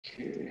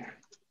Okay.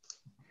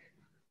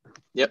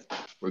 Yep,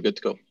 we're good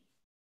to go.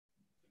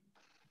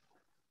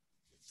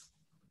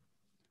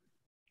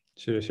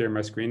 Should I share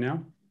my screen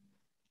now?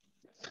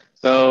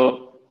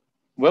 So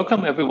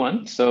welcome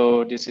everyone.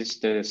 So this is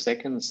the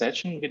second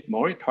session with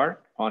Moritz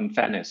Hardt on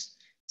fairness.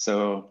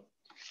 So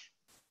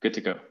good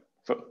to go.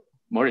 So,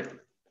 Moritz,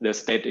 the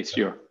stage is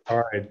yours.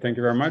 All right, thank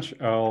you very much.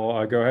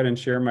 I'll go ahead and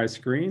share my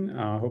screen.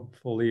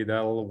 Hopefully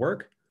that'll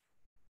work.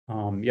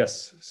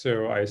 Yes,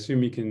 so I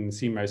assume you can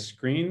see my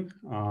screen.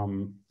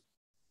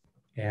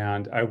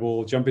 And I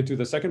will jump into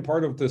the second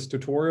part of this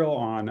tutorial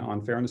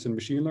on fairness in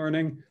machine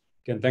learning.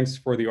 Again, thanks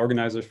for the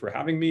organizers for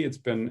having me. It's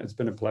been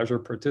a pleasure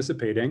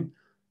participating.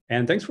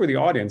 And thanks for the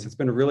audience. It's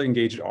been a really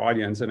engaged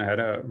audience, and I had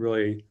a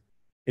really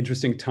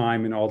interesting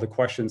time in all the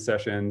question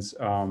sessions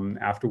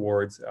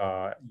afterwards,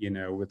 you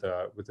know,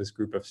 with this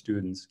group of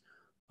students.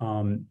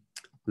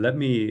 Let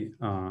me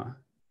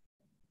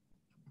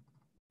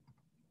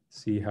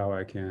see how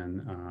I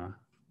can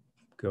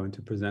go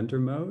into presenter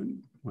mode.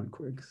 One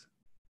quick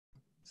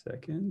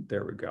second.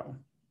 There we go.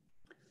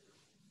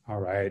 All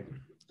right.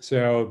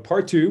 So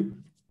part two,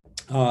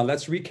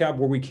 let's recap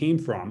where we came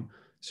from.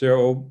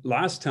 So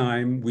last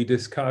time we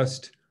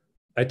discussed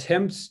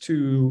attempts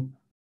to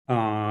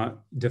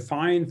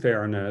define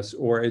fairness,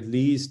 or at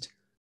least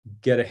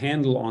get a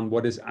handle on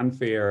what is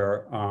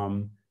unfair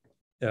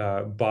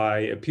by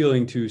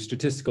appealing to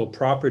statistical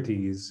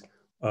properties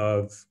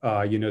of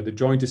you know, the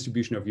joint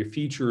distribution of your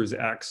features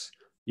X,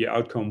 your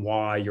outcome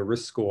Y, your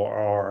risk score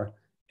R,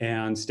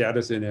 and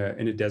status in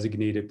a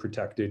designated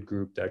protected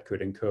group that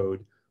could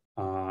encode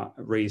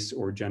race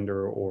or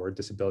gender or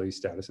disability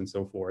status and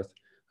so forth.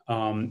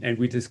 And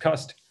we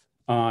discussed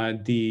you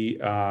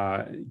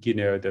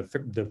know,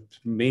 the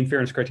main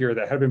fairness criteria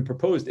that had been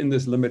proposed in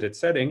this limited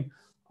setting.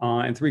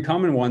 And three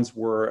common ones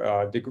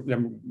were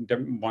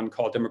one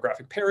called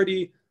demographic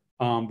parity,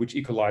 which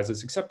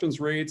equalizes acceptance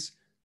rates.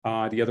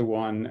 The other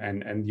one,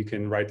 and you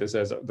can write this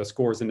as the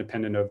score is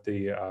independent of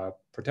the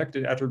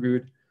protected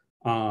attribute.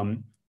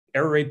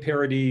 Error rate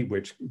parity,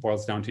 which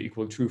boils down to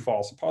equal true,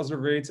 false, and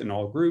positive rates in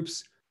all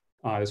groups.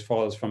 This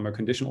follows from a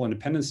conditional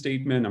independence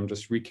statement. I'm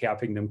just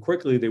recapping them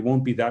quickly. They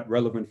won't be that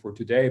relevant for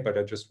today, but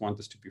I just want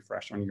this to be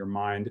fresh on your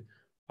mind.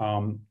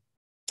 And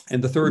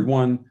the third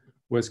one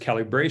was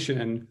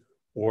calibration,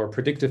 or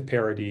predictive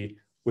parity,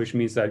 which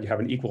means that you have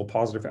an equal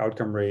positive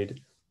outcome rate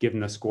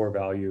given a score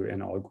value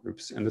in all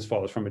groups. And this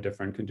follows from a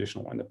different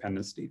conditional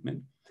independence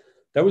statement.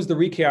 That was the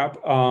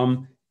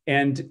recap.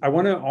 And I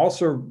want to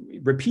also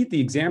repeat the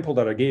example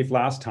that I gave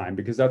last time,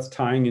 because that's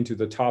tying into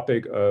the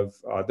topic of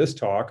this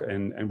talk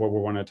and what we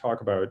want to talk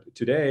about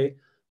today.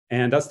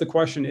 And that's the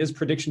question, is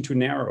prediction too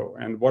narrow?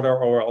 And what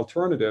are our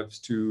alternatives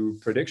to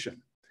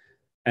prediction?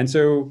 And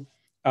so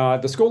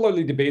the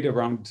scholarly debate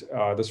around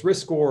this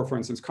risk score, for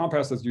instance,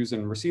 compass that's used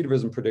in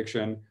recidivism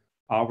prediction,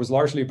 was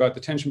largely about the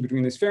tension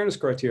between these fairness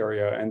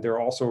criteria. And there are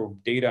also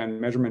data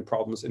and measurement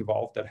problems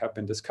involved that have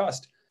been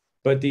discussed.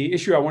 But the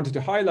issue I wanted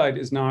to highlight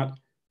is not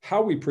how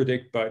we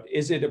predict, but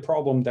is it a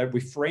problem that we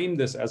frame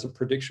this as a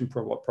prediction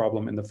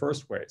problem in the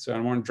first way? So I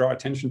want to draw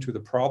attention to the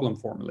problem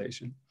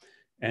formulation.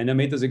 And I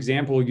made this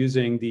example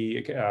using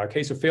the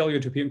case of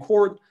failure to appear in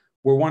court,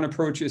 where one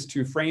approach is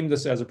to frame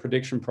this as a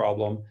prediction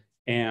problem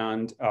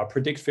and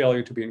predict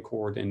failure to be in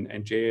court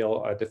and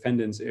jail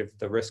defendants if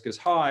the risk is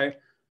high.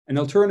 An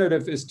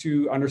alternative is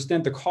to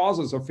understand the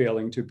causes of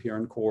failing to appear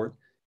in court,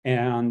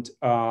 and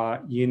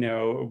you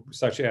know,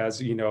 such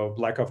as, you know,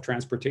 lack of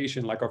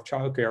transportation, lack of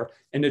childcare,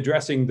 and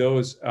addressing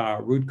those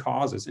root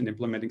causes and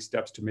implementing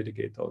steps to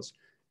mitigate those.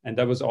 And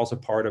that was also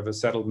part of a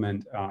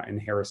settlement in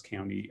Harris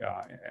County,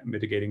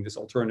 mitigating this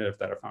alternative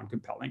that I found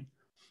compelling.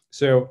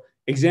 So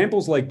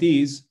examples like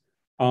these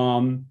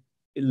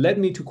it led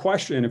me to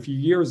question a few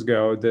years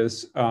ago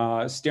this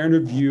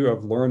standard view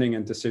of learning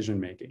and decision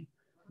making,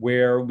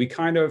 where we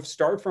kind of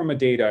start from a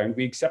data and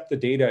we accept the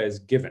data as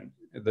given.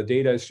 The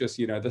data is just,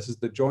 you know, this is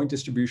the joint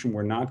distribution.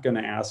 We're not going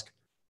to ask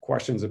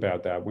questions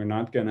about that. We're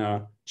not going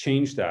to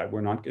change that.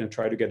 We're not going to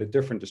try to get a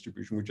different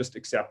distribution. We're just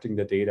accepting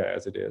the data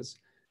as it is.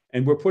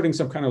 And we're putting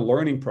some kind of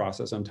learning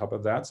process on top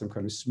of that, some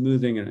kind of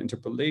smoothing and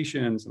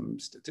interpolation, some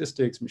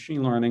statistics,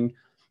 machine learning.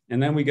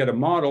 And then we get a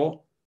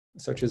model,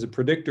 such as a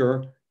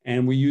predictor,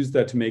 and we use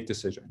that to make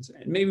decisions.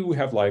 And maybe we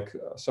have like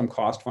some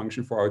cost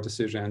function for our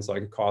decisions,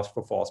 like a cost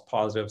for false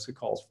positives, a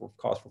cost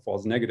for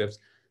false negatives.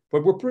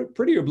 But we're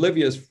pretty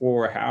oblivious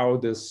for how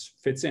this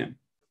fits in,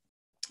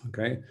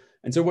 okay?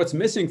 And so what's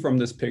missing from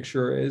this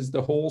picture is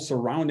the whole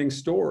surrounding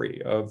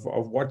story of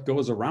what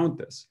goes around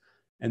this.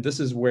 And this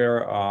is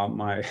where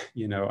my,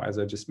 you know, as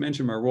I just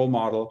mentioned, my role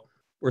model,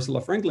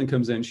 Ursula Franklin,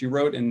 comes in. She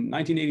wrote in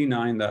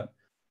 1989 that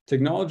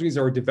technologies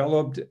are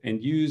developed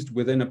and used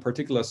within a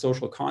particular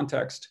social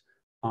context,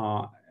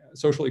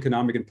 social,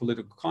 economic, and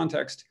political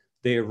context.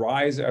 They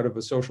arise out of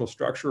a social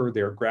structure,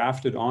 they're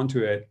grafted onto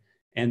it,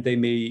 and they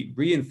may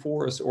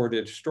reinforce or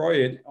destroy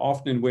it,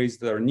 often in ways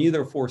that are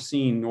neither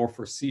foreseen nor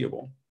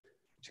foreseeable.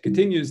 She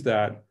continues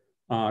that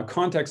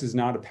context is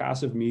not a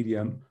passive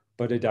medium,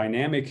 but a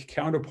dynamic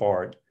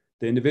counterpart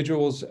The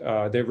individuals,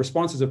 the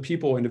responses of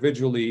people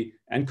individually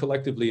and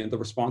collectively, and the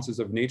responses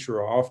of nature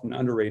are often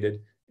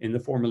underrated in the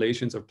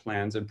formulations of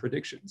plans and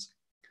predictions.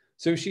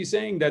 So she's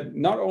saying that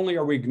not only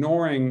are we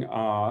ignoring,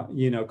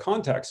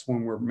 context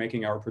when we're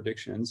making our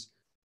predictions,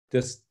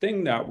 this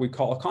thing that we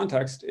call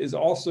context is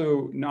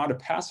also not a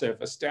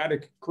passive, a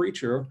static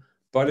creature,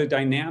 but a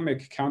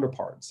dynamic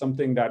counterpart,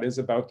 something that is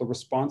about the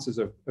responses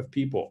of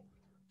people.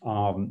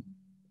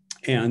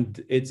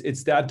 And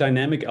it's that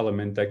dynamic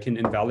element that can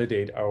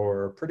invalidate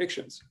our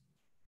predictions.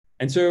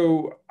 And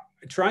so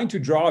trying to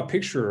draw a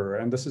picture,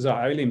 and this is a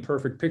highly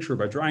imperfect picture,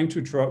 but trying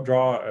to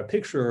draw a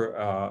picture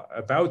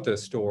about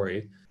this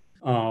story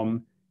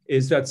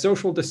is that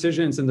social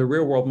decisions in the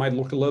real world might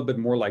look a little bit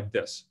more like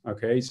this,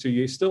 okay? So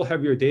you still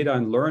have your data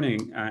and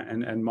learning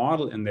and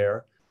model in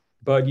there,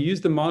 but you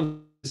use the model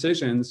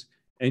decisions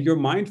and you're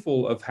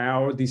mindful of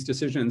how these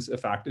decisions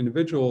affect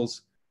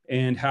individuals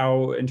and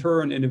how in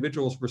turn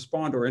individuals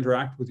respond or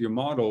interact with your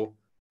model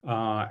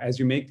as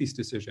you make these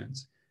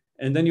decisions.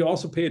 And then you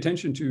also pay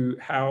attention to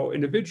how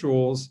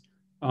individuals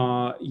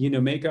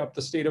make up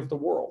the state of the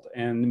world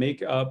and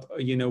make up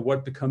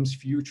what becomes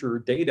future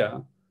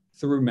data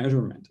through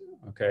measurement,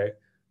 okay?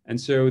 And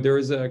so there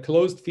is a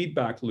closed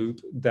feedback loop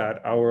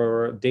that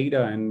our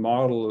data and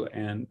model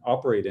and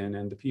operate in,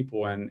 and the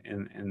people and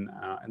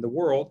the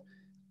world.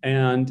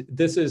 And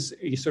this is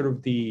sort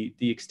of the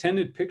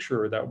extended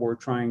picture that we're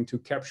trying to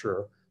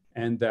capture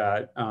and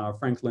that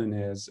Franklin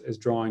is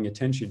drawing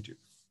attention to.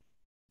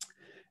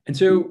 And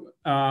so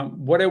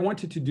what I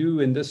wanted to do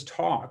in this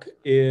talk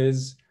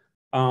is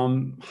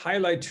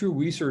highlight two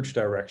research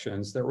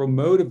directions that were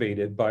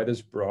motivated by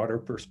this broader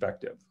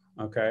perspective,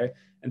 okay?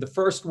 And the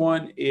first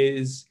one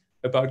is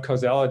about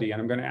causality.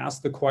 And I'm going to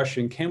ask the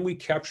question, can we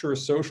capture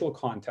social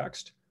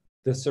context,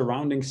 the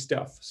surrounding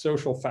stuff,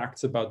 social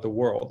facts about the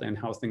world and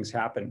how things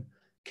happen?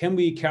 Can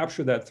we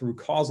capture that through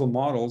causal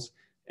models?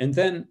 And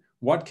then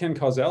what can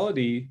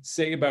causality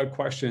say about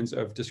questions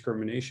of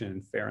discrimination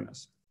and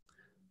fairness?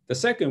 The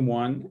second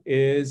one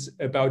is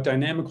about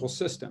dynamical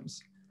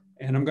systems.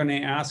 And I'm going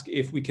to ask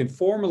if we can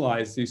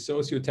formalize these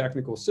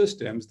socio-technical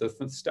systems, the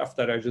stuff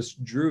that I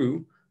just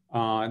drew,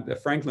 the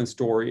Franklin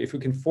story, if we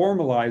can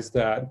formalize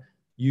that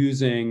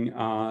using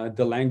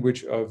the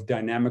language of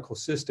dynamical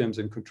systems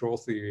and control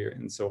theory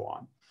and so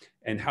on.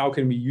 And how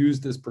can we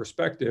use this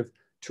perspective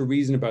to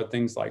reason about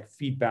things like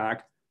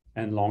feedback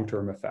and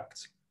long-term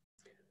effects?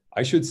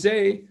 I should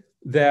say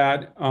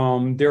that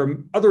there are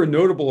other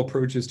notable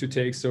approaches to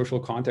take social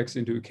context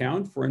into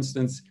account. For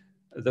instance,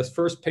 this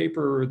first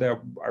paper that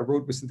I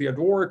wrote with Cynthia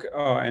Dwork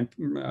and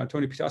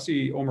Tony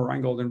Pitassi, Omar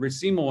Reingold, and Rich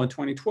Seymour in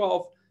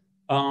 2012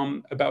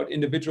 about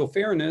individual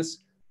fairness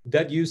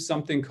that used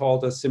something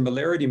called a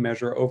similarity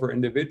measure over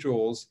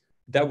individuals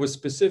that was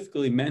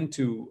specifically meant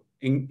to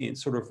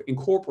sort of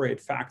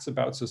incorporate facts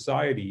about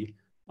society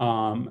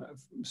and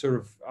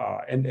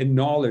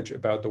knowledge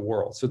about the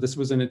world. So this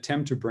was an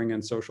attempt to bring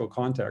in social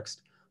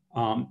context.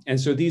 And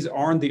so these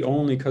aren't the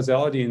only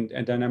causality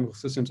and dynamical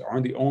systems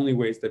aren't the only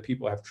ways that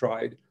people have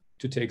tried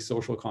to take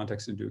social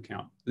context into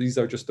account. These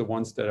are just the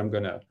ones that I'm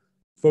going to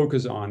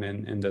focus on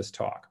in this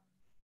talk.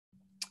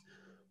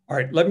 All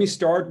right, let me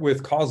start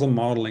with causal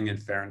modeling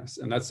and fairness.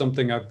 And that's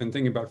something I've been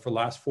thinking about for the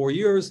last 4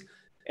 years,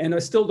 and I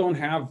still don't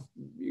have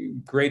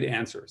great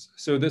answers.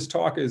 So this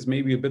talk is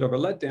maybe a bit of a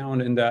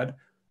letdown in that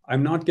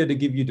I'm not going to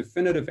give you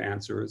definitive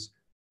answers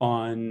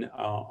on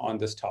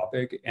this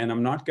topic, and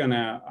I'm not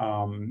gonna,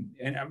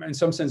 and I'm in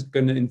some sense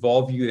gonna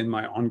involve you in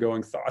my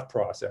ongoing thought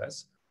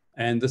process.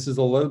 And this is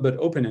a little bit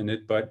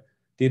open-ended, but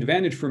the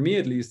advantage for me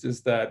at least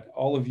is that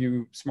all of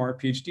you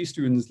smart PhD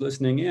students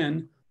listening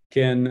in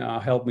can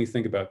help me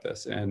think about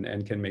this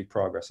and can make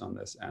progress on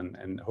this.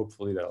 And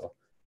hopefully that'll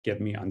get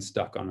me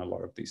unstuck on a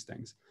lot of these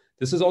things.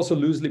 This is also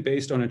loosely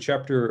based on a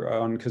chapter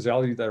on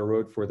causality that I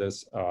wrote for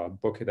this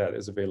book that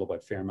is available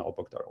at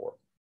fairmailbook.org.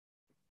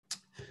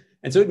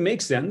 And so it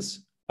makes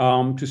sense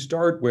to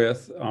start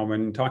with,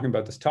 when talking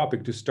about this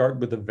topic, to start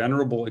with a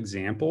venerable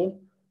example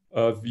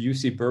of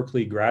UC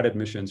Berkeley grad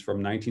admissions from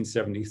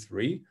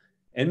 1973.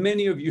 And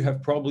many of you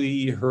have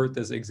probably heard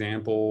this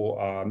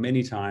example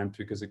many times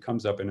because it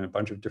comes up in a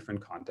bunch of different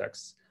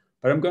contexts.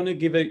 But I'm going to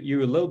give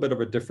you a little bit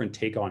of a different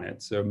take on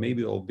it. So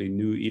maybe it'll be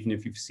new even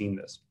if you've seen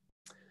this.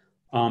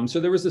 So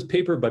there was this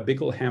paper by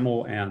Bickel,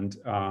 Hamill, and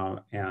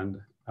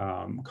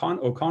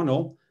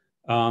O'Connell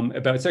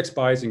about sex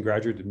bias in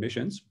graduate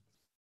admissions.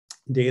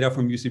 Data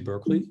from UC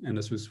Berkeley, and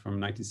this was from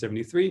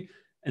 1973.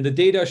 And the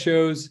data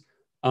shows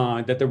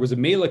that there was a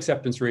male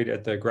acceptance rate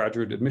at the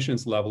graduate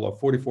admissions level of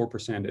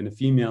 44% and a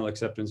female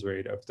acceptance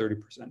rate of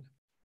 30%.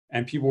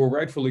 And people were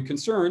rightfully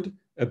concerned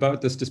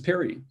about this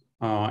disparity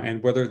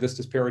and whether this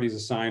disparity is a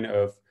sign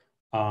of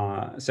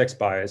sex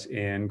bias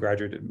in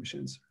graduate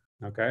admissions,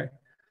 okay?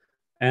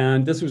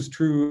 And this was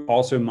true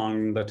also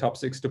among the top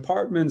 6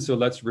 departments. So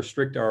let's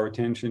restrict our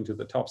attention to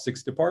the top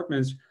 6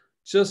 departments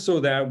just so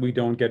that we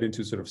don't get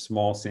into sort of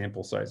small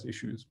sample size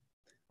issues.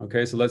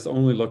 Okay, so let's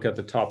only look at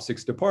the top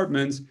 6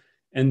 departments.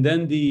 And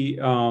then the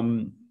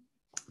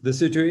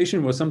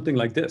situation was something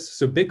like this.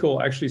 So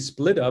Bickel actually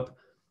split up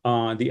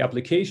the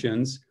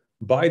applications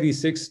by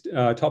these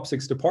top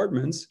six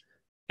departments,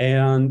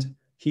 and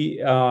he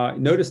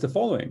noticed the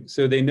following.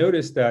 So they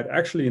noticed that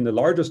actually in the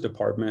largest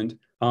department,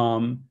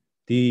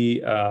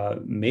 the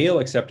male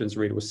acceptance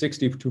rate was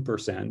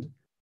 62%,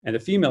 and the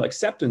female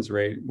acceptance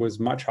rate was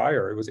much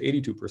higher. It was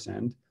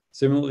 82%.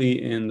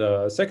 Similarly, in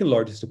the second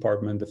largest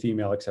department, the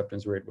female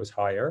acceptance rate was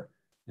higher.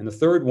 And the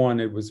third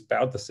one, it was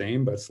about the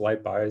same, but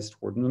slight bias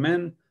toward the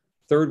men.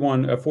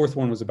 Fourth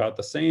one was about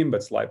the same,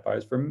 but slight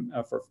bias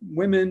for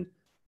women.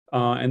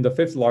 And the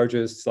fifth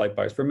largest, slight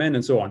bias for men,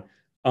 and so on.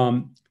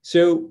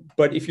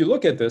 But if you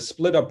look at this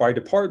split up by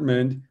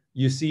department,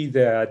 you see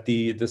that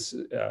this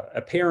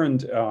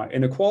apparent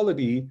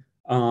inequality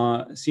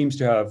seems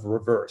to have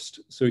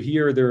reversed. So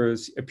here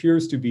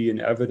appears to be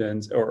an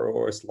evidence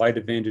or a slight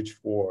advantage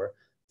for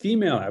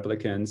female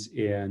applicants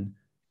in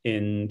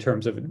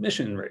terms of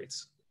admission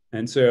rates.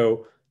 And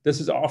so this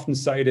is often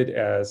cited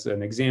as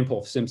an example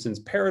of Simpson's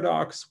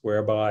paradox,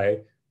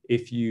 whereby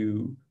if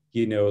you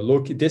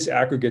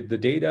disaggregate the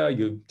data,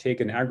 you take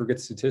an aggregate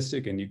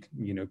statistic and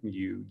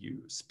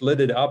you split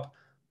it up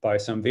by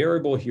some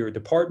variable here,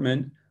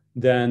 department,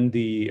 then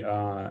the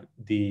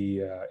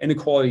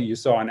inequality you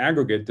saw in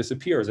aggregate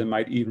disappears and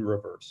might even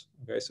reverse.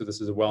 Okay, so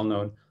this is a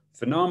well-known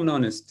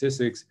phenomenon in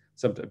statistics,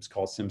 sometimes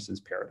called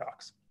Simpson's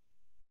paradox.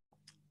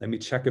 Let me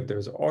check if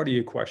there's an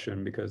audio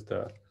question because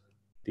the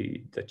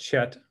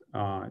chat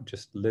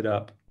just lit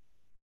up.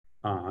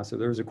 So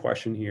there's a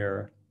question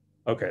here.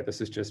 Okay, this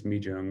is just me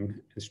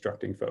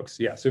instructing folks.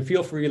 Yeah, so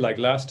feel free, like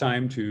last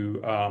time,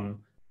 to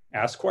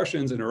ask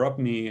questions, interrupt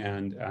me,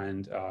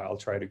 and I'll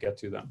try to get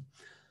to them.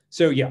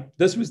 So yeah,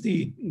 this was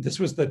the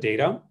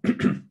data,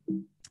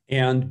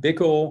 and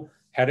Bickel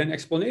had an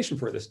explanation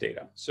for this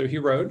data. So he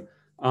wrote,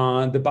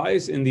 the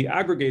bias in the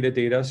aggregated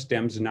data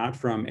stems not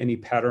from any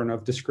pattern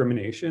of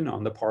discrimination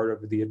on the part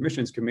of the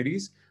admissions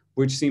committees,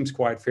 which seems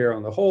quite fair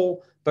on the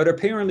whole, but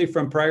apparently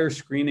from prior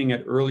screening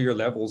at earlier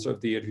levels of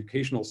the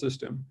educational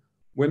system.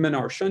 Women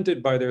are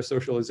shunted by their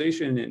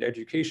socialization and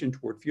education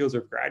toward fields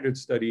of graduate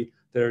study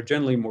that are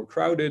generally more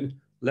crowded,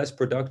 less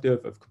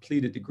productive of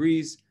completed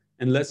degrees,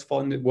 and less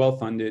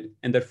well-funded,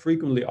 and that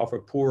frequently offer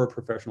poorer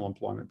professional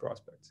employment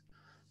prospects.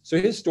 So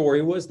his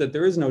story was that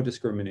there is no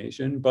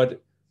discrimination,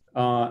 but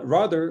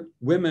rather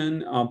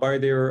women, by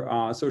their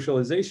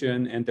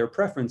socialization and their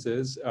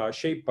preferences,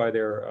 shaped by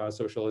their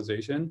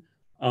socialization,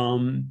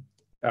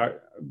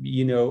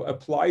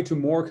 apply to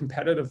more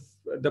competitive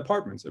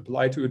departments,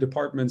 apply to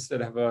departments that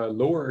have a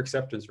lower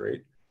acceptance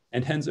rate,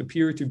 and hence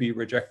appear to be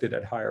rejected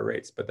at higher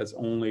rates. But that's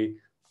only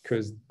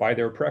because by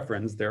their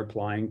preference, they're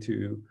applying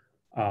to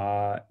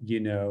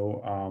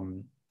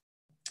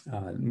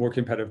more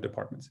competitive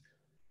departments.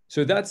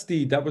 So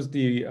that was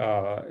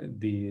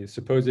the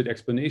supposed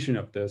explanation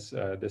of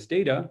this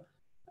data.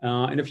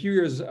 And a few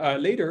years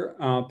later,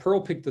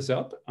 Pearl picked this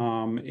up,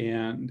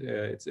 and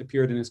it's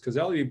appeared in his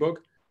causality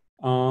book,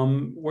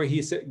 where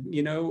he said,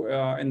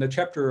 in the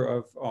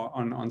chapter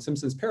on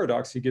Simpson's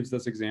paradox, he gives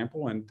this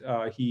example, and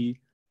he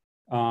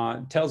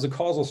tells a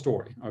causal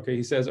story. Okay,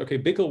 he says, okay,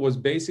 Bickel was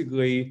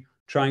basically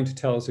trying to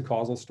tell us a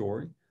causal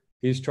story.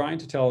 He's trying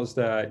to tell us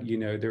that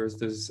there's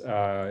this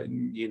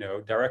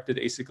directed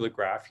acyclic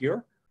graph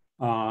here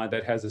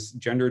that has this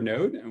gender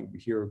node,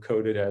 here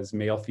coded as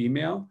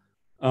male-female,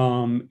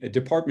 a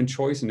department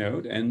choice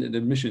node, and an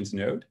admissions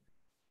node.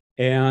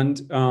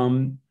 And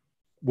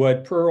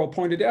what Pearl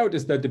pointed out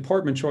is that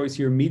department choice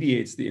here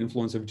mediates the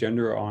influence of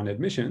gender on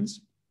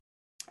admissions.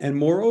 And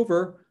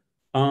moreover,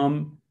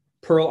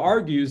 Pearl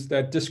argues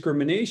that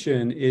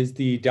discrimination is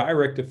the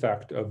direct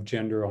effect of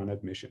gender on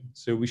admission.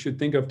 So we should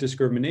think of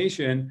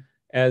discrimination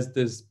as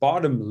this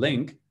bottom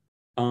link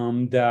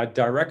that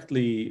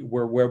directly,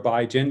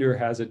 whereby gender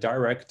has a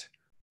direct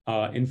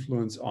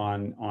influence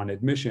on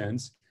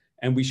admissions.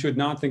 And we should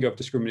not think of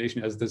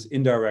discrimination as this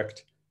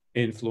indirect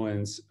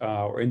influence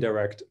or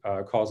indirect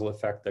causal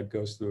effect that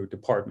goes through a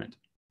department.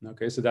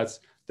 Okay, so that's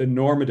the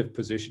normative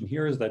position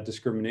here, is that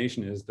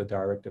discrimination is the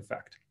direct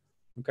effect.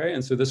 Okay,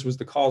 and so this was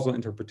the causal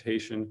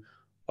interpretation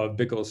of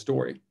Bickel's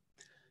story.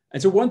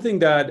 And so one thing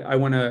that I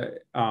want to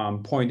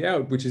point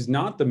out, which is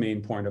not the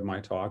main point of my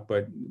talk,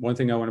 but one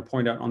thing I want to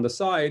point out on the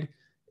side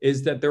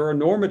is that there are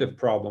normative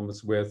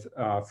problems with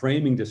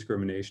framing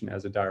discrimination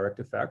as a direct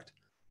effect.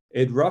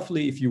 It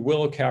roughly, if you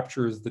will,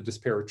 captures the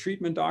disparate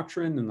treatment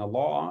doctrine in the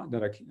law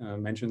that I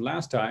mentioned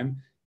last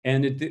time,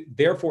 and it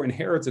therefore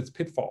inherits its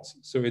pitfalls.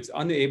 So it's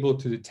unable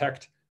to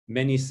detect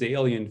many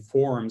salient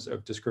forms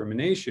of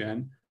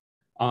discrimination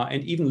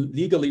and even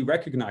legally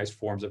recognized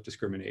forms of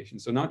discrimination.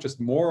 So not just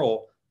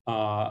moral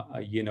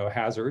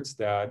hazards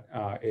that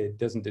it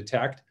doesn't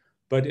detect,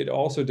 but it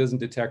also doesn't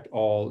detect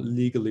all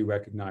legally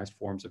recognized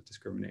forms of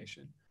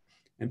discrimination.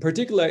 In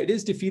particular, it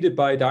is defeated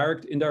by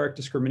indirect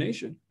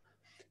discrimination.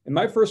 And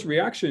my first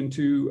reaction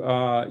to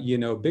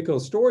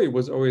Bickel's story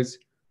was always,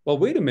 well,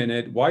 wait a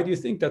minute, why do you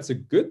think that's a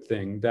good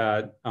thing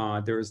that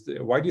why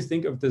do you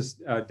think of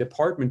this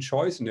department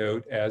choice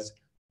node as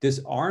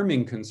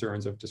disarming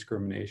concerns of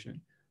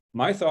discrimination?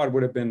 My thought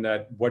would have been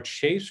that what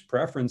shapes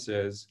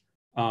preferences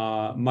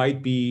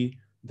might be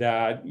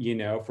that, you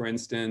know, for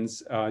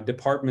instance,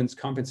 departments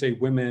compensate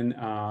women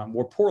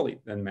more poorly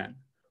than men,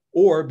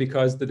 or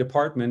because the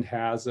department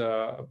has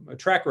a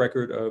track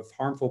record of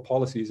harmful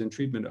policies and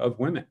treatment of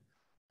women.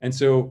 And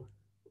so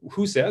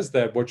who says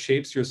that what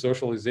shapes your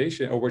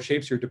socialization or what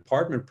shapes your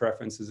department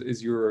preferences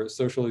is your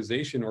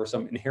socialization or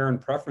some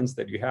inherent preference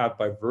that you have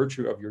by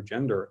virtue of your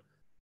gender?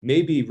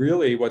 Maybe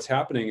really what's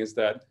happening is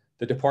that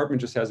the department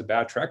just has a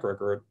bad track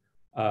record,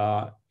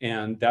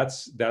 and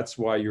that's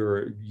why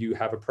you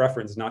have a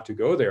preference not to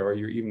go there, or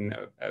you're even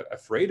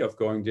afraid of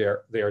going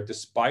there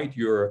despite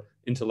your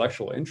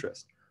intellectual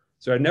interest.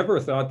 So I never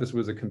thought this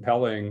was a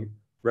compelling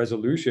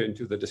resolution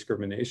to the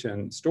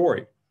discrimination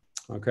story.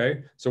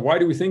 Okay, so why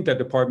do we think that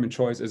department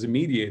choice as a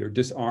mediator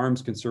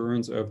disarms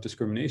concerns of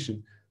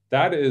discrimination?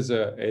 That is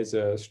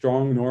a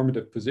strong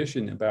normative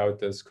position about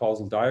this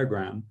causal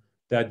diagram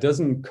that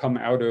doesn't come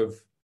out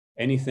of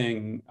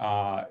anything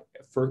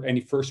for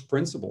any first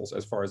principles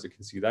as far as I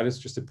can see. That is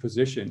just a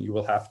position you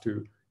will have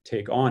to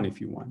take on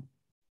if you want.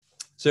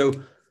 So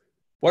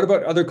what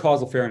about other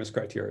causal fairness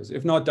criteria?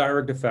 If not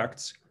direct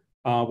effects,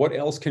 what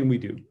else can we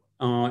do?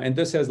 And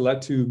this has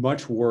led to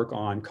much work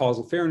on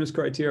causal fairness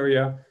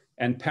criteria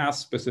and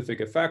path-specific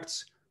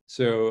effects.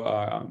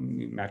 So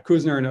Matt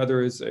Kuzner and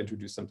others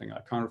introduced something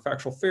like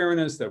counterfactual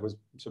fairness that was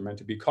meant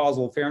to be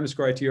causal fairness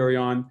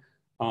criterion.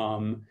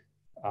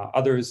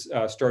 Others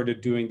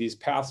started doing these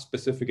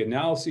path-specific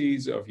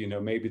analyses of, you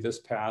know, maybe this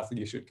path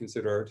you should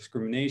consider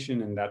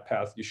discrimination and that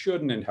path you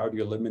shouldn't, and how do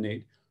you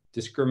eliminate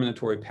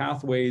discriminatory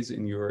pathways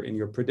in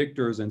your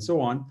predictors and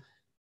so on.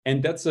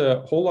 And that's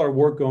a whole lot of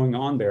work going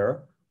on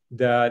there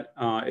that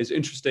is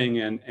interesting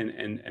and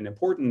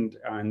important.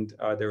 And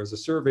there was a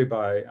survey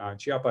by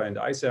Chiappa and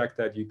Isaac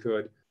that you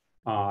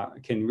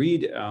can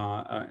read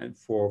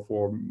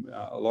for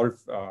a lot of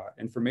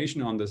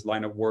information on this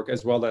line of work,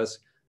 as well as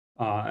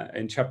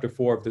in chapter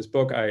 4 of this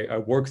book, I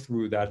work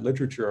through that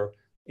literature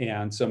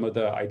and some of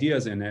the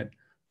ideas in it.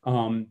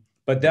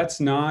 But that's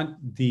not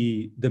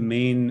the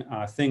main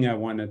thing I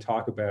want to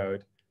talk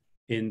about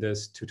in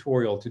this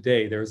tutorial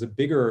today. There's a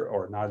bigger,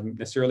 or not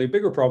necessarily a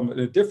bigger problem, but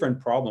a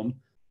different problem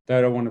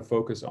that I want to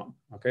focus on.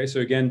 Okay, so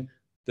again,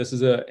 this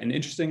is an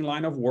interesting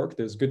line of work.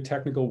 There's good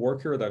technical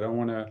work here that I don't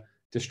want to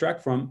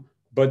distract from,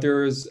 but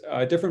there is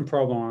a different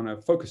problem I want to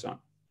focus on.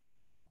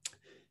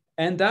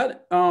 And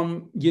that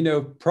you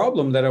know,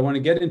 problem that I want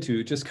to get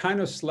into just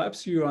kind of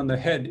slaps you on the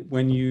head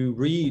when you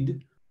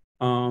read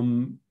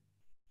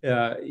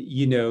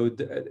you know,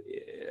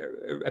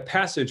 a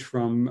passage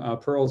from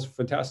Pearl's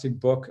fantastic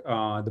book,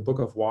 The Book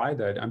of Why,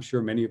 that I'm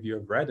sure many of you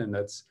have read, and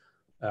that's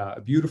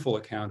a beautiful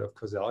account of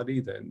causality.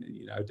 Then,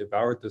 you know, I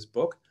devoured this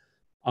book.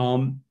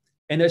 And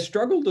I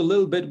struggled a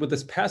little bit with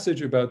this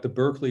passage about the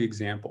Berkeley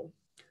example,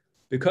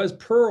 because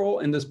Pearl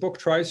in this book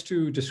tries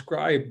to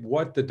describe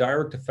what the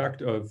direct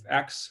effect of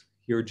X,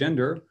 here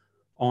gender,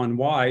 on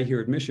Y, here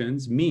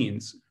admissions,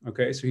 means.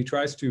 Okay, so he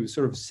tries to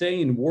sort of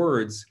say in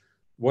words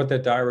what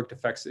that direct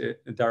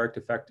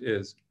effect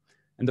is.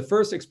 And the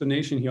first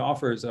explanation he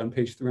offers on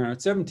page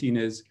 317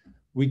 is,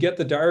 we get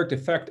the direct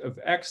effect of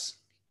X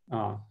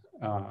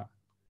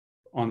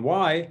on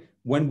Y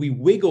when we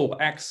wiggle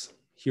X,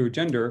 here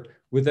gender,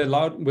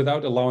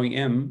 without allowing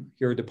M,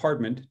 here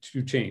department,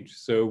 to change.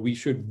 So we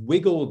should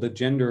wiggle the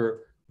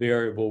gender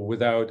variable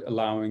without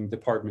allowing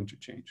department to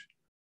change.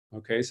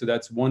 Okay, so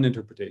that's one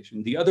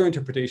interpretation. The other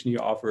interpretation he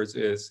offers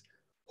is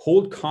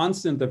hold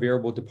constant the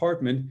variable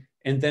department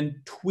and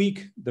then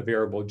tweak the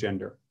variable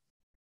gender.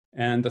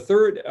 And the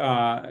third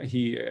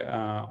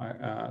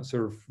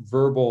sort of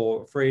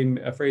verbal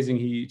phrasing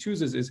he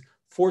chooses is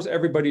force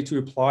everybody to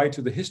apply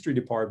to the history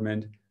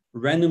department,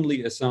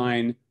 randomly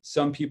assign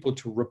some people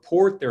to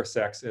report their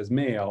sex as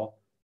male.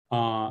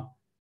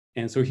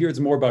 And so here it's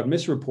more about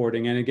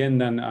misreporting. And again,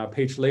 then a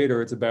page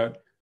later, it's about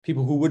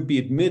people who would be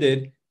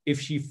admitted if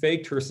she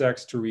faked her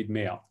sex to read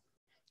male.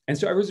 And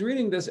so I was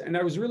reading this and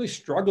I was really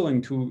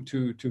struggling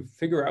to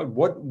figure out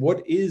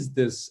what is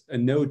this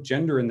node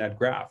gender in that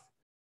graph.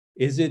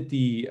 Is it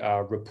the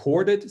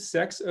reported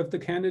sex of the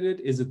candidate?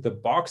 Is it the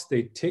box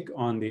they tick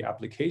on the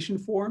application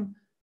form?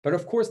 But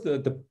of course,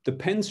 the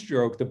pen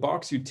stroke, the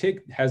box you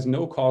tick, has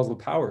no causal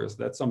powers.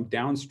 That's some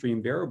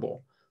downstream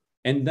variable.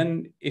 And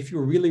then if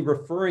you're really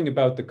referring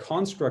about the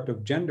construct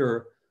of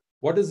gender,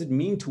 what does it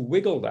mean to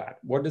wiggle that?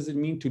 What does it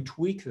mean to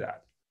tweak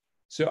that?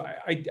 So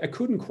I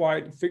couldn't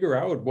quite figure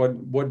out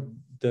what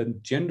the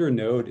gender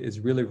node is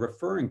really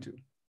referring to,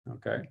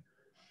 okay?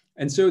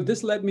 And so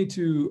this led me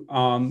to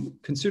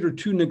consider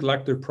two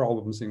neglected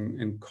problems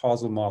in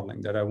causal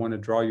modeling that I want to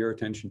draw your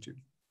attention to.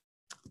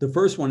 The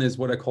first one is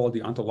what I call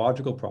the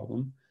ontological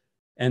problem.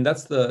 And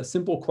that's the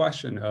simple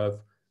question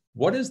of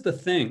what is the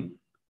thing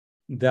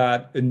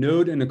that a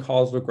node in a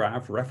causal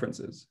graph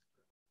references?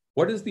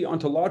 What is the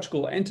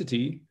ontological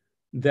entity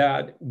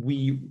that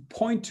we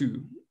point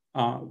to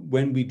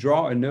when we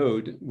draw a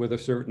node with a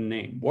certain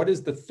name? What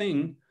is the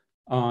thing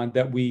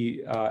that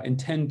we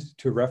intend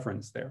to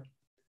reference there?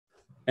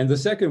 And the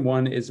second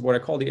one is what I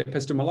call the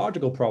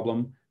epistemological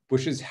problem,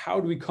 which is how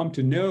do we come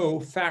to know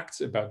facts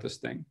about this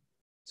thing?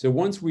 So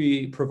once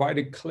we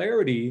provided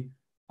clarity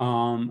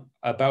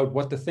about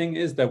what the thing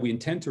is that we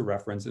intend to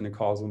reference in a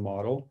causal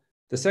model.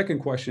 The second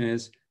question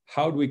is,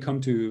 how do we come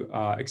to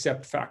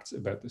accept facts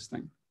about this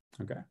thing?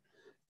 Okay.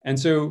 And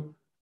so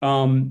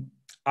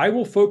I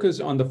will focus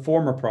on the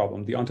former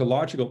problem, the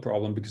ontological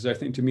problem, because I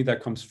think to me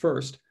that comes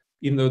first,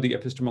 even though the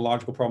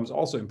epistemological problem is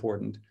also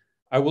important.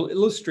 I will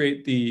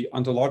illustrate the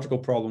ontological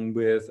problem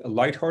with a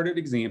lighthearted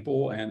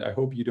example, and I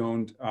hope you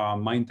don't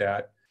mind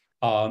that.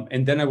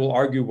 And then I will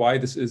argue why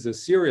this is a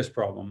serious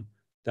problem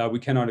that we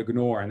cannot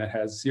ignore and that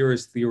has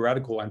serious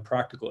theoretical and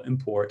practical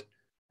import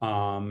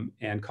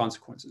and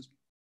consequences.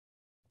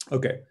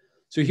 Okay,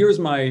 so here's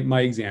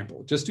my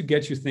example, just to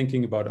get you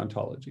thinking about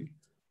ontology.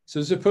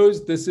 So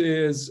suppose this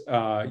is,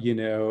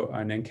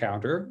 an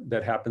encounter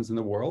that happens in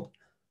the world.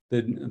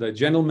 The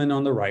gentleman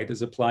on the right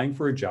is applying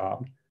for a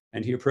job,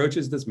 and he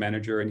approaches this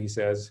manager and he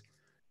says,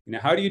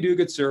 how do you do,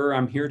 good sir?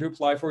 I'm here to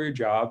apply for your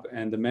job.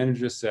 And the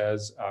manager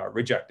says,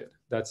 rejected.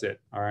 That's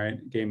it. All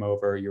right, game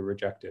over. You're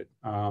rejected.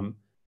 And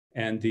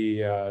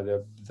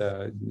the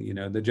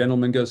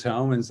gentleman goes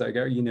home and is like,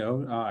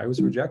 I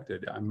was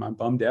rejected. I'm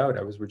bummed out.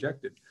 I was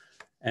rejected.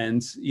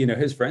 And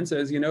his friend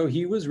says,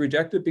 he was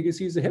rejected because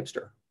he's a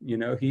hipster.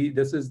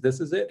 This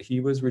is it.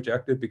 He was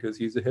rejected because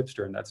he's a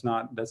hipster, and that's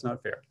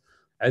not fair.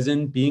 As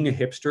in, being a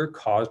hipster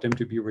caused him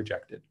to be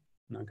rejected.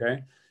 Okay.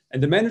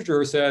 And the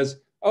manager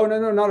says, oh,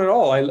 no, not at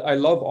all. I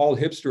love all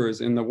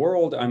hipsters in the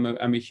world. I'm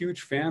a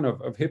huge fan of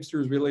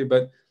hipsters, really.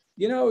 But,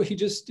 he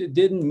just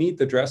didn't meet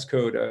the dress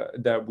code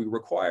that we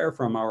require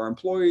from our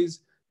employees.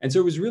 And so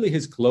it was really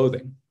his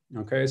clothing.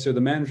 Okay. So the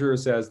manager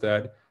says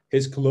that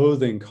his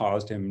clothing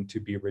caused him to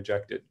be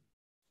rejected.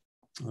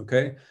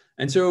 Okay.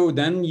 And so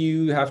then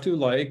you have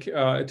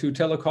to to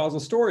tell a causal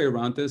story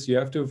around this, you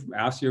have to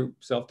ask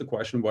yourself the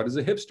question, what is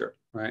a hipster,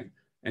 right?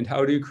 And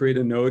how do you create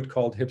a node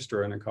called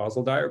hipster in a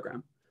causal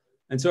diagram?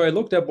 And so I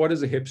looked up what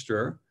is a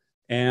hipster,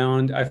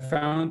 and I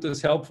found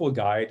this helpful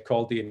guide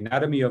called The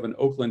Anatomy of an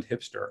Oakland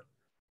Hipster.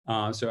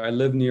 So I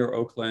live near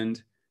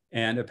Oakland,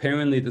 and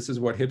apparently this is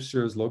what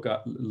hipsters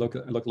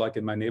look like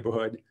in my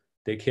neighborhood.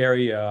 They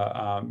carry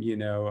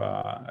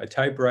a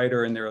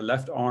typewriter in their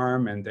left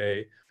arm, and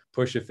they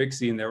push a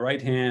fixie in their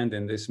right hand,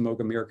 and they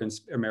smoke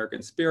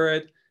American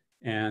Spirit,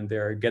 and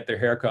they get their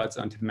haircuts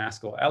on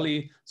Temascal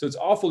Alley. So it's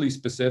awfully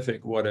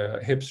specific what a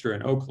hipster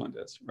in Oakland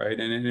is, right?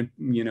 And it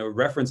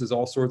references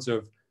all sorts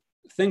of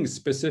things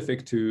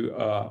specific to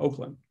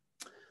Oakland.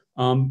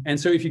 And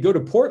so if you go to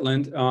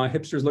Portland,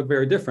 hipsters look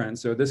very different.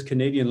 So this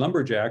Canadian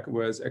lumberjack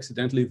was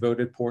accidentally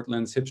voted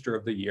Portland's hipster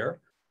of the year.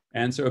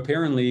 And so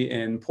apparently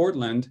in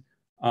Portland,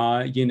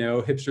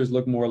 hipsters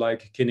look more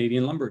like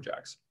Canadian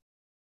lumberjacks.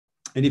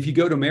 And if you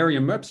go to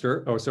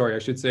Merriam-Webster, I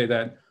should say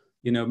that,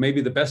 maybe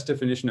the best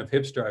definition of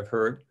hipster I've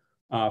heard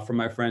from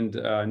my friend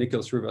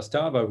Nikhil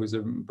Srivastava, who's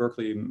a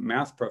Berkeley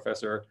math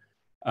professor,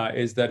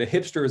 is that a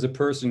hipster is a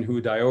person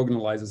who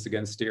diagonalizes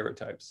against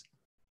stereotypes.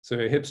 So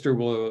a hipster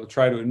will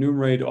try to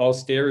enumerate all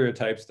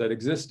stereotypes that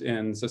exist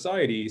in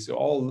society, so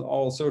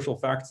all social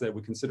facts that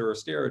we consider are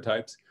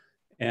stereotypes,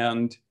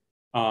 and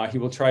he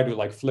will try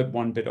to flip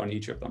one bit on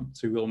each of them.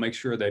 So he will make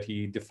sure that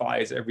he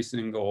defies every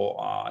single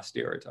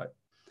stereotype.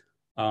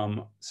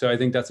 So I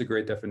think that's a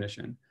great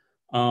definition.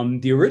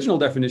 The original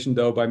definition,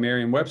 though, by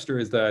Merriam-Webster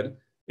is that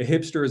a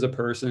hipster is a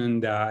person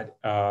that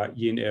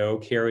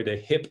carried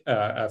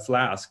a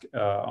flask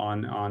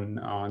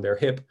on their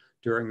hip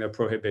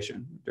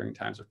during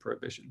times of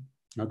prohibition.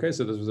 Okay,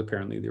 so this was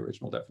apparently the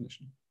original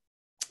definition.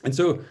 And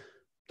so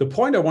the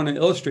point I want to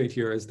illustrate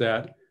here is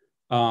that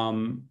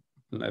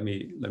let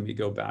me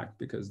go back,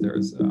 because there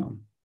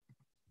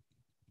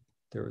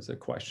was a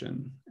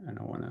question, and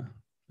I want to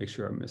make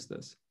sure I missed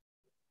this.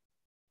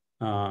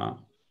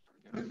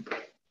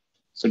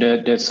 So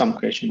there's some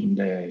question in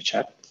the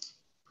chat,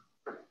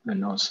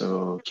 and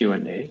also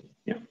Q&A.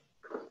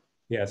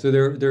 Yeah, so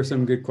there's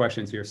some good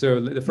questions here. So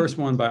the first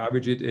one by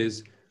Abhijit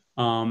is,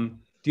 do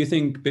you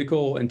think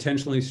Bickel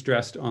intentionally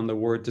stressed on the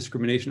word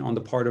discrimination on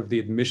the part of the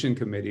admission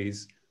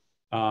committees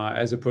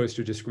as opposed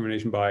to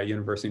discrimination by a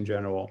university in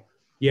general?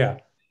 Yeah,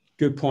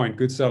 good point,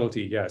 good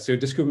subtlety. Yeah, so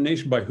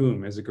discrimination by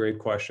whom is a great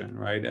question,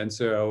 right? And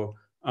so,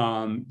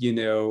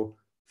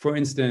 for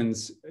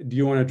instance, do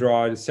you want to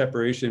draw a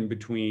separation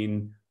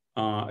between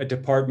a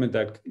department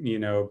that,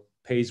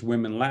 pays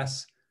women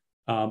less,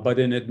 but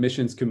an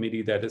admissions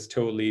committee that is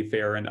totally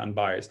fair and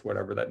unbiased,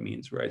 whatever that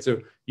means, right?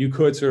 So you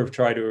could sort of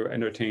try to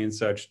entertain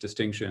such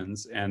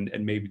distinctions, and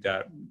maybe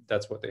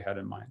that's what they had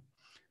in mind.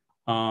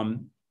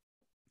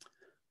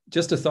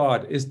 Just a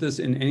thought, is this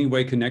in any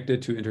way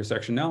connected to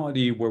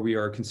intersectionality, where we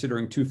are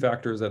considering two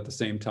factors at the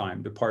same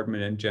time,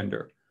 department and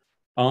gender?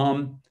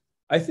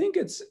 I think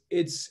it's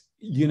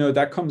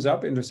that comes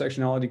up.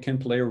 Intersectionality can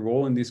play a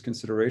role in these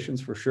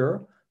considerations for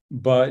sure.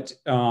 But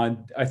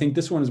I think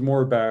this one is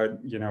more about,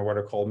 what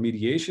are called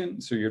mediation.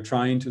 So you're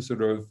trying to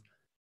sort of,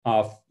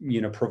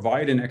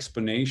 provide an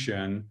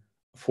explanation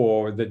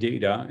for the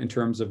data in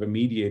terms of a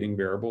mediating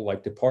variable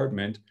like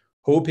department,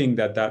 hoping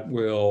that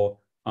will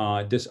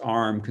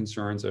disarm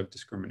concerns of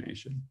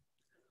discrimination.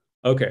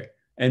 Okay,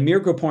 And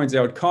Mirko points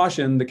out,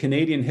 caution, the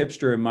Canadian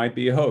hipster might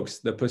be a hoax.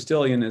 The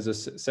Postillon is a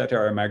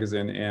satire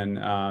magazine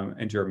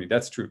in Germany.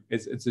 That's true.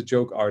 It's a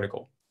joke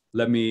article.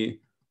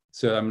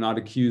 So I'm not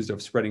accused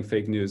of spreading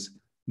fake news.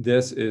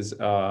 This is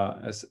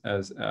a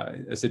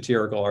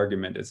satirical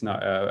argument. It's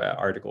not an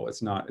article.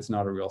 It's not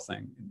a real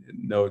thing.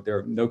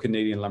 No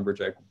Canadian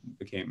lumberjack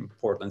became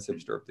Portland's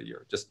hipster of the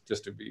year.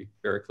 Just to be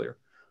very clear.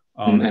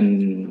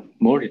 And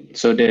Moritz,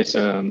 so there's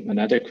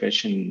another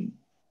question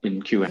in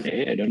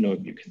Q&A. I don't know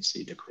if you can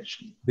see the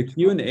question. The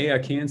Q&A I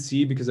can't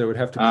see because I would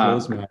have to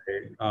close my.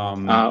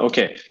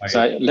 Okay.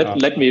 So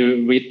let me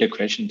read the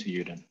question to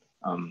you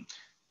then.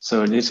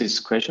 So this is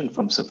a question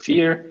from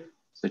Sophia.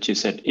 So she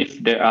said,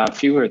 if there are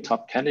fewer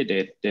top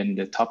candidates, then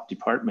the top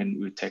department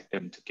will take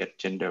them to get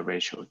gender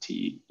ratio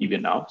T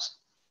even out.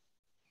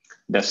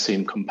 That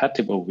seem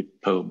compatible with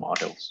Pearl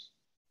models.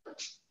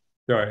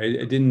 Sorry,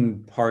 I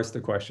didn't parse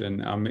the question.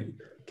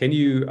 Can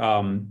you,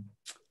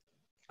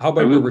 how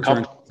about we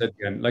return it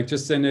again? Like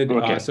just send it,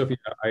 okay. Sophia,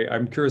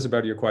 I'm curious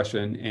about your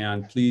question,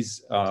 and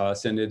please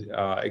send it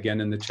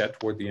again in the chat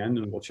toward the end,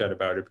 and we'll chat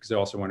about it because I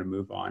also want to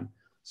move on.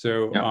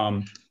 So,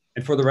 yeah.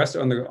 And for the rest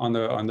on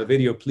the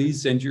video,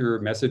 please send your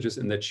messages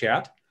in the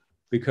chat,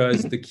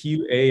 because the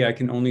QA I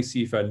can only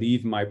see if I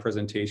leave my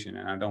presentation,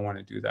 and I don't want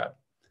to do that.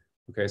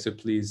 Okay, so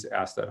please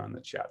ask that on the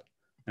chat,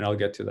 and I'll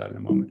get to that in a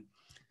moment.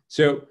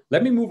 So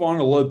let me move on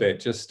a little bit,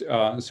 just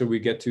so we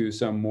get to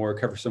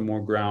cover some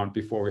more ground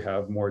before we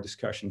have more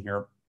discussion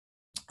here.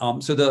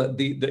 So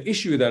the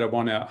issue that I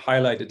want to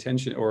highlight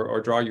attention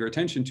or draw your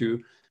attention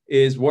to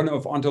is one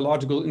of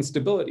ontological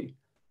instability.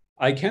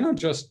 I cannot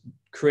just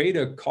create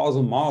a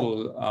causal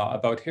model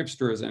about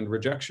hipsters and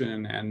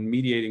rejection and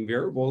mediating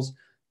variables,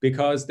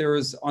 because there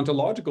is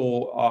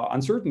ontological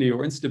uncertainty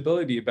or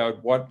instability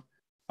about what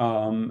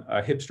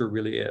a hipster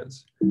really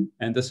is.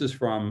 And this is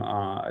from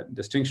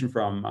distinction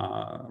from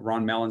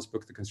Ron Mallon's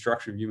book, The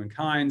Construction of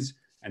Humankind,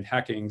 and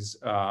Hacking's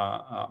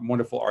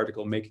wonderful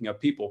article, Making Up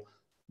People.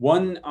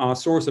 One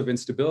source of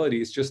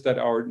instability is just that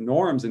our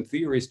norms and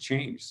theories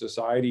change.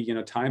 Society,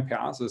 time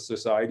passes,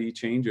 society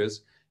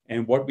changes,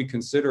 and what we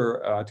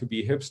consider to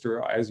be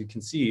hipster, as you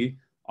can see,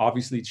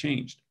 obviously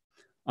changed.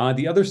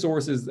 The other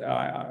source is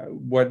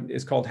what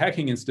is called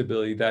hacking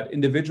instability, that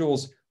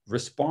individuals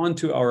respond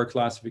to our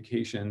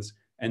classifications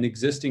and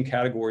existing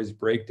categories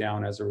break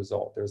down as a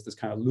result. There's this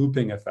kind of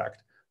looping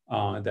effect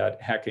that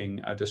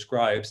hacking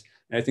describes.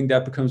 And I think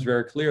that becomes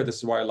very clear. This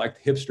is why I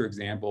like the hipster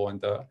example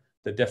and the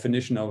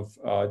definition of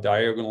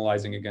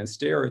diagonalizing against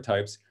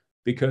stereotypes,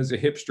 because a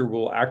hipster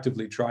will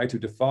actively try to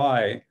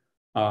defy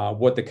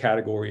what the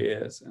category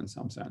is in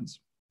some sense.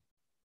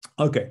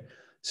 Okay,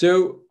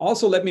 so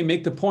also let me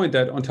make the point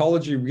that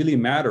ontology really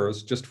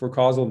matters just for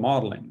causal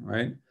modeling,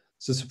 right?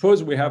 So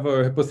suppose we have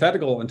a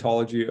hypothetical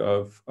ontology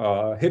of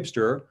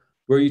hipster,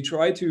 where you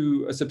try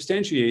to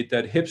substantiate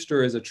that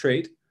hipster is a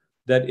trait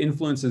that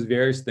influences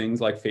various things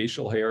like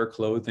facial hair,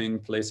 clothing,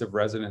 place of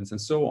residence, and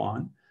so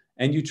on.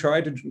 And you try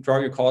to draw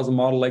your causal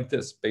model like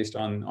this based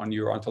on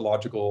your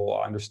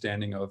ontological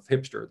understanding of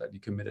hipster that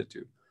you committed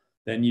to.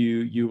 Then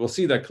you will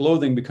see that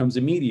clothing becomes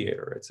a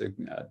mediator. It's a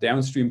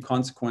downstream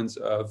consequence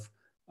of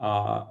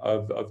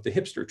the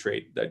hipster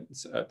trait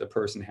that the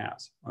person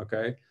has,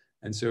 okay?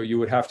 And so you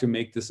would have to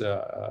make this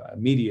a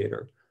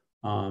mediator.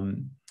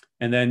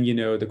 And then,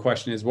 the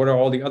question is, what are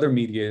all the other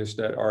mediators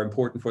that are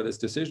important for this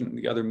decision?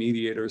 The other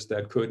mediators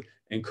that could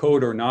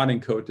encode or not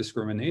encode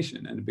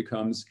discrimination. And it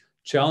becomes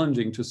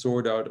challenging to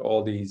sort out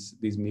all these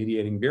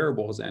mediating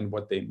variables and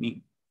what they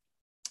mean.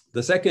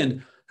 The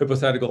second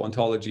hypothetical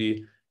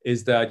ontology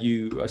is that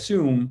you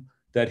assume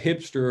that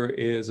hipster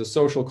is a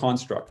social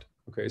construct.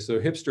 Okay, so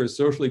hipster is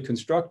socially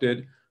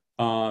constructed,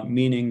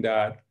 meaning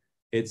that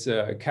it's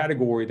a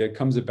category that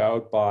comes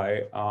about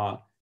by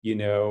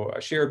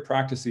shared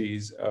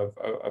practices of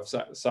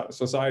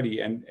society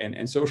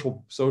and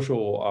social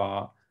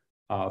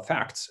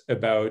facts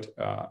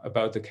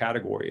about the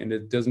category, and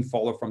it doesn't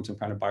follow from some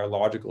kind of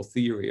biological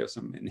theory of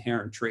some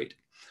inherent trait.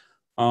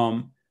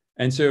 And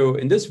so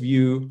in this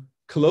view,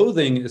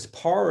 clothing is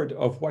part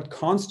of what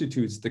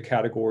constitutes the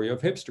category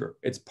of hipster.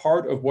 It's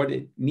part of what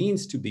it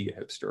means to be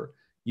a hipster.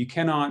 You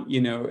cannot,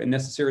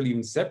 necessarily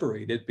even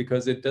separate it,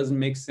 because it doesn't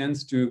make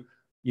sense to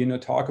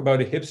talk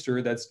about a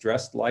hipster that's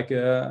dressed like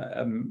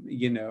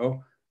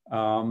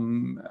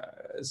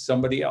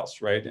somebody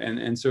else, right?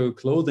 And so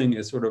clothing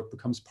is sort of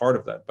becomes part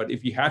of that. But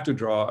if you had to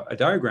draw a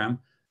diagram,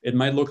 it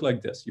might look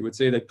like this. You would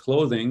say that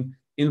clothing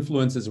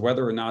influences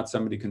whether or not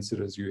somebody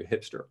considers you a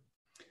hipster.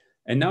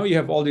 And now you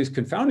have all these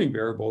confounding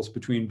variables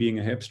between being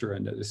a hipster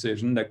and a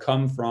decision that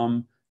come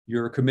from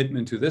your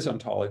commitment to this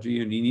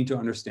ontology, and you need to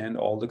understand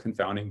all the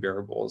confounding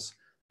variables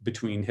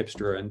between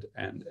hipster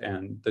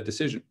and the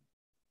decision.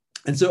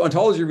 And so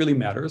ontology really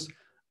matters.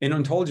 In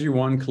ontology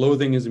 1,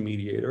 clothing is a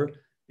mediator.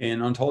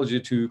 In ontology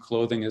 2,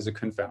 clothing is a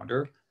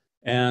confounder.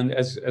 And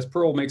as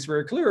Pearl makes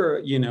very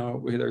clear,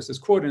 there's this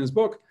quote in his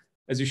book,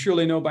 as you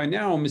surely know by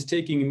now,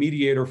 mistaking a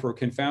mediator for a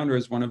confounder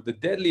is one of the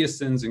deadliest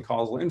sins in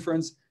causal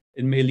inference.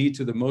 It may lead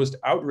to the most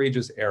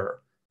outrageous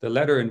error. The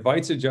letter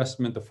invites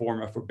adjustment, the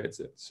former forbids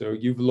it. So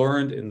you've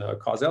learned in the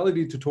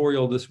causality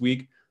tutorial this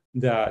week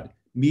that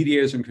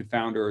mediators and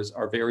confounders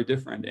are very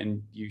different,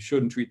 and you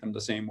shouldn't treat them the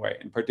same way.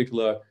 In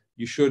particular,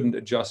 you shouldn't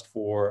adjust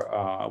for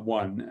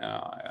one,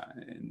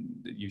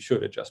 and you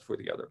should adjust for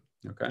the other,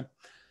 okay?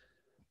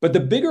 But the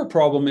bigger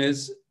problem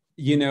is,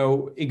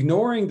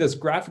 ignoring this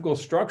graphical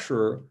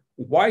structure,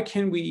 why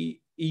can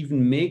we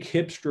even make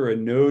Hipster a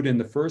node in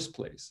the first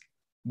place?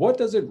 What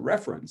does it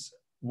reference?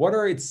 What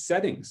are its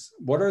settings?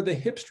 What are the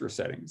Hipster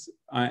settings?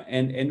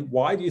 And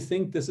why do you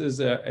think this is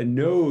a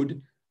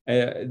node,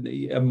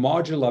 a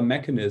modular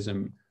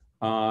mechanism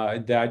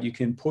that you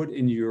can put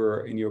in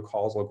your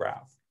causal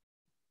graph?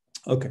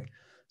 Okay,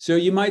 so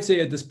you might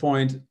say at this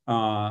point,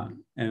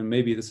 and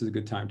maybe this is a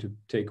good time to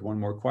take one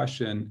more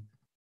question.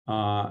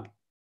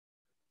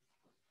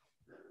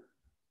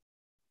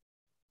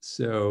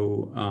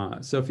 So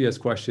Sophia's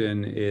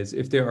question is,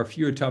 if there are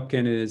fewer top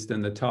candidates,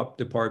 then the top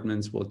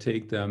departments will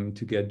take them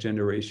to get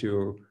gender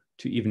ratio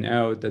to even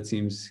out. That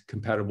seems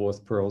compatible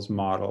with Pearl's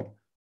model.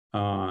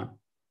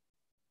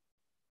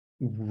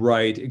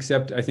 Right,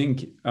 except I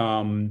think,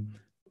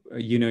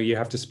 you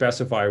have to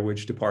specify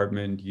which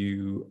department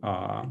you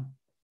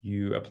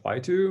apply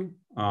to.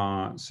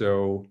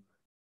 So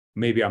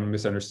maybe I'm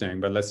misunderstanding,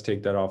 but let's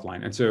take that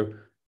offline. And so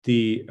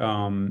the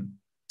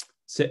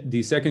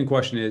second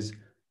question is,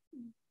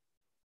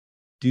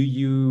 do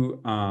you,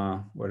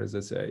 what does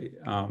it say?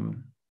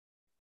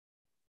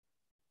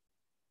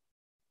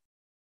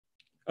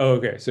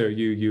 Okay, so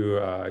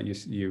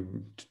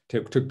you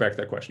took back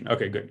that question.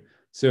 Okay, good.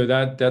 So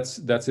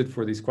that's it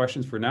for these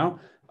questions for now.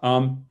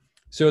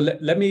 So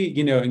let me,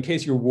 in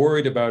case you're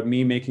worried about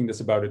me making this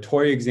about a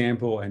toy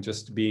example and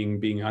just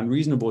being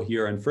unreasonable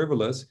here and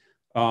frivolous,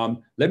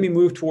 let me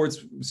move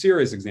towards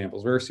serious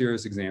examples, very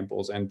serious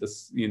examples, and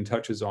this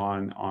touches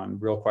on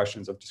real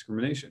questions of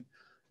discrimination.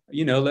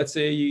 Let's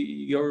say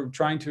you're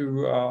trying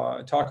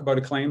to talk about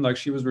a claim like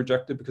she was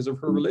rejected because of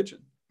her religion.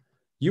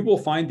 You will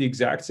find the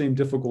exact same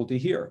difficulty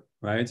here,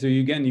 right? So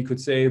again, you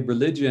could say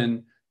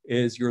religion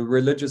is, your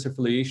religious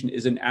affiliation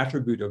is an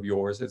attribute of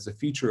yours, it's a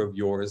feature of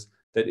yours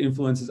that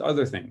influences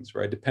other things,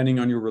 right? Depending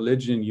on your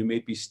religion, you may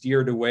be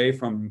steered away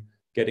from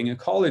getting a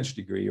college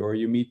degree, or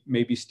you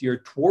may be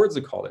steered towards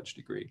a college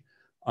degree.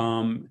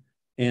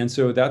 And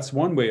so that's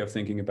one way of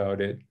thinking about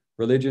it,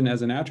 religion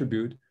as an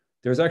attribute.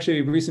 There's actually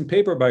a recent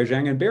paper by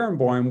Zhang and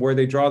Barenboim where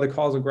they draw the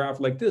causal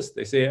graph like this.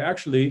 They say,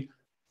 actually,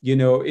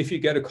 if you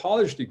get a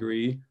college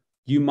degree,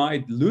 you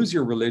might lose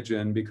your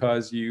religion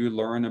because you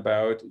learn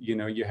about,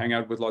 you hang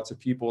out with lots of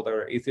people that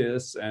are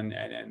atheists and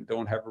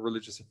don't have a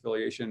religious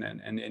affiliation,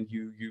 and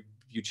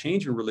you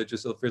change your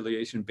religious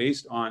affiliation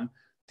based on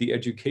the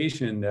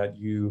education that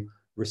you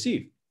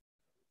receive.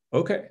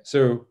 Okay,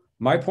 so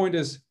my point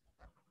is,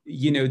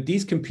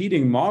 these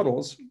competing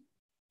models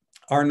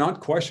are not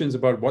questions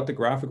about what the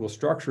graphical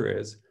structure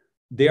is.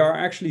 They are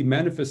actually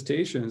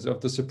manifestations of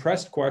the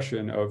suppressed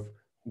question of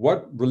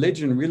what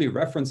religion really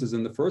references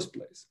in the first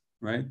place,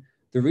 right?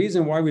 The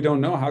reason why we don't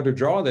know how to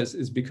draw this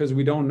is because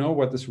we don't know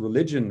what this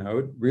religion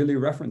node really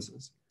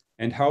references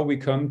and how we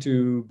come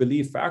to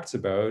believe facts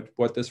about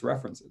what this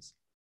references.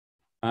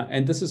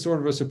 And this is sort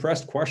of a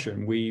suppressed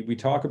question. We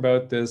talk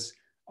about this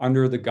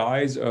under the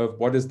guise of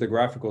what is the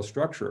graphical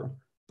structure,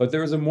 but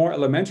there is a more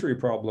elementary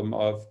problem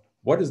of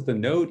what is the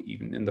node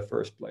even in the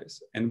first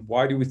place? And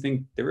why do we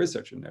think there is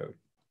such a node?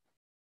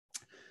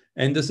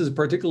 And this is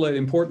particularly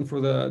important for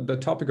the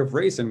topic of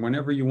race. And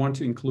whenever you want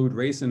to include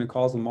race in a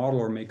causal model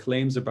or make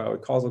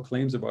causal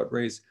claims about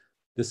race,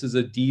 this is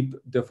a deep,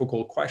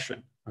 difficult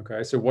question.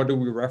 Okay, so what do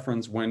we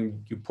reference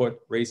when you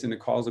put race in a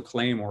causal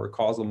claim or a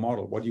causal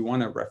model? What do you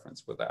want to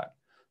reference with that?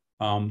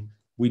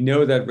 We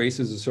know that race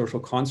is a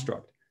social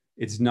construct.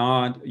 It's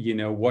not,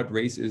 what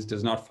race is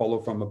does not follow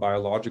from a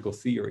biological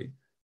theory.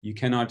 You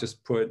cannot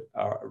just put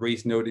a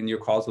race node in your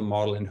causal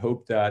model and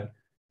hope that,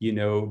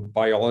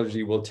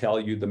 biology will tell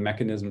you the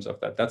mechanisms of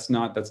that. That's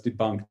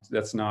debunked.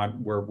 That's not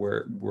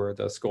where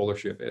the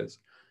scholarship is.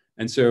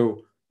 And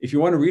so if you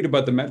want to read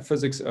about the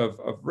metaphysics of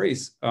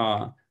race,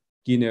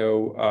 you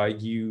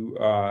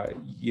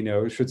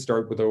should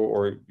start with,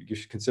 or you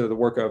should consider the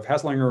work of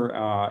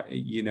Haslinger,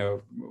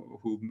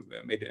 who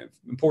made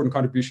important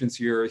contributions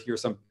here.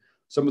 Here's some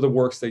of the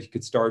works that you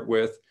could start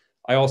with.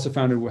 I also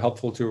found it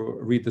helpful to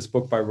read this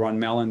book by Ron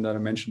Mellon that I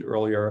mentioned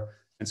earlier,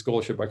 and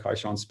scholarship by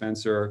Kai-Sean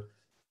Spencer.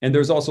 And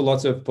there's also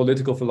lots of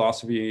political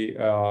philosophy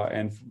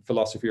and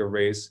philosophy of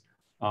race.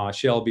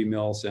 Shelby,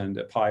 Mills, and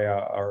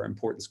Paya are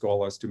important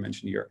scholars to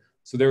mention here.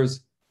 So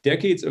there's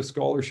decades of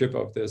scholarship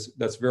of this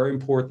that's very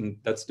important.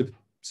 That's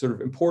sort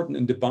of important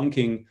in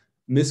debunking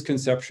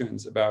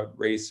misconceptions about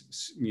race,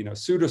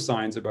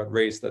 pseudoscience about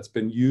race that's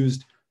been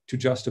used to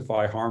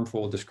justify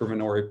harmful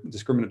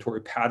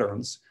discriminatory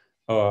patterns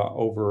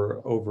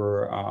over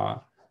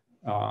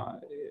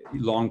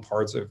long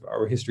parts of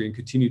our history and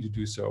continue to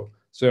do so.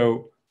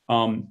 So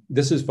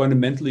this is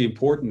fundamentally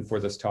important for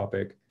this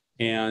topic,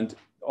 and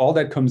all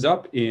that comes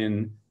up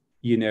in,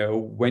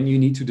 when you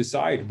need to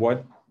decide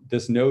what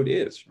this node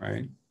is,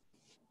 right?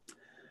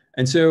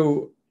 And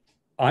so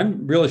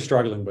I'm really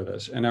struggling with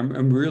this, and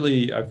I've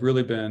really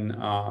been,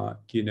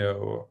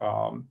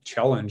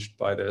 challenged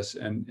by this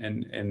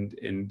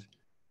and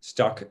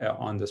stuck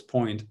on this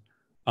point.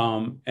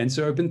 And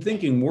so I've been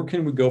thinking, where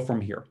can we go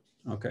from here?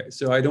 Okay,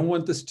 so I don't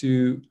want this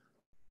to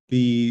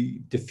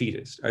be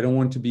defeatist. I don't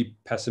want to be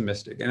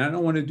pessimistic, and I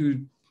don't want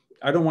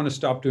to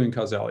stop doing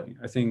causality.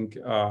 I think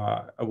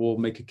I will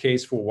make a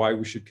case for why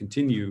we should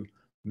continue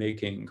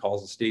making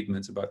causal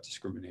statements about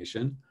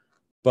discrimination.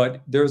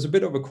 But there's a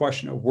bit of a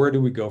question of where do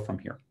we go from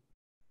here?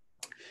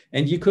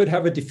 And you could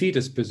have a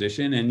defeatist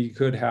position, and you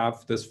could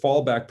have this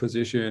fallback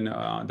position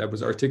that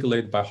was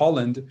articulated by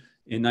Holland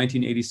in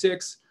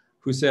 1986,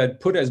 who said,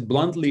 put as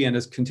bluntly and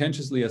as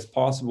contentiously as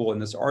possible in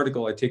this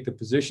article, I take the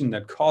position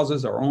that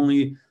causes are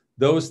only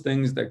those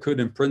things that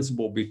could in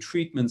principle be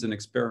treatments and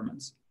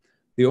experiments.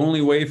 The only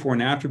way for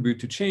an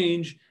attribute to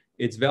change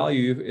its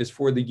value is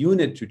for the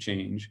unit to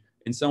change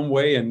in some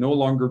way and no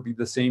longer be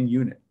the same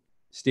unit.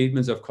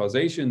 Statements of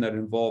causation that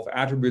involve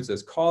attributes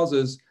as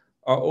causes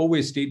are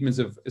always statements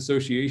of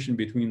association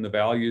between the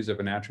values of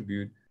an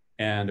attribute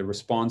and a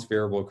response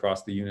variable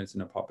across the units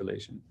in a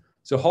population.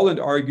 So Holland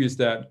argues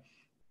that,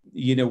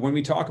 when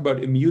we talk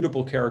about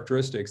immutable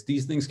characteristics,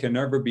 these things can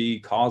never be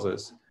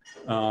causes.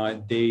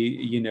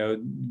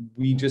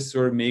 We just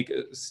sort of make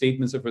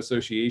statements of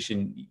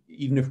association,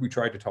 even if we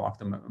try to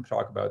talk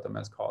about them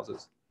as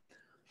causes.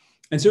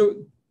 And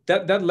so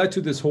that led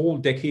to this whole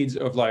decades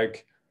of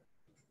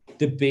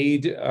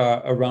debate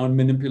around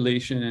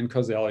manipulation and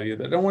causality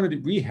that I don't want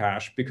to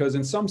rehash, because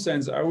in some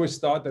sense, I always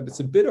thought that it's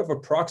a bit of a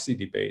proxy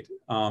debate.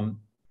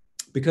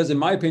 Because in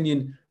my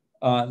opinion,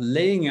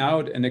 laying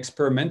out an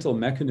experimental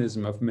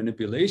mechanism of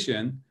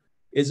manipulation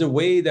is a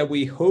way that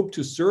we hope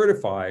to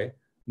certify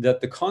that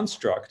the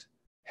construct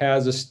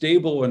has a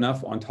stable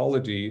enough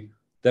ontology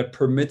that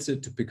permits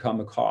it to become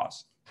a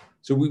cause.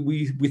 So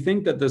we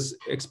think that this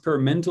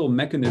experimental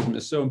mechanism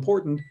is so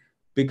important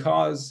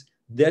because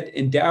that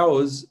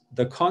endows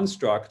the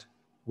construct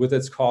with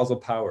its causal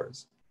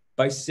powers.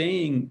 By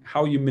saying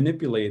how you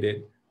manipulate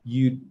it,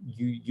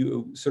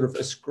 you sort of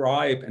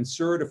ascribe and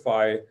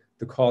certify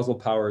the causal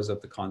powers of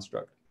the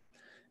construct.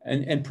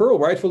 And Pearl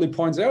rightfully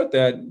points out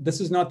that this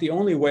is not the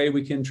only way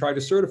we can try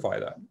to certify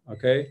that,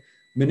 okay?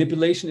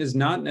 Manipulation is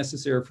not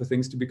necessary for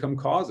things to become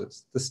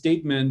causes. The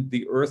statement,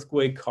 the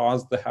earthquake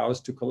caused the house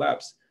to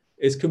collapse,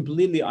 is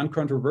completely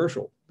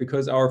uncontroversial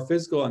because our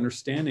physical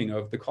understanding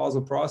of the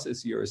causal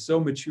process here is so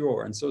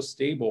mature and so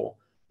stable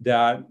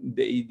that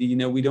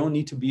we don't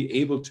need to be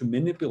able to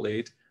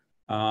manipulate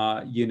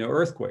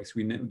earthquakes.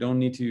 We don't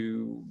need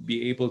to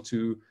be able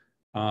to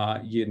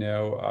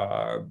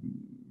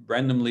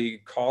randomly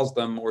cause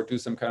them or do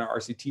some kind of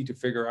RCT to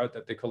figure out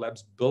that they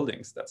collapse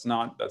buildings. That's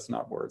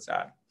not where it's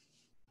at.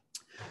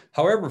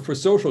 However, for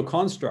social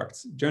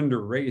constructs,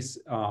 gender, race,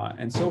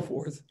 and so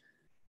forth,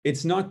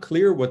 it's not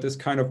clear what this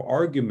kind of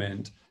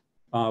argument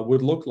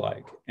would look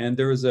like. And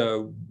there is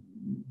a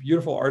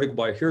beautiful article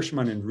by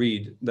Hirschman and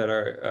Reed that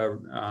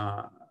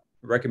I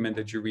recommend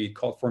that you read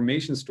called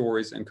Formation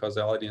Stories and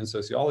Causality in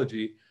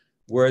Sociology,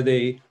 where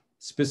they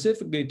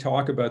specifically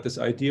talk about this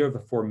idea of a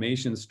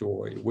formation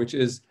story, which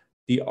is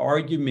the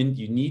argument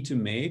you need to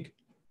make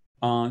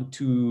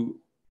to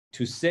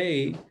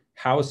say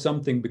how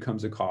something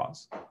becomes a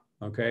cause,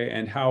 okay?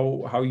 And how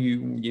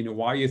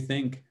why you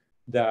think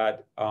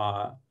that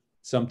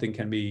something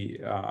can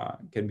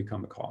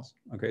become a cause.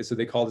 Okay, so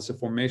they call this a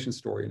formation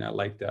story, and I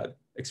like that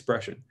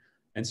expression.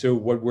 And so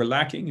what we're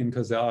lacking in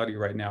causality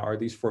right now are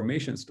these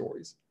formation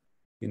stories.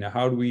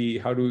 How do we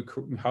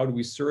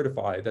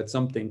certify that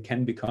something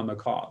can become a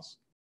cause?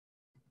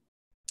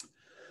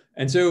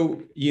 And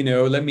so,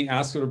 let me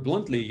ask sort of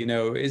bluntly,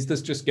 is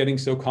this just getting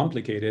so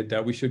complicated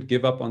that we should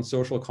give up on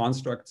social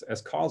constructs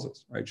as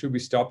causes, right? Should we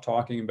stop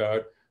talking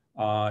about,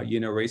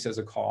 race as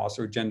a cause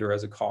or gender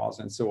as a cause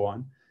and so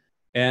on?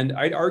 And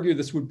I'd argue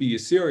this would be a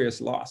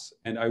serious loss,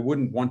 and I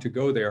wouldn't want to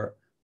go there,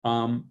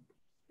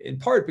 in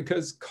part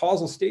because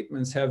causal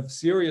statements have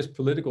serious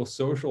political,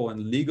 social,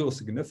 and legal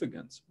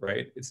significance,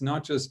 right? It's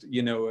not just,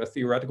 a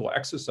theoretical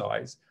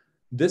exercise.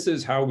 This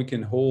is how we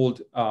can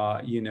hold,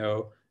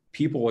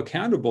 people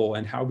accountable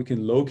and how we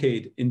can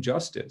locate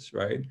injustice,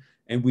 right?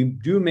 And we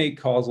do make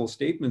causal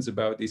statements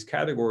about these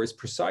categories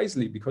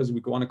precisely because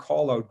we want to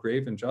call out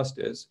grave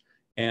injustice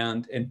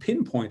and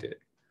pinpoint it.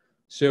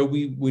 So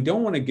we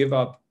don't want to give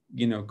up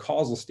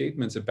causal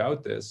statements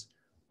about this.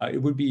 It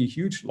would be a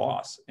huge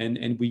loss,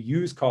 and we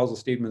use causal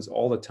statements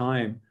all the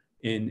time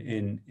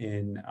in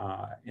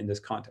this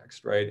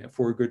context, right?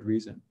 For a good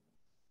reason.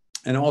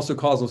 And also,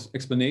 causal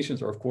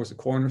explanations are, of course, a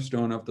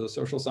cornerstone of the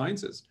social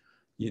sciences.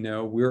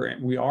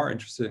 We are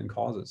interested in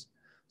causes.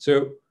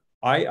 So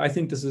I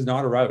think this is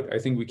not a route. I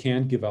think we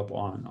can't give up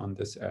on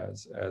this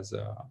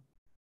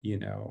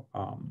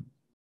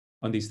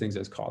on these things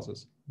as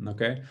causes.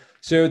 Okay,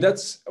 so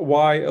that's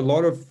why a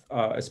lot of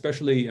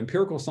especially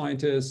empirical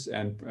scientists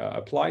and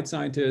applied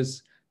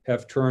scientists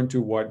have turned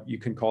to what you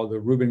can call the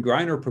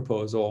Rubin-Greiner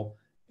proposal.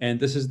 And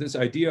this is this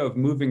idea of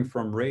moving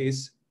from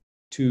race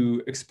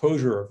to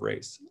exposure of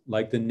race,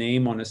 like the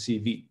name on a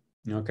CV.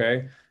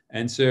 Okay,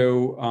 And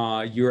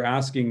so you're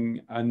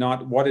asking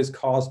not what is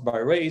caused by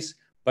race,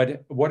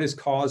 but what is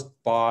caused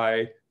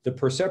by the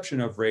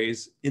perception of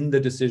race in the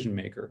decision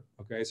maker.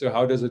 Okay, so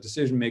how does a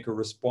decision maker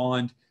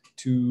respond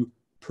to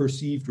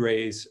perceived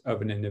race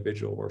of an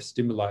individual or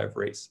stimuli of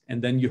race?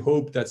 And then you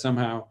hope that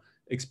somehow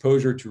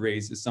exposure to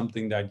race is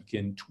something that you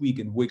can tweak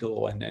and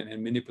wiggle and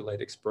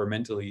manipulate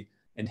experimentally,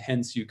 and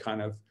hence you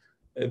kind of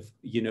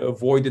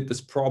avoided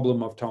this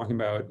problem of talking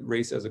about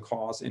race as a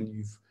cause, and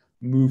you've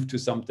moved to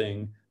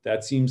something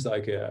that seems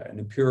like an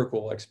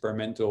empirical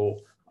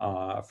experimental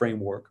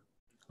framework.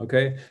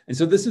 Okay, and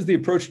so this is the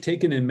approach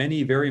taken in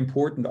many very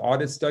important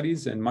audit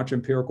studies and much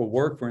empirical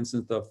work. For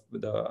instance, the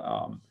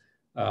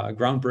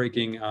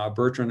groundbreaking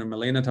Bertrand and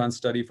Melanchthon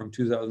study from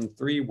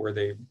 2003, where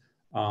they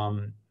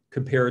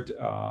compared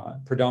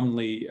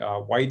predominantly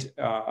white,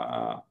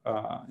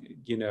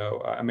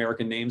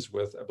 American names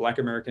with Black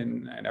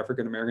American and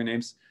African American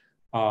names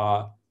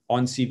on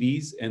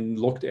CVs, and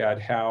looked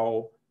at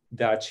how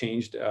that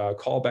changed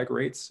callback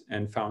rates,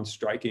 and found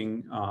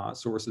striking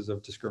sources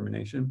of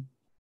discrimination,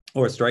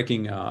 or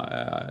striking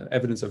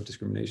evidence of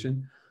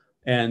discrimination.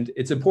 And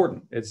it's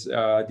important. It's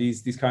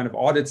these kind of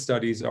audit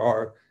studies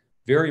are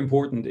very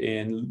important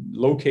in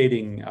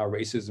locating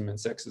racism and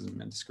sexism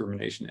and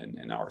discrimination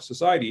in our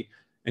society.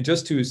 And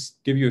just to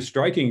give you a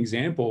striking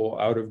example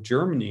out of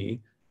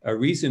Germany, a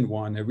recent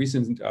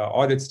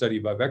audit study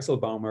by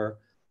Wechselbaumer,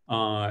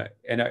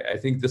 and I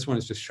think this one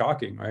is just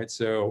shocking, right?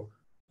 So,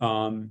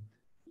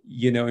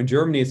 in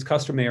Germany, it's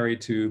customary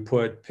to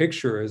put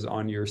pictures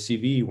on your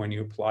CV when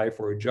you apply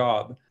for a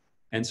job.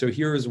 And so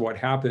here's what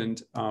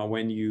happened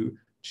when you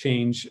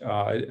change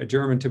a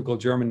typical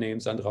German name,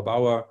 Sandra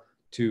Bauer,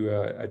 to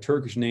a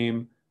Turkish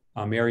name,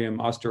 Miriam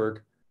Öztürk,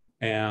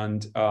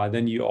 and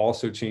then you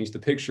also change the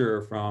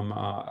picture from,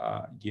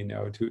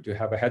 to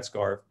have a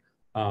headscarf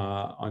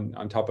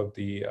on top of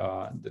the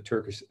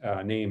Turkish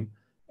name.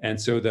 And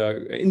so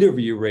the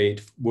interview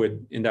rate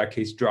would, in that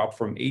case, drop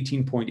from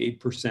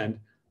 18.8%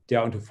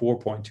 down to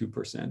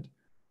 4.2%.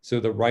 So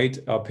the right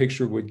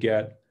picture would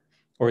get,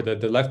 or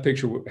the left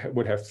picture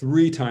would have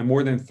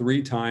more than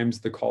three times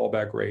the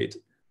callback rate,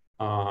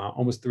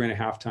 almost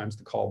 3.5 times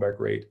the callback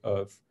rate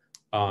of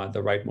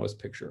the rightmost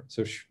picture.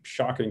 So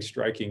shocking,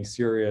 striking,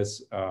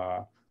 serious,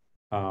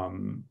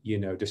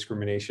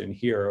 discrimination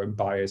here, and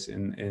bias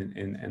in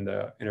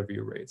the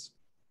interview rates.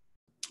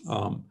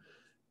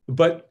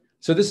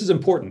 So this is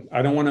important.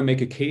 I don't want to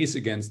make a case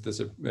against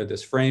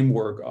this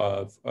framework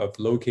of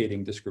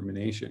locating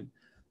discrimination.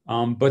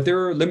 But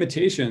there are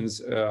limitations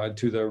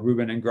to the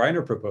Rubin and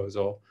Greiner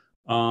proposal.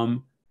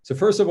 So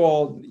first of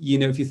all,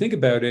 if you think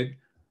about it,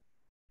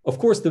 of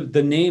course,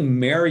 the name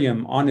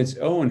Miriam on its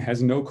own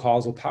has no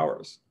causal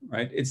powers,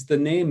 right? It's the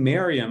name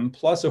Miriam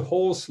plus a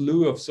whole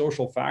slew of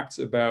social facts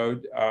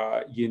about,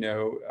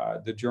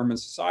 the German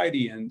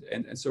society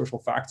and social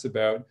facts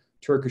about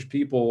Turkish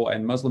people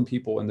and Muslim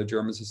people in the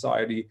German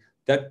society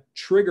that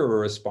trigger a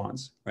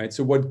response, right?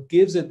 So what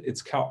gives it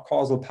its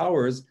causal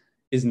powers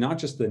is not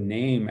just the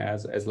name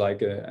as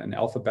like an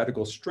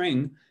alphabetical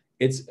string.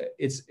 It's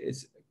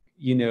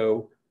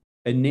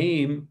a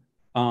name,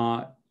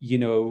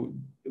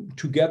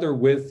 together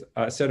with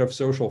a set of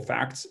social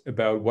facts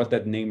about what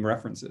that name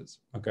references,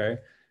 okay?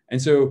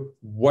 And so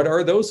what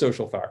are those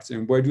social facts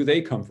and where do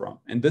they come from?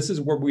 And this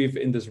is where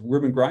in this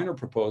Rubin-Greiner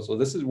proposal,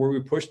 this is where we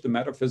pushed the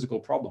metaphysical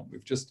problem.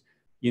 We've just,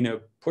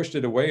 pushed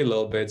it away a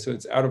little bit so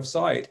it's out of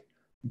sight.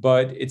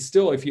 But it's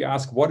still, if you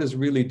ask what is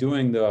really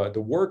doing the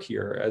work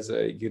here as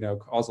a,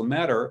 causal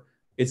matter,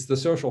 it's the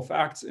social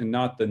facts and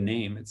not the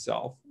name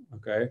itself,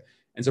 okay?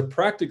 And so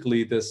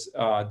practically this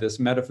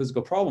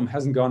metaphysical problem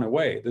hasn't gone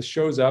away. This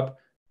shows up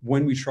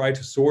when we try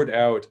to sort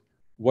out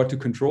what to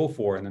control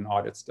for in an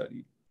audit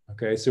study,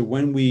 okay? So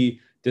when we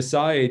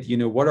decide,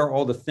 what are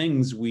all the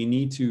things we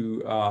need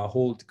to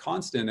hold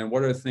constant, and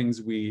what are the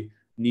things we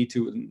need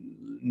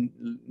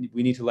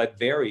to let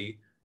vary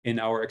in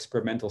our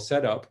experimental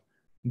setup,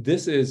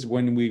 this is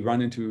when we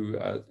run into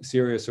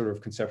serious sort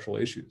of conceptual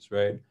issues,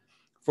 right?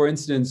 For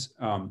instance,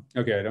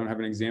 okay, I don't have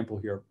an example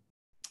here,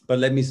 but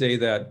let me say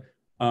that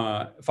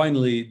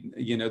finally,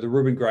 the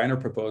Rubin-Greiner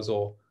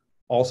proposal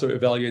also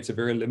evaluates a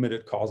very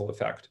limited causal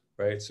effect,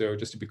 right? So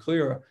just to be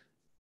clear,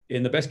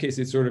 in the best case,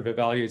 it sort of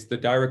evaluates the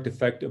direct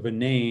effect of a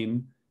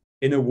name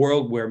in a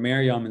world where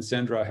Miriam and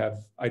Sandra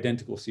have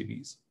identical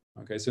CVs,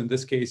 okay? So in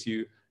this case,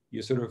 you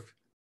sort of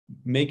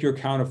make your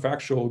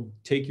counterfactual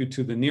take you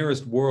to the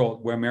nearest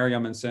world where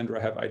Miriam and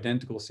Sandra have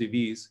identical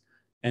CVs.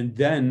 And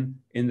then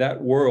in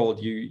that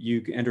world,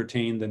 you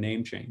entertain the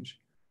name change.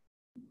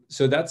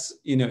 So that's,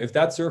 if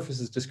that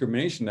surfaces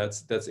discrimination,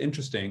 that's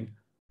interesting.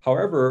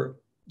 However,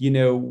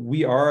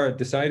 we are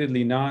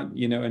decidedly not,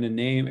 in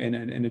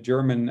a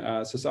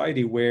German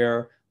society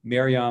where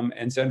Miriam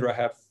and Sandra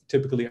have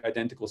typically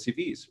identical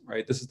CVs,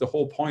 right? This is the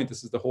whole point.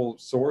 This is the whole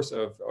source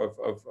of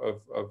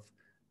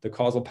the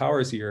causal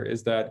powers here,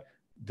 is that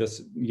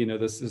this,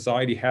 the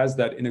society has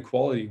that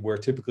inequality where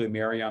typically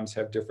Miriams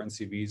have different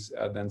CVs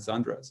than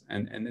Sandras,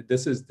 and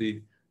this is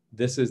the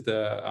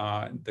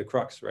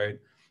crux, right?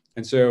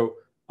 And so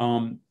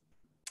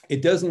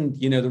it doesn't,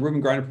 the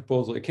Rubin-Greiner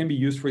proposal, it can be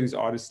used for these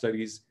audit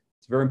studies.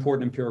 It's very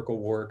important empirical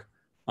work,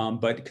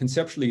 but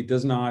conceptually it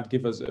does not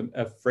give us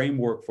a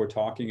framework for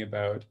talking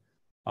about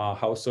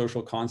how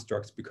social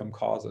constructs become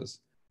causes.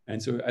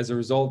 And so as a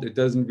result, it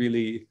doesn't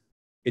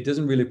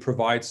really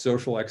provide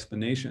social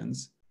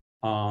explanations,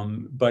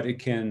 but it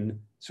can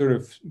sort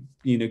of,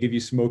 give you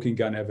smoking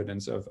gun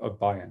evidence of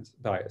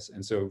bias.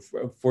 And so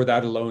for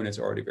that alone, it's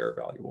already very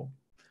valuable.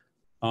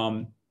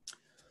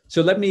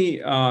 So let me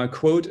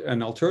quote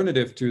an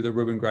alternative to the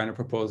Rubin-Greiner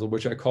proposal,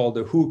 which I call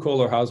the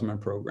Hu-Kohler-Hausman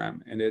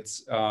program. And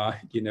it's,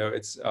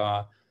 it's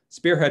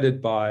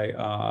spearheaded by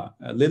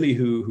Lily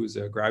Hu, who's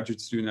a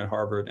graduate student at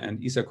Harvard,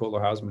 and Isa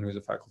Kohler-Hausman, who's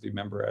a faculty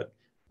member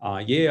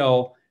at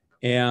Yale.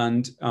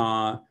 And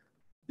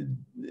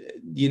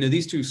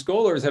these two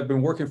scholars have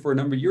been working for a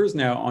number of years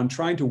now on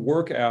trying to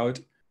work out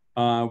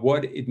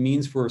what it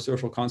means for a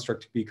social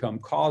construct to become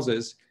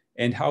causes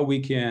and how we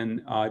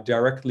can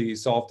directly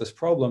solve this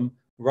problem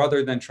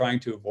rather than trying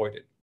to avoid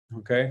it,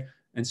 okay?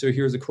 And so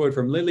here's a quote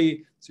from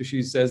Lily. So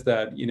she says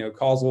that,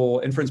 causal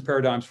inference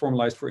paradigms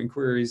formalized for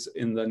inquiries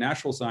in the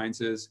natural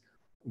sciences,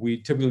 we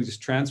typically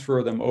just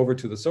transfer them over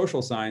to the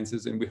social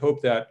sciences, and we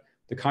hope that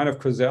the kind of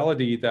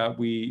causality that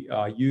we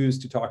use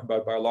to talk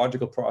about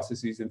biological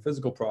processes and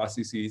physical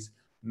processes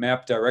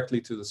map directly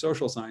to the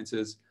social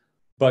sciences.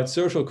 But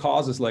social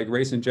causes like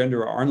race and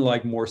gender are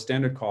unlike more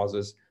standard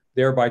causes,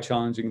 thereby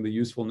challenging the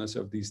usefulness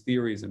of these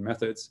theories and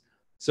methods.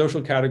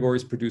 Social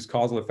categories produce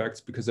causal effects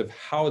because of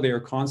how they are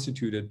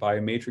constituted by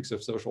a matrix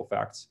of social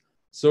facts.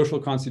 Social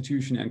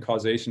constitution and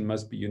causation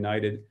must be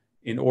united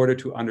in order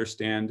to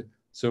understand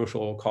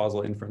social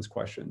causal inference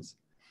questions.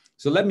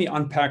 So let me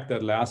unpack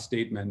that last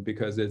statement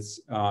because it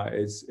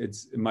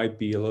might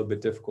be a little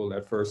bit difficult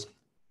at first.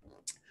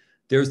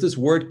 There's this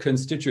word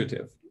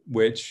constitutive,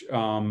 which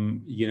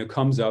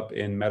comes up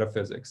in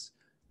metaphysics,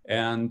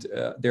 and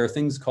there are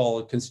things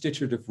called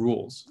constitutive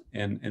rules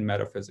in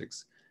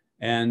metaphysics.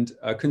 And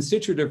a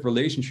constitutive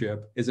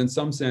relationship is in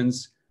some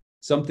sense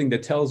something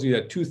that tells you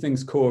that two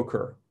things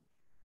co-occur.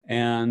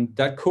 And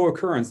that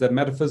co-occurrence, that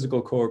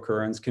metaphysical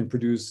co-occurrence, can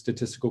produce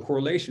statistical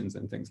correlations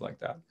and things like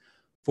that.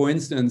 For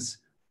instance,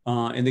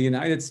 in the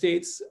United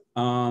States,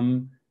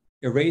 a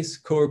race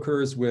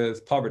co-occurs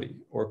with poverty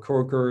or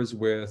co-occurs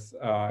with,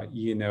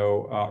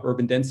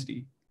 urban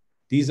density.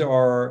 These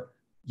are,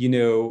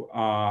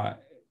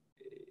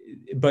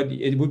 but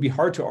it would be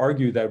hard to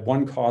argue that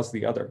one caused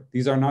the other.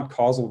 These are not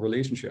causal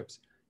relationships.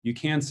 You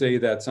can't say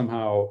that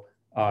somehow,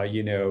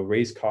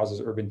 race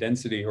causes urban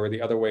density or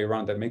the other way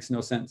around. That makes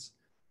no sense.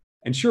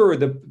 And sure,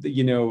 the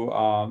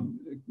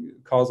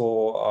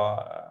causal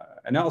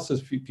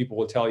analysis people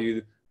will tell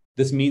you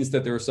this means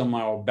that there was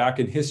somehow back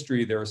in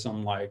history, there was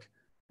some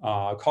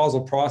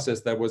causal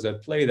process that was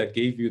at play that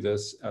gave you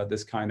this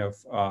kind of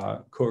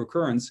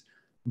co-occurrence.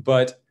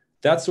 But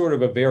that's sort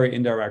of a very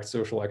indirect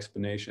social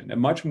explanation. A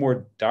much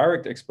more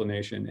direct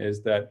explanation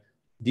is that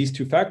these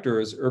two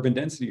factors, urban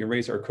density and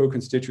race, are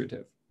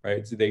co-constitutive,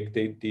 right? So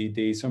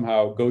they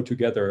somehow go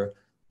together,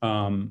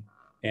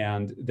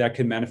 and that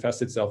can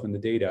manifest itself in the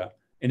data.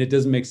 And it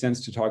doesn't make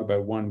sense to talk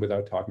about one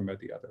without talking about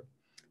the other.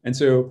 And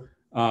so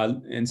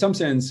in some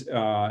sense,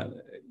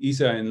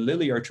 Isa and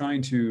Lily are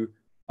trying to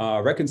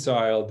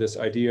reconcile this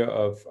idea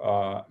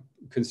of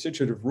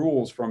constitutive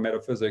rules from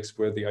metaphysics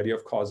with the idea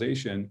of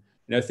causation.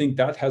 And I think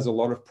that has a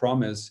lot of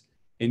promise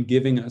in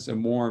giving us a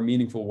more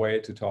meaningful way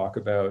to talk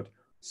about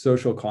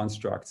social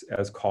constructs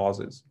as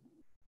causes.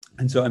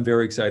 And so I'm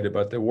very excited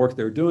about the work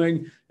they're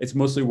doing. It's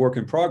mostly work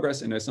in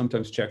progress, and I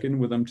sometimes check in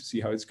with them to see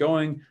how it's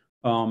going.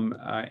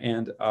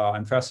 And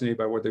I'm fascinated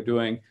by what they're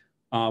doing.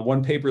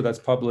 One paper that's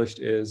published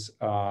is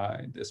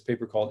this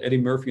paper called Eddie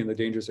Murphy and the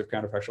Dangers of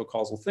Counterfactual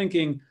Causal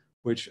Thinking,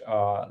 which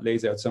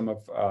lays out some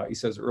of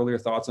Isa's earlier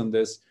thoughts on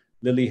this.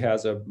 Lily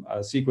has a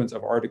sequence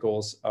of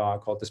articles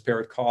called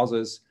Disparate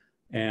Causes,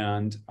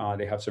 and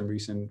they have some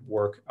recent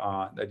work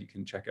that you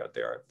can check out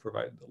there. I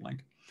provided the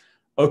link.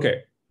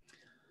 Okay,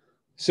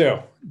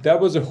 so that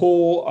was a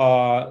whole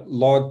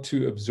lot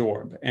to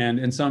absorb. And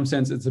in some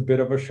sense, it's a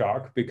bit of a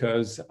shock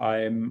because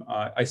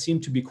I seem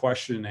to be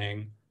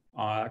questioning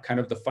kind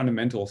of the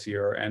fundamentals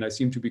here, and I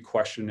seem to be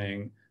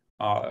questioning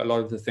a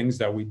lot of the things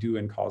that we do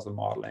in causal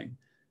modeling.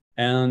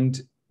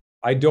 And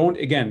I don't,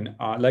 again,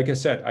 like I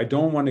said, I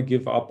don't want to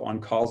give up on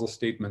causal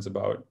statements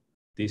about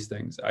these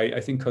things.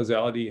 I think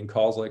causality and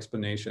causal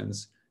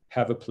explanations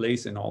have a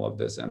place in all of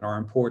this and are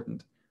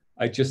important.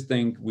 I just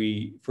think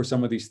for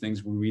some of these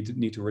things, we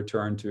need to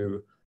return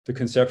to the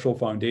conceptual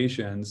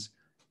foundations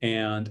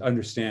and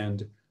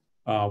understand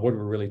what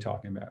we're really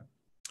talking about.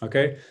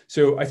 Okay,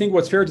 so I think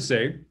what's fair to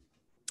say,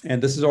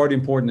 and this is already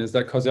important, is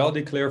that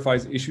causality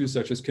clarifies issues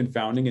such as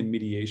confounding and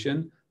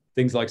mediation,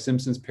 things like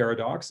Simpson's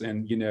paradox.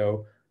 And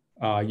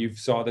you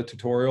saw the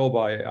tutorial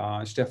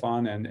by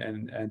Stefan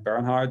and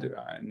Bernhard,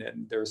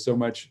 and there's so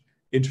much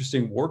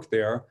interesting work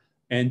there.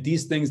 And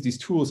these things, these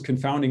tools,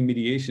 confounding,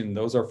 mediation,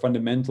 those are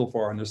fundamental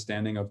for our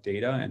understanding of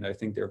data, and I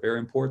think they're very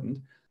important.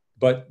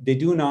 But they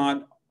do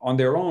not, on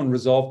their own,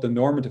 resolve the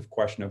normative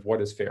question of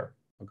what is fair.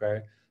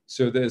 Okay,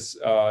 so this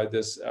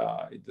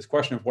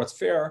question of what's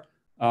fair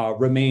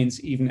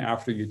remains even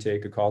after you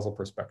take a causal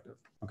perspective.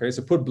 Okay,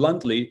 so put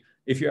bluntly,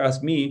 if you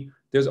ask me,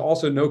 there's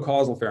also no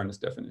causal fairness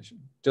definition.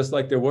 Just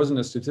like there wasn't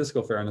a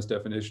statistical fairness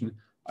definition,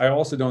 I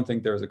also don't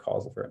think there's a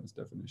causal fairness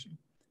definition.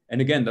 And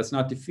again, that's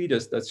not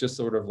defeatist, that's just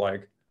sort of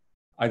like,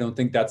 I don't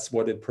think that's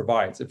what it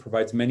provides. It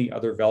provides many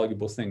other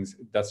valuable things.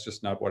 That's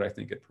just not what I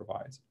think it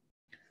provides.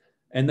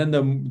 And then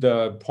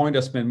the point I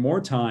spend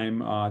more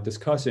time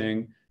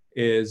discussing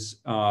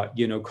is,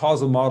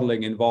 causal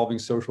modeling involving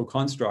social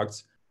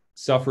constructs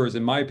suffers,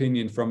 in my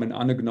opinion, from an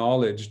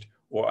unacknowledged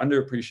or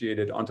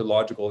underappreciated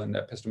ontological and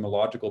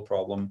epistemological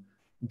problem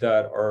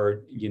that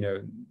are,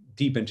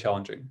 deep and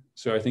challenging.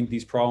 So I think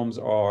these problems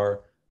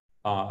are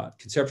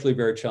conceptually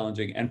very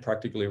challenging and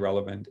practically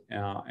relevant,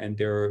 and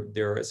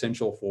they're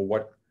essential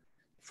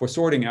for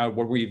sorting out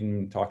what we're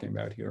even talking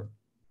about here.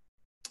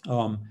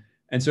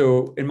 And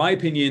so, in my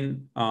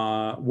opinion,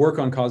 work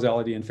on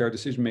causality and fair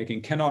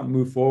decision-making cannot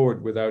move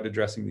forward without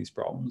addressing these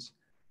problems.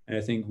 And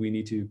I think we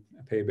need to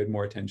pay a bit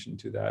more attention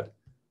to that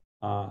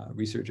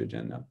research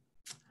agenda.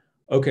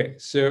 Okay,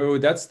 so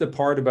that's the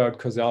part about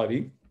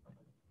causality.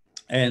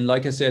 And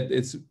like I said,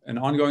 it's an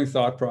ongoing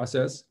thought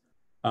process.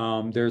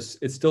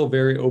 It's still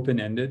very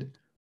open-ended.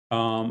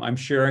 I'm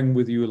sharing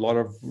with you a lot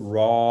of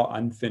raw,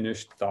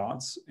 unfinished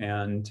thoughts,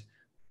 and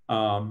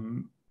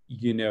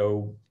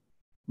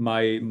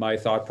my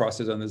thought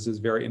process on this is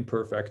very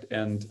imperfect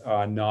and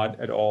not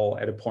at all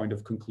at a point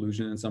of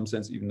conclusion in some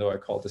sense, even though I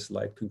call it a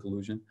slight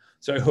conclusion.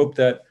 So I hope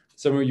that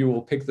some of you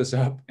will pick this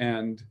up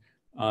and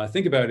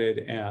think about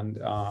it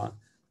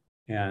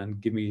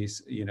and give me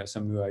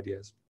some new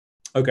ideas.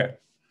 Okay.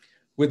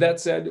 With that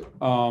said,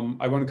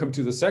 I want to come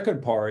to the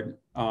second part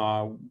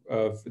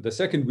of the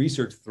second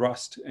research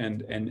thrust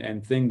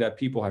and thing that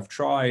people have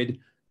tried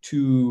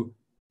to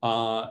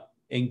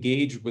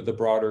engage with the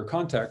broader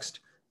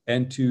context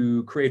and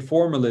to create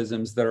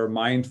formalisms that are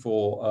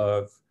mindful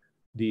of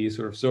the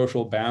sort of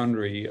social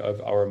boundary of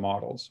our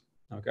models.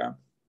 Okay,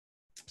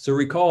 so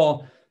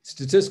recall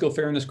statistical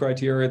fairness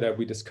criteria that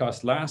we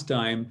discussed last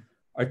time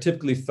are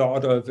typically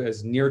thought of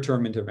as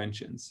near-term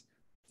interventions,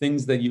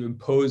 things that you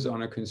impose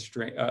on a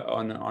constraint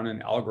on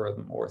an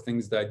algorithm, or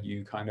things that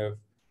you kind of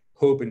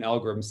hope an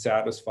algorithm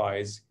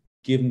satisfies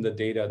given the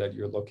data that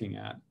you're looking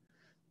at.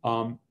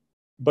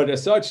 But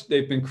as such,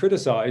 they've been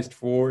criticized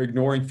for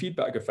ignoring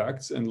feedback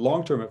effects and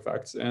long-term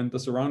effects and the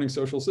surrounding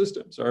social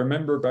systems. I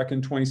remember back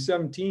in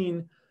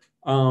 2017,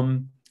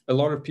 a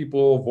lot of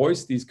people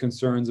voiced these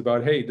concerns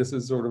about, hey, this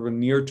is sort of a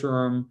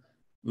near-term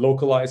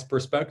localized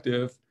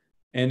perspective,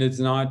 and it's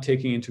not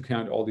taking into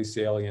account all these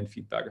salient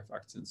feedback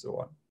effects and so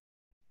on.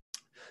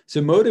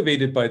 So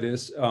motivated by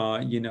this,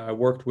 I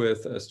worked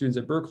with students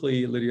at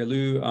Berkeley, Lydia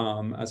Liu,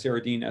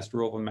 Sarah Dean, Esther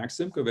Rove, and Max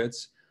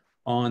Simkovitz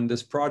on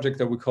this project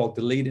that we call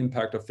Delayed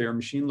Impact of Fair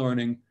Machine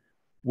Learning,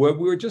 where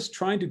we were just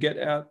trying to get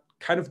at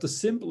kind of the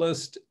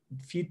simplest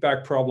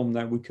feedback problem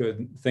that we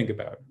could think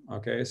about,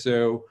 okay?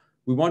 So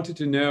we wanted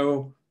to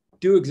know,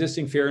 do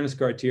existing fairness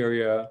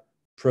criteria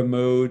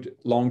promote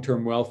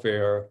long-term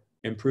welfare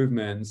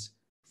improvements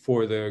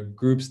for the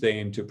groups they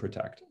aim to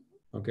protect?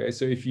 Okay,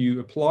 so if you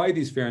apply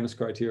these fairness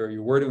criteria,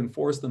 you were to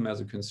enforce them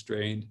as a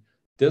constraint,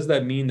 does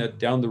that mean that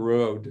down the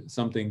road,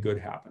 something good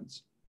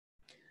happens?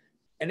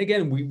 And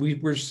again, we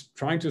were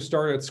trying to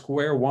start at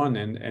square one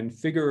and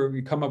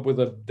we come up with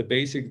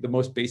the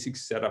most basic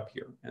setup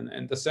here.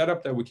 And the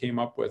setup that we came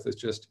up with is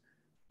just,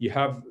 you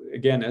have,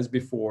 again, as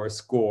before, a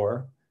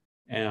score,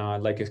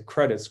 like a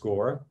credit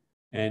score,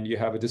 and you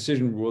have a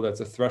decision rule that's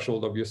a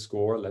threshold of your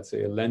score, let's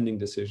say a lending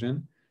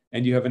decision,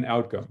 and you have an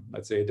outcome,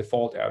 let's say a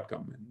default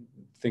outcome. And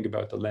think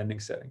about the lending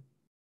setting.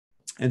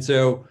 And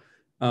so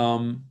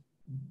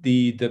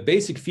the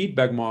basic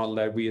feedback model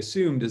that we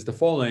assumed is the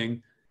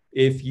following: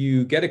 if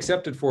you get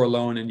accepted for a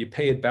loan and you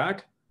pay it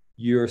back,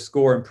 your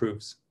score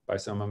improves by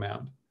some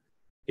amount.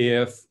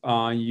 If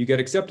you get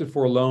accepted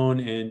for a loan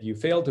and you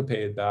fail to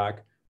pay it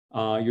back,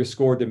 your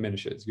score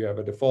diminishes. You have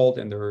a default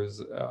and there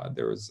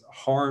is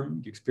harm,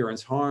 you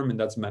experience harm, and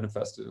that's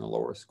manifested in a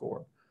lower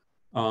score.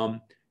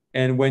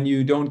 And when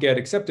you don't get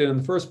accepted in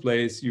the first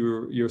place,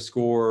 your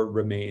score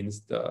remains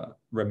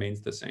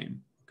the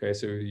same. Okay,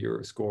 so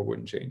your score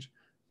wouldn't change.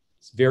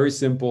 It's very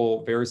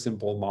simple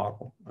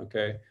model.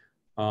 Okay,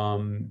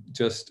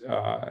 just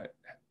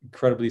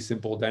incredibly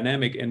simple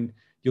dynamic, and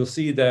you'll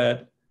see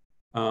that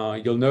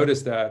you'll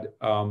notice that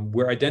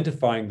we're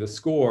identifying the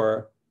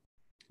score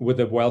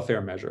with a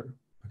welfare measure.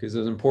 Okay, so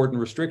there's an important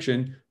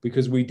restriction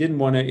because we didn't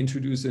want to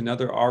introduce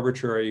another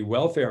arbitrary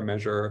welfare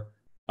measure.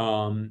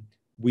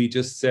 We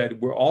just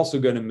said we're also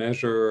going to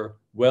measure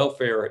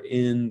welfare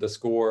in the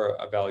score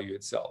value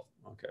itself,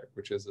 okay,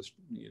 which is,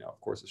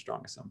 of course, a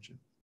strong assumption.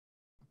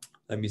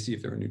 Let me see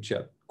if there are new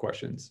chat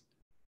questions.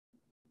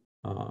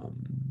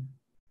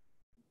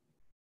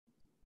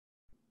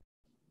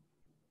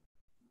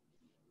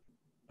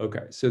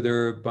 Okay, so there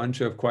are a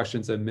bunch of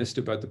questions I missed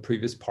about the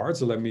previous part,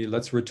 so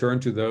let's return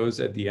to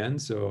those at the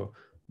end. So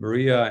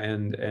Maria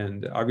and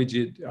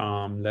Abhijit,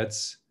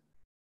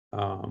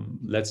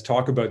 let's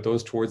talk about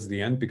those towards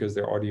the end because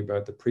they're already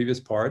about the previous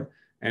part.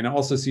 And I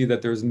also see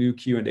that there's new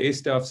Q&A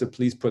stuff, so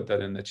please put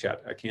that in the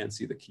chat. I can't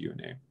see the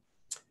Q&A.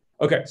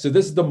 Okay, so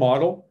this is the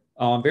model,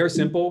 very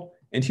simple.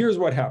 And here's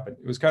what happened.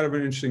 It was kind of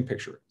an interesting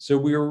picture. So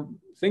we were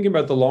thinking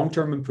about the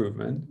long-term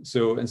improvement.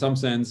 So in some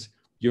sense,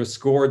 your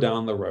score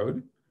down the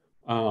road,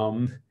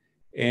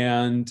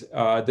 and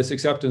this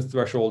acceptance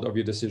threshold of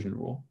your decision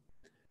rule.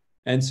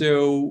 And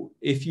so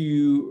if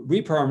you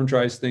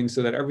reparameterize things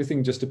so that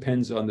everything just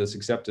depends on this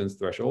acceptance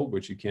threshold,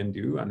 which you can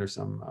do under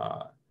some,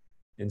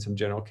 in some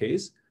general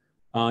case,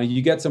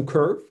 you get some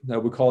curve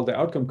that we call the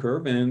outcome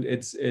curve, and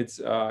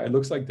it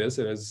looks like this.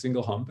 It has a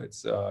single hump.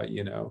 It's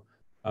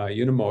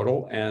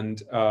unimodal,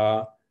 and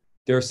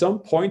there's some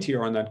point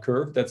here on that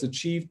curve that's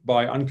achieved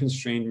by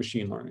unconstrained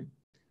machine learning.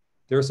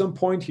 There's some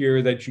point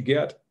here that you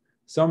get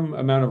some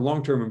amount of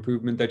long-term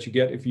improvement that you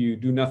get if you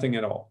do nothing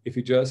at all. If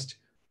you just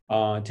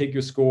take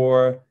your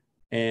score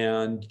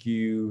and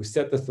you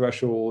set the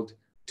threshold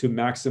to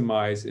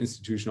maximize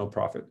institutional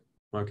profit.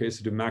 Okay,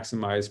 so to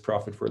maximize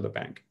profit for the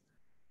bank,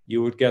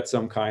 you would get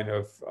some kind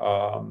of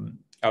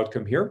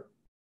outcome here.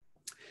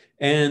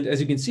 And as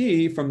you can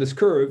see from this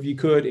curve, you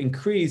could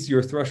increase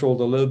your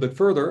threshold a little bit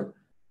further,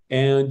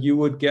 and you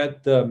would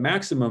get the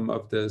maximum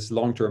of this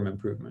long-term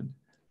improvement.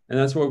 And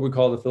that's what we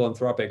call the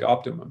philanthropic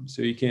optimum.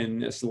 So you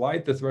can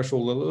slide the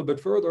threshold a little bit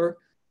further,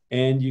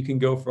 and you can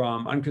go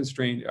from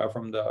unconstrained,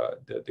 from the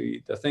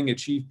thing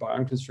achieved by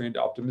unconstrained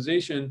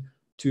optimization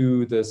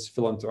to this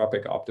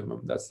philanthropic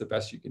optimum. That's the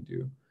best you can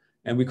do.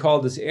 And we call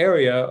this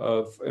area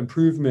of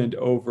improvement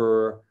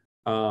over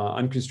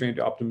unconstrained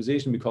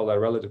optimization, we call that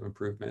relative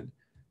improvement.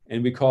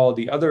 And we call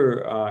the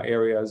other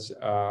areas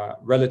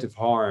relative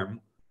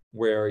harm,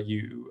 where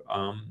you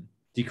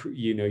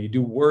you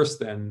do worse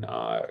than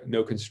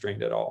no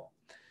constraint at all.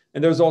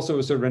 And there's also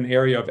a sort of an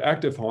area of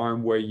active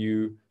harm where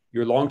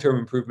your long-term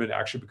improvement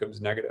actually becomes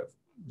negative.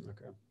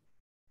 Okay.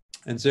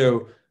 And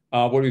so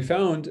what we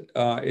found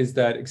is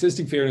that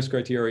existing fairness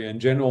criteria in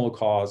general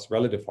cause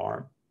relative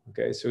harm.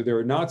 Okay, so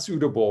they're not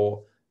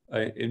suitable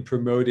in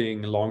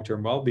promoting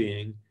long-term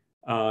well-being.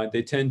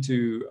 They tend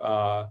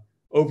to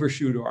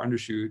overshoot or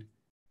undershoot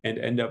and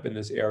end up in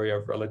this area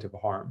of relative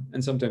harm,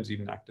 and sometimes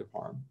even active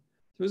harm.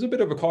 So there's a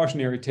bit of a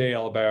cautionary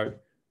tale about,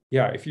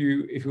 yeah, if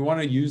you want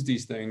to use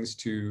these things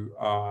to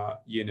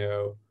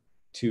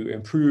to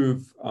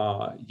improve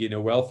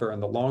welfare in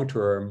the long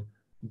term,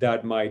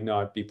 that might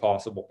not be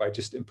possible by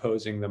just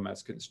imposing them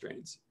as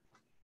constraints.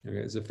 Okay,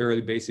 it's a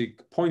fairly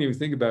basic point if you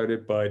think about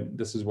it, but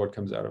this is what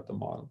comes out of the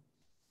model.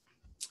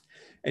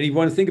 And you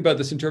want to think about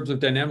this in terms of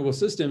dynamical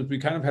systems, we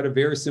kind of had a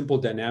very simple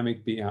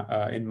dynamic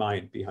in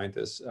mind behind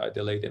this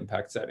delayed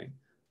impact setting.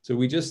 So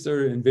we just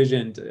sort of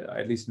envisioned,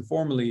 at least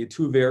informally, a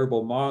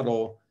two-variable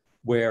model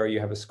where you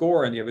have a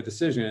score and you have a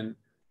decision,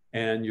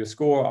 and your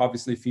score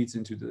obviously feeds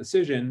into the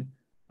decision,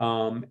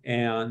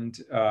 then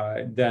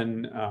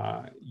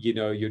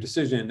your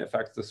decision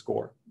affects the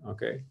score.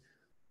 Okay.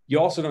 You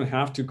also don't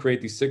have to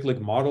create these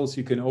cyclic models.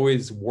 You can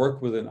always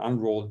work with an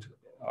unrolled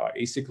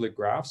acyclic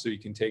graph. So you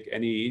can take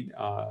any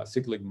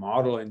cyclic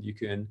model and you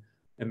can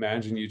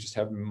imagine you just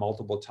have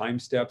multiple time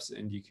steps,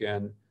 and you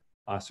can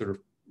sort of,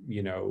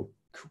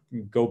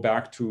 go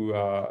back to,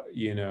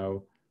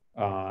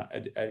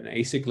 an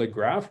acyclic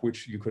graph,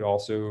 which you could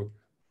also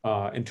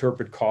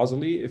interpret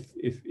causally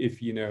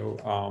if you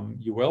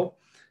will.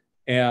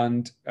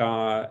 And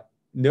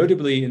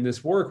notably in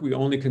this work, we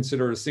only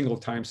considered a single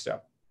time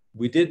step.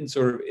 We didn't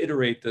sort of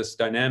iterate this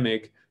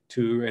dynamic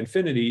to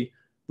infinity.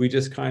 We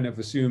just kind of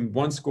assumed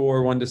one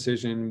score, one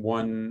decision,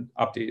 one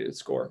updated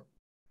score.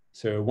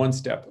 So one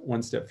step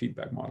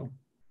feedback model.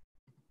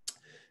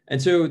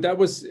 And so that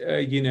was,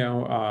 the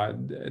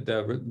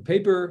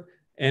paper.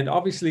 And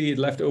obviously it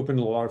left open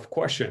a lot of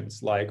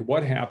questions, like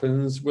what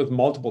happens with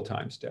multiple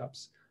time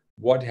steps?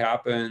 What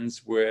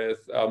happens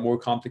with more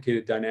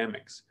complicated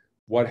dynamics?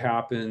 What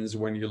happens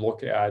when you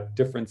look at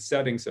different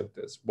settings of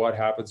this? What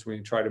happens when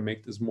you try to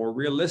make this more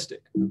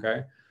realistic,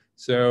 okay?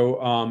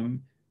 So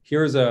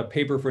here's a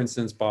paper, for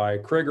instance, by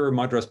Krieger,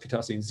 Madras,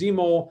 Pitasi, and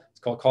Ziemel. It's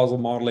called Causal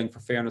Modeling for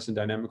Fairness in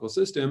Dynamical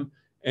System.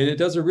 And it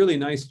does a really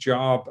nice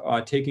job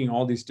taking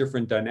all these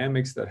different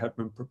dynamics that have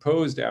been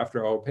proposed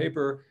after our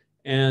paper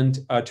and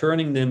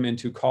turning them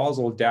into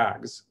causal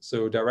DAGs,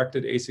 so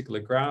directed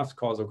acyclic graphs,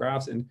 causal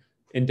graphs, and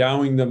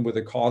endowing them with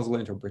a causal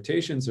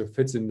interpretation. So it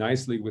fits in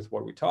nicely with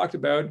what we talked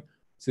about.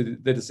 So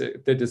did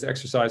this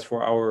exercise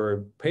for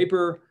our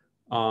paper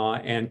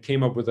and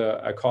came up with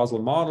a causal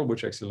model,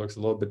 which actually looks a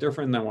little bit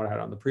different than what I had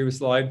on the previous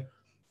slide.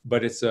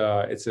 But it's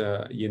a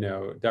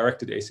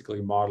directed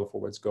acyclic model for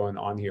what's going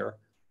on here.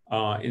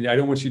 And I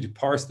don't want you to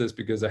parse this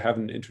because I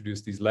haven't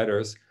introduced these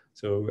letters.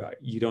 So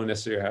you don't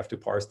necessarily have to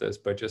parse this,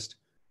 but just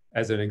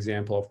as an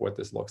example of what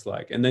this looks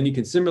like. And then you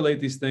can simulate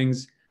these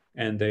things,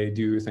 and they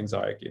do things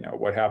like,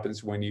 what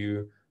happens when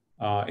you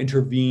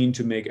intervene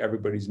to make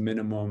everybody's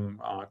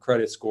minimum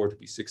credit score to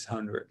be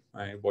 600,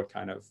 right? What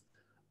kind of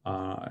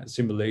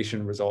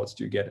simulation results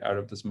do you get out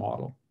of this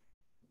model?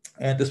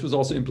 And this was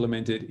also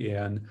implemented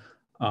in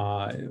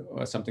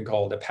something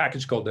called a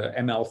package called the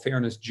ML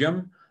Fairness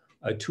Gym,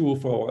 a tool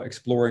for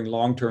exploring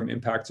long-term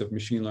impacts of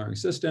machine learning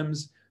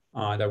systems.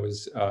 that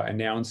was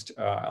announced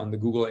on the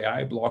Google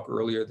AI blog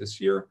earlier this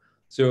year.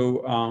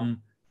 So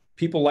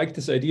people like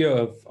this idea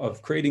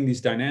of creating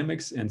these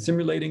dynamics and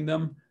simulating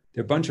them.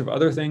 There are a bunch of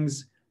other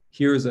things.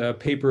 Here's a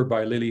paper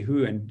by Lily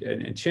Hu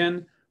and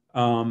Chen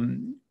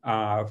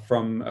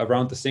from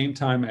around the same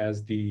time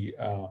as the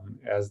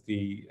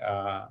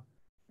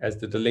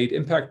delayed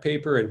impact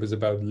paper. It was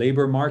about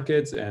labor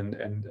markets and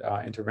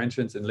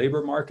interventions in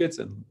labor markets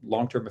and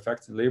long-term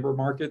effects in labor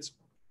markets.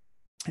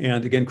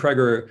 And again,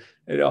 Kreger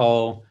et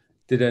al.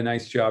 Did a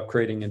nice job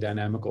creating a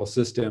dynamical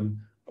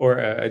system or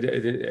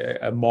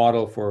a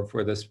model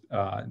for this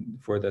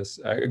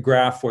a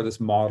graph for this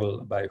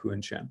model by Hu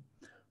and Chen.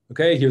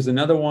 Okay, here's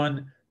another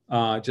one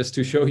just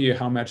to show you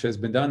how much has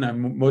been done.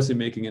 I'm mostly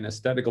making an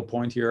aesthetical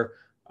point here.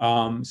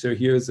 So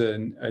here's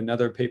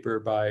another paper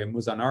by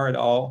Muzanar et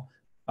al.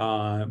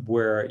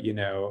 Where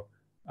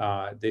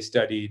they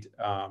studied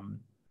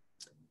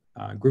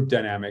group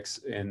dynamics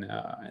and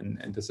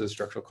this is a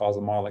structural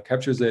causal model that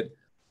captures it.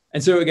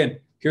 And so again,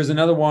 here's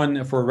another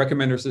one for a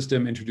recommender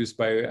system introduced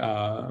by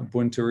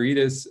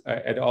Bunturidis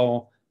et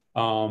al.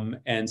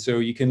 And so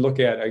you can look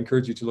at, I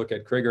encourage you to look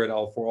at Kreger et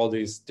al. For all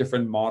these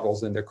different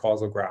models and their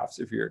causal graphs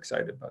if you're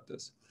excited about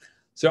this.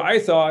 So I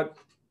thought,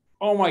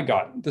 oh my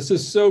God, this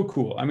is so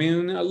cool. I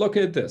mean, look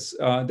at this.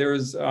 There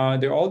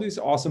are all these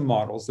awesome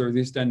models. There are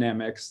these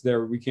dynamics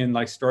there. We can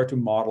like start to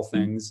model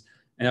things.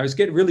 And I was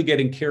really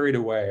getting carried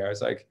away. I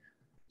was like,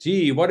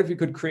 gee, what if we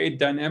could create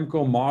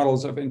dynamical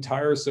models of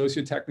entire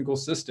socio-technical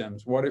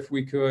systems? What if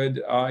we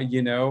could,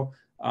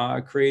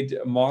 create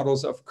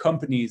models of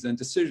companies and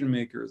decision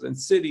makers and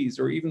cities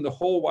or even the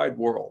whole wide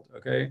world,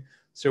 okay?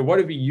 So what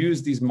if we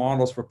use these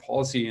models for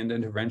policy and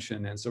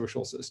intervention and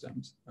social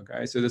systems,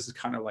 okay? So this is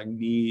kind of like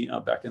me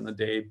back in the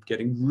day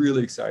getting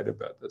really excited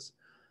about this.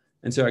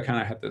 And so I kind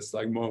of had this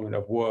like moment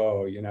of,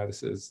 whoa,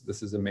 this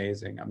is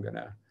amazing.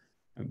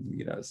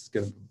 This is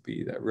gonna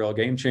be that real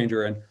game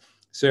changer. And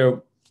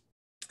so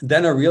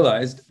then I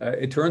realized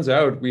it turns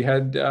out we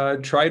had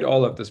tried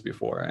all of this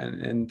before,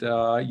 and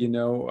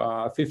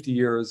 50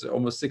 years,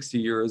 almost 60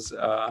 years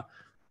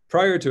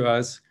prior to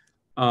us,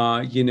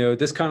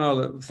 this kind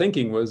of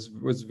thinking was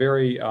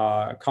very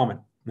common.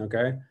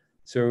 Okay,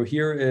 so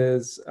here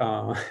is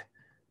a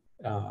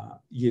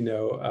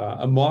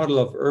model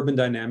of urban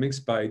dynamics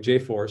by Jay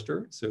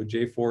Forrester. So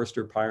Jay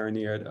Forrester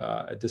pioneered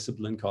a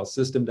discipline called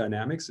system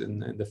dynamics in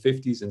the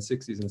 50s and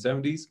 60s and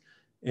 70s.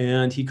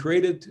 And he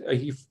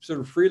sort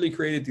of freely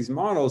created these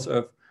models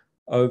of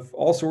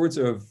all sorts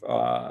of,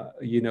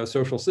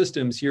 social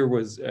systems. Here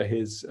was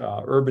his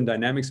urban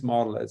dynamics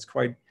model that's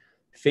quite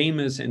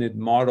famous, and it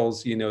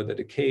models, the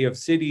decay of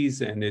cities,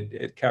 and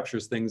it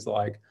captures things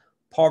like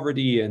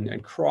poverty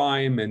and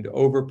crime and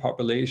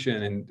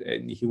overpopulation.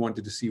 And he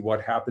wanted to see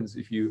what happens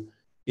if you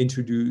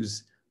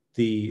introduce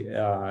the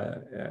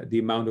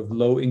amount of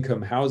low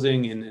income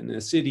housing in a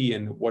city,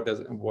 and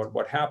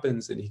what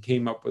happens. And he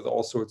came up with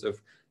all sorts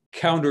of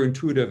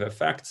counterintuitive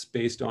effects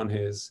based on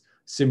his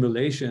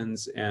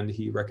simulations, and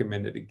he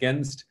recommended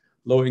against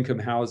low-income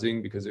housing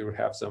because it would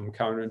have some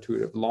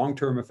counterintuitive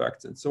long-term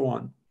effects and so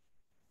on.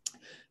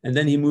 And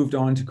then he moved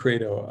on to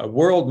create a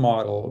world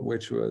model,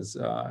 which was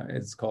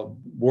it's called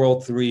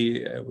World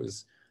 3. It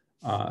was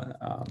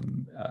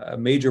a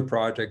major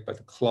project by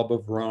the Club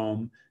of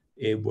Rome.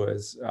 It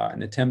was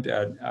an attempt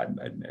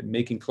at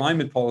making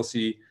climate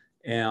policy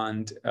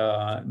and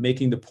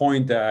making the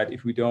point that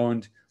if we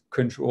don't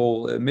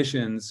control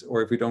emissions,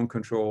 or if we don't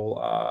control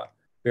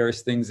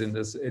various things in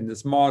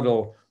this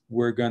model,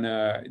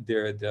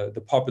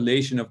 the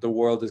population of the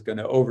world is going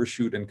to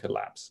overshoot and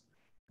collapse.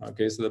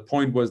 Okay, so the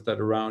point was that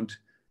around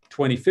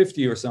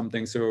 2050 or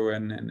something, so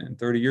in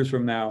 30 years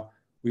from now,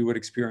 we would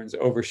experience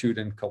overshoot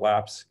and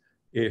collapse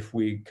if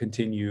we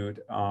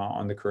continued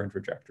on the current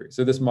trajectory.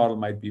 So this model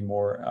might be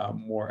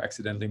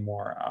accidentally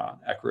more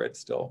accurate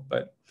still,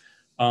 but.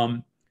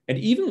 And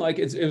even like,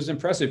 it was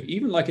impressive,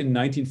 even like in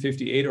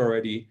 1958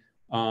 already,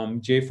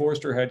 Jay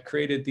Forrester had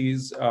created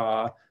these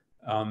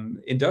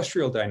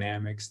industrial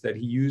dynamics that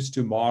he used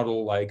to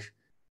model like,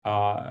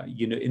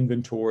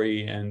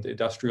 inventory and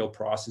industrial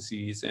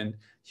processes. And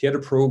he had a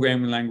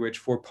programming language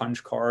for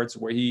punch cards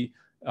where he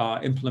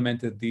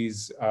implemented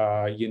these,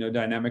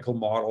 dynamical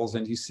models,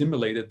 and he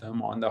simulated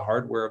them on the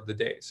hardware of the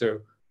day.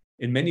 So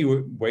in many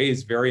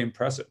ways, very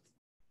impressive.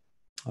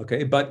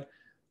 Okay, but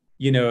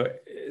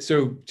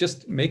so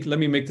let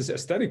me make this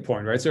aesthetic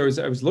point, right? So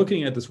I was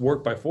looking at this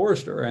work by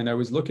Forrester, and I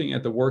was looking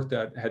at the work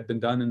that had been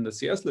done in the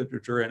CS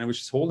literature, and I was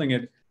just holding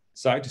it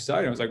side to side.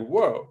 And I was like,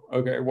 whoa,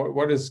 okay,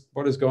 what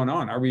is going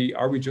on? Are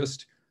we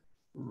just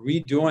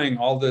redoing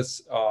all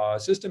this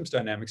systems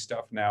dynamic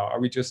stuff now?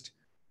 Are we just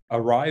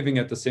arriving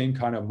at the same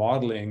kind of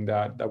modeling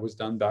that was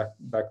done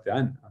back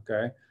then?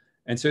 Okay,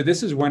 and so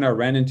this is when I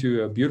ran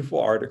into a beautiful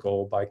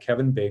article by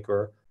Kevin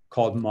Baker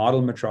called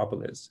Model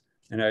Metropolis.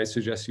 And I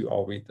suggest you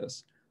all read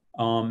this.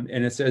 And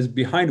it says,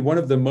 behind one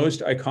of the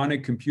most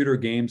iconic computer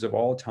games of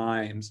all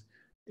times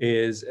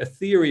is a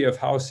theory of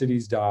how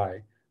cities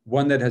die,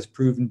 one that has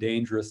proven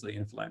dangerously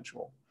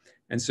influential.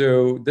 And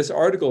so this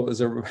article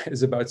is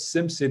about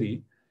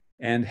SimCity.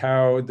 and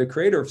how the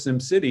creator of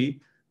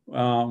SimCity,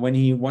 when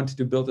he wanted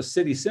to build a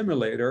city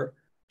simulator,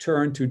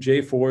 turned to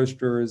Jay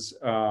Forrester's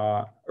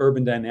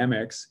urban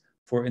dynamics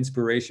for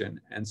inspiration.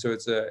 And so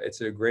it's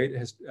a great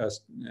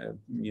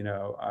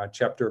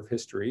chapter of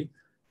history.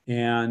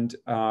 And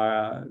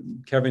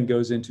Kevin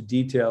goes into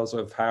details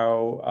of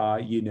how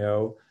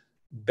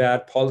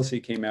bad policy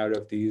came out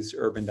of these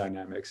urban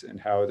dynamics and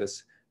how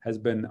this has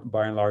been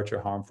by and large a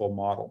harmful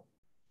model.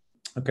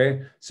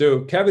 Okay,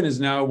 so Kevin is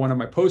now one of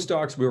my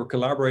postdocs. We were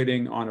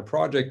collaborating on a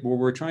project where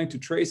we're trying to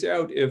trace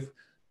out if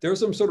there's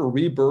some sort of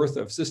rebirth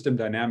of system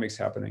dynamics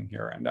happening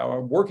here. And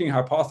our working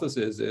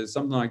hypothesis is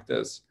something like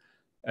this.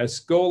 As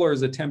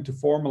scholars attempt to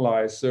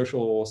formalize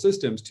social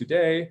systems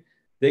today,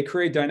 they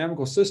create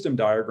dynamical system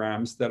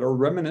diagrams that are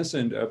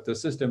reminiscent of the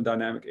system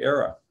dynamic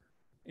era.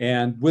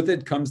 And with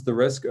it comes the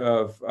risk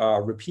of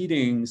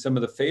repeating some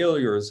of the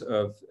failures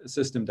of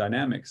system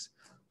dynamics.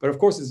 But of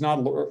course, it's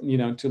not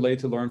too late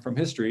to learn from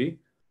history.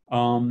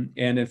 And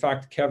in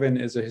fact, Kevin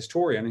is a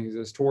historian. He's a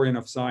historian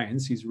of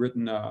science. He's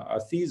written a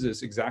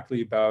thesis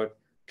exactly about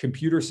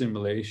computer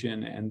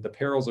simulation and the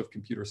perils of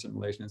computer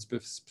simulation, and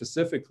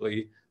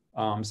specifically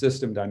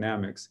system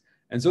dynamics.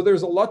 And so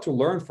there's a lot to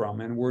learn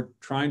from, and we're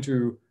trying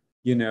to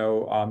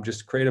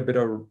just create a bit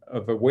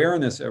of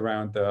awareness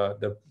around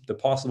the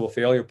possible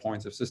failure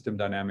points of system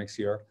dynamics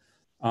here.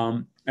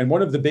 And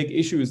one of the big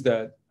issues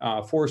that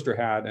Forrester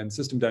had and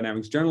system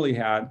dynamics generally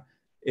had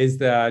is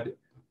that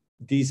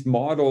these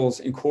models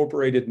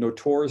incorporated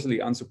notoriously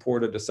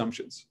unsupported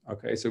assumptions.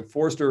 Okay, so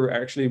Forrester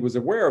actually was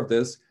aware of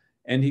this,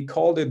 and he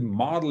called it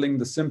modeling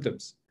the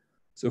symptoms.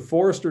 So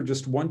Forrester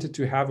just wanted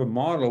to have a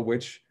model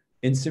which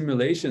in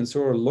simulation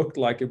sort of looked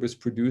like it was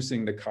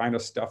producing the kind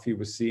of stuff he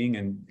was seeing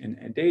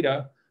in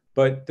data,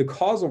 but the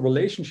causal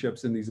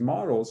relationships in these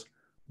models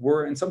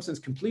were in some sense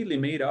completely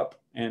made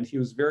up, and he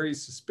was very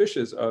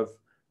suspicious of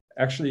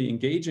actually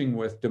engaging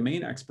with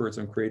domain experts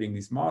on creating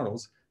these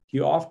models. He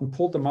often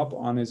pulled them up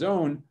on his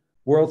own.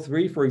 World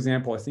 3, for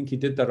example, I think he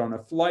did that on a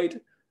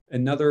flight.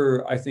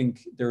 Another, I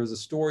think there was a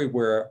story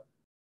where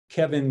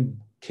Kevin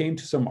came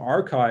to some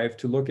archive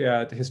to look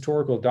at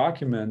historical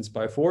documents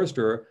by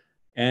Forrester,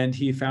 and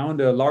he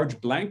found a large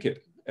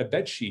blanket, a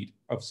bed sheet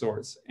of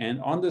sorts. And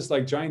on this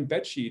giant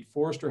bed sheet,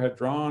 Forrester had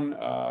drawn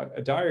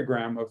a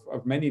diagram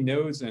of many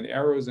nodes and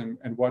arrows and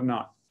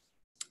whatnot.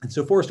 And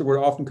so Forrester would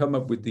often come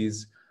up with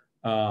these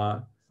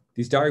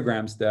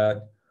diagrams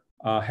that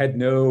had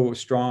no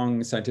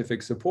strong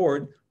scientific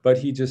support, but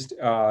he just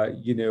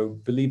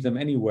believed them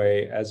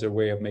anyway as a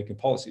way of making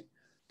policy.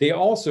 They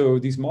also,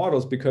 these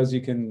models, because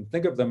you can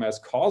think of them as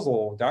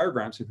causal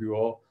diagrams, if you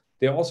will,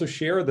 they also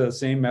share the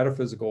same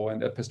metaphysical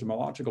and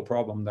epistemological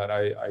problem that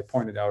I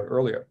pointed out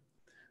earlier.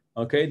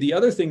 Okay, the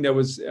other thing that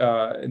was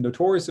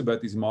notorious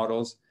about these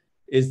models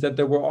is that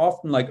they were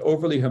often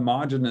overly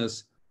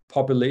homogeneous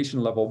population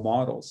level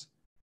models.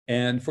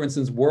 And for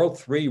instance, World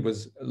 3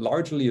 was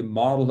largely a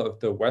model of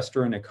the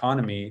Western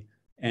economy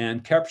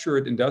and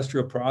captured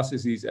industrial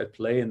processes at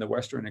play in the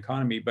Western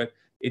economy, but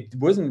it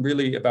wasn't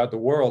really about the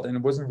world, and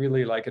it wasn't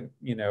really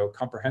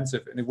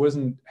comprehensive, and it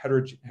wasn't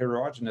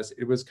heterogeneous.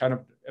 It was kind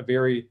of a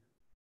very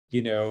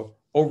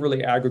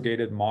overly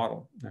aggregated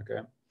model.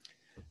 Okay.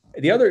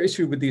 The other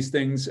issue with these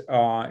things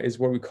is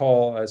what we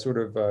call a sort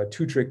of a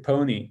two-trick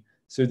pony.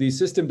 So these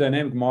system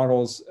dynamic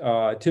models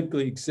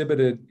typically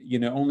exhibited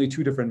only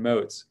two different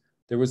modes.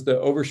 There was the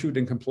overshoot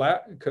and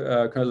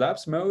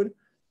collapse mode,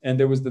 and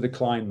there was the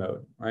decline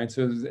mode, right?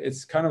 So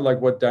it's kind of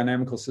like what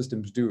dynamical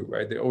systems do,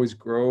 right? They always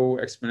grow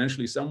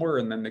exponentially somewhere,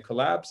 and then they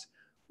collapse,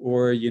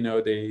 or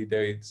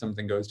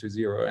something goes to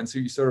zero. And so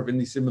you sort of, in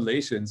these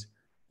simulations,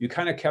 you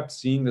kind of kept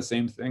seeing the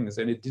same things,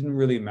 and it didn't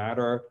really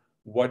matter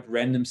what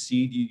random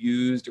seed you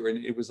used, or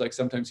it was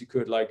sometimes you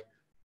could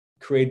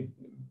create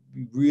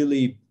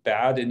really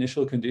bad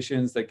initial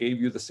conditions that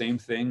gave you the same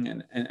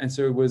thing, and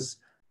so it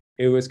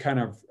was kind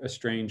of a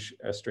strange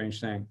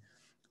thing.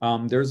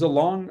 There's a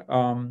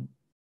long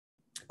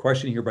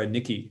question here by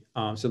Nikki.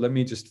 So let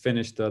me just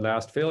finish the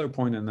last failure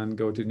point and then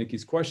go to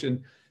Nikki's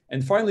question.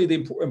 And finally,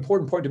 the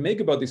important point to make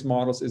about these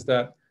models is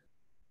that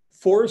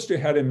Forrester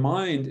had in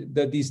mind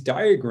that these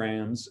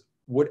diagrams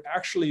would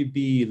actually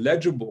be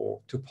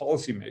legible to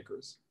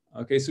policymakers.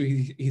 Okay, so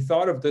he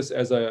thought of this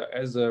as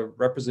a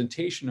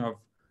representation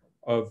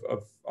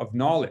of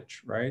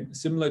knowledge, right?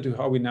 Similar to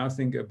how we now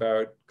think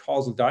about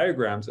causal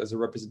diagrams as a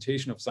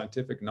representation of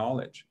scientific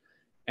knowledge.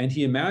 And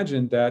he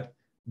imagined that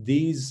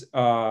these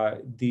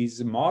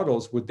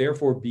models would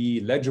therefore be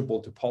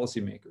legible to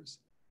policymakers.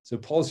 So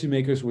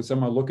policymakers would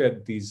somehow look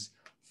at these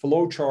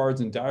flow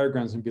charts and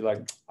diagrams and be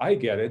like, I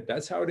get it,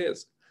 that's how it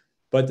is.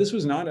 But this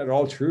was not at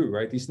all true,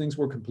 right? These things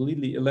were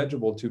completely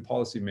illegible to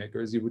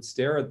policymakers. You would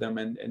stare at them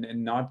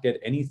and not get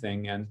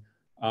anything. And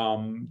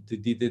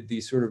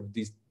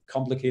these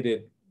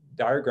complicated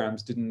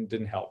diagrams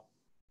didn't help.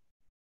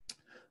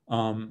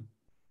 And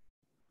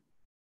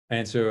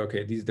so,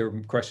 okay, there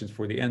are questions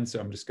for the end, so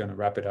I'm just going to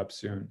wrap it up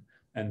soon,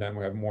 and then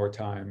we have more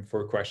time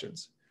for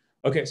questions.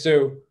 Okay,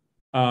 so,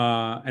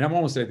 and I'm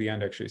almost at the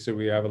end actually, so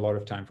we have a lot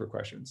of time for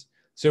questions.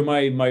 So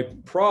my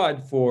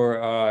prod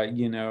for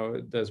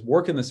this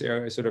work in this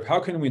area is sort of how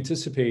can we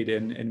anticipate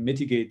and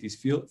mitigate these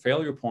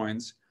failure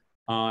points,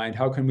 and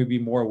how can we be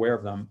more aware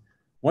of them?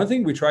 One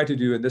thing we tried to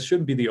do, and this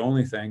shouldn't be the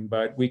only thing,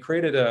 but we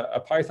created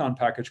a Python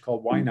package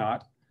called Why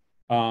Not.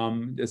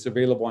 It's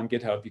available on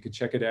GitHub. You can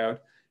check it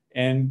out.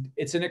 And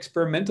it's an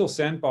experimental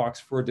sandbox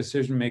for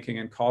decision-making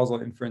and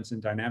causal inference in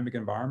dynamic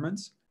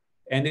environments.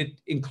 And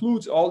it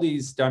includes all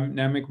these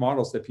dynamic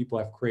models that people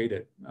have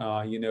created,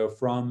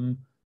 from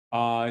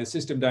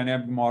system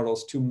dynamic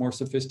models to more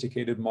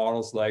sophisticated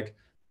models like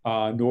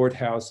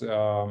Nordhaus,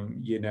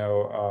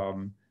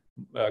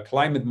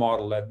 climate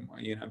model that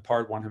in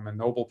part won him a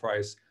Nobel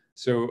Prize.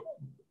 So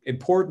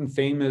important,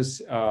 famous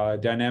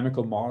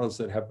dynamical models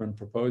that have been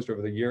proposed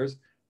over the years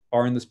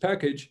are in this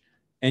package.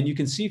 And you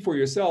can see for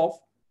yourself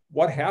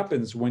what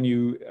happens when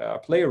you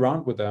play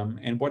around with them,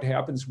 and what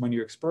happens when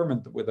you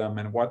experiment with them,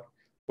 and what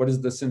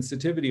is the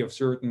sensitivity of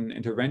certain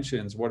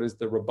interventions, what is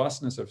the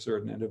robustness of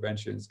certain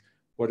interventions,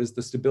 what is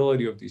the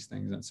stability of these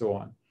things, and so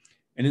on.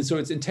 And so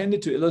it's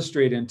intended to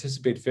illustrate and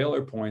anticipate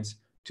failure points,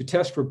 to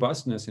test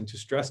robustness and to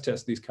stress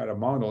test these kind of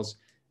models.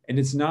 And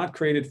it's not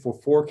created for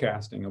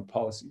forecasting of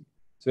policy.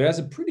 So it has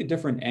a pretty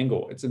different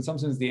angle. It's in some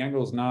sense, the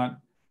angle is not,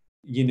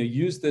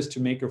 use this to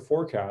make a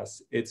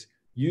forecast. It's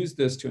use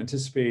this to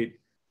anticipate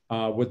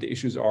what the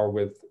issues are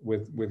with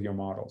your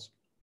models,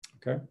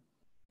 okay?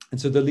 And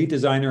so the lead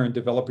designer and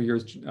developer here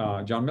is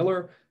John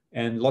Miller,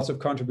 and lots of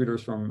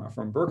contributors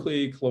from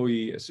Berkeley,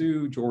 Chloe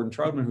Su, Jordan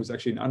Troutman, who's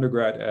actually an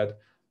undergrad at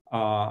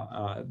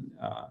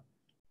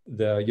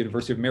the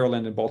University of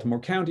Maryland in Baltimore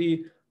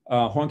County,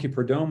 Juanqui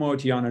Perdomo,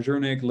 Tiana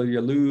Zernick,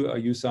 Lydia Liu,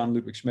 Yusan,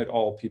 Ludwig Schmidt,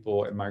 all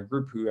people in my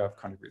group who have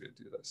contributed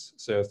to this.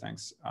 So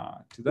thanks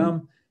to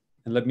them.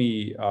 And let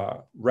me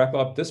wrap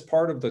up this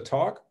part of the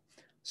talk.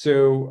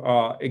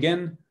 So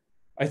again,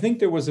 I think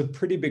there was a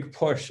pretty big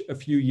push a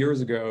few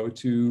years ago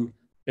to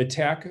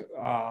attack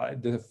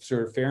the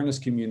sort of fairness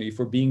community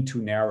for being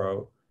too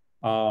narrow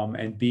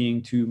and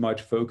being too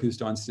much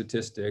focused on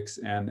statistics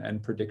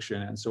and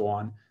prediction and so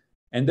on.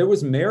 And there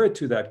was merit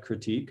to that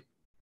critique.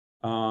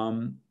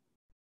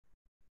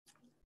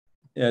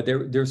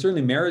 There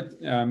certainly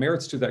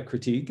merits to that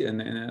critique,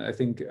 and I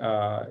think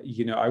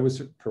I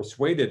was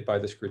persuaded by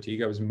this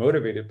critique. I was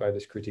motivated by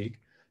this critique,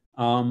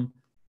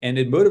 and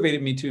it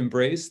motivated me to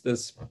embrace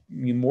this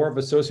more of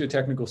a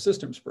socio-technical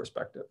systems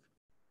perspective.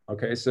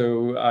 Okay,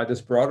 so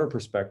this broader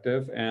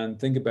perspective, and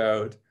think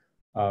about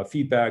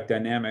feedback,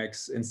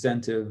 dynamics,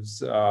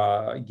 incentives,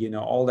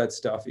 all that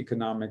stuff,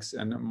 economics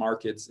and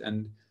markets,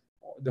 and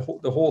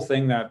the whole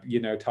thing that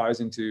ties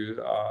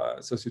into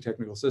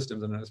socio-technical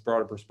systems in this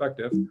broader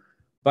perspective.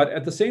 But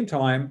at the same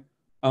time,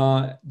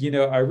 I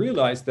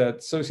realized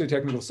that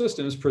socio-technical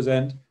systems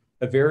present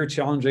a very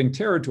challenging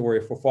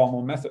territory for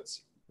formal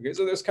methods. Okay,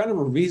 so there's kind of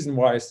a reason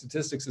why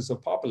statistics is so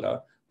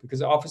popular,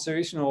 because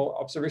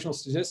observational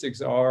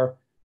statistics are,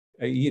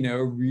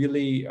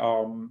 really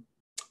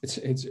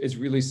it's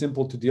really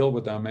simple to deal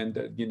with them, and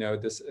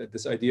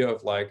this idea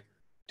of like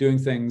doing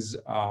things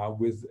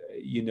with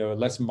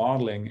less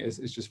modeling is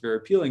just very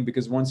appealing,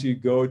 because once you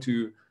go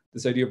to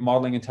this idea of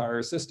modeling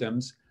entire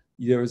systems,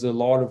 there's a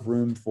lot of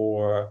room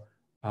for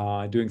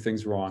doing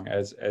things wrong,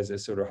 as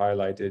is sort of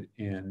highlighted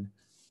in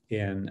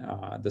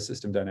the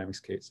system dynamics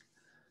case.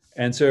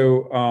 And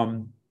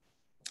so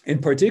in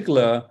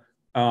particular,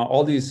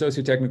 all these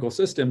socio-technical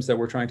systems that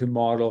we're trying to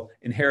model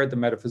inherit the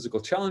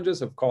metaphysical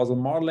challenges of causal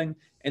modeling,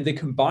 and they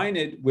combine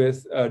it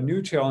with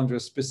new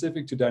challenges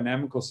specific to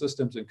dynamical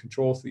systems and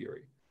control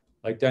theory.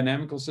 Like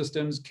dynamical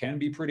systems can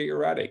be pretty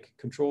erratic.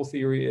 Control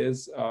theory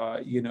is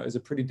a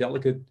pretty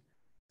delicate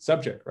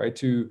subject, right?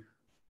 To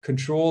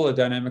control a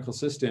dynamical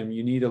system,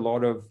 you need a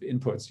lot of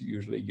inputs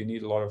usually. You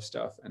need a lot of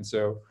stuff. And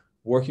so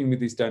working with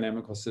these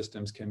dynamical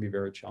systems can be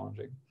very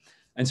challenging.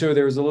 And so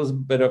there's a little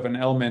bit of an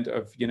element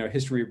of,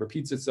 history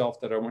repeats itself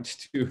that I wanted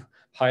to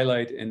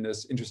highlight in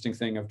this interesting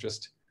thing of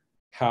just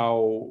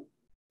how,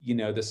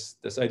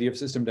 this idea of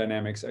system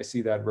dynamics, I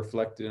see that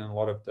reflected in a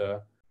lot of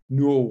the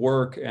newer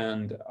work.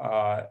 And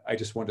I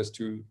just want us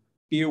to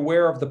be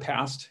aware of the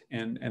past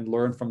and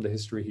learn from the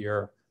history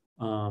here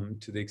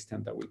to the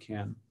extent that we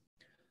can.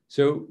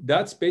 So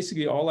that's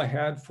basically all I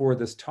had for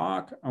this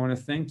talk. I want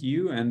to thank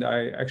you. And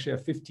I actually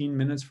have 15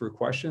 minutes for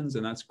questions,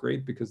 and that's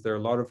great because there are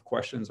a lot of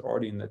questions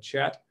already in the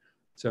chat.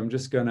 So I'm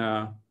just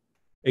gonna,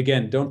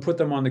 again, don't put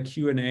them on the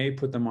Q&A,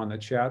 put them on the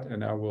chat,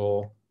 and I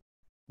will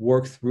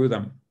work through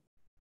them.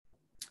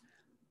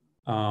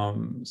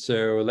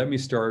 So let me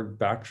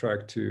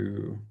backtrack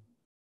to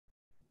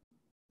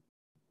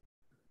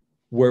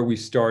where we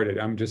started.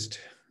 I'm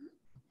just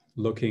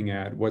looking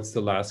at what's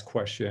the last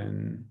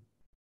question.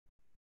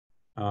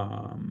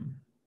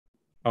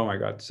 Oh my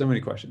God, so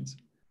many questions.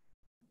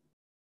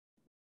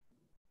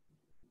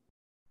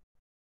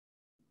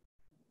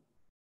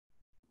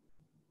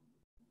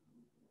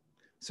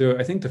 So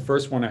I think the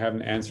first one I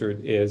haven't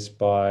answered is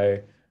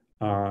by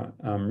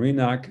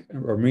Mrinang,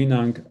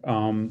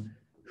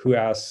 who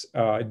asks,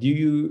 do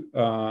you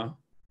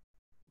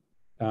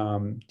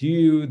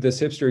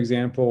this hipster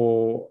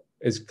example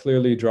is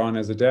clearly drawn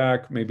as a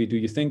DAG? Maybe do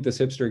you think this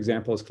hipster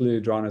example is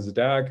clearly drawn as a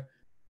DAG?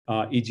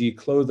 E.g.,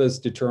 clothes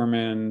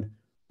determine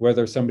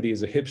whether somebody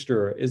is a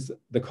hipster. Is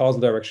the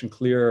causal direction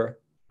clear?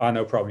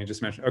 No problem, you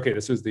just mentioned. Okay,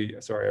 this was the,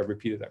 sorry, I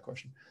repeated that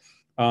question.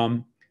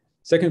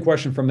 Second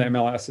question from the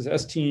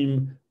MLSS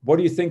team. What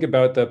do you think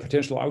about the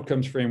potential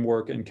outcomes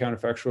framework and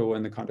counterfactual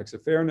in the context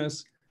of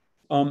fairness?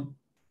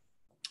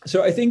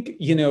 So I think,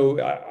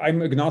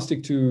 I'm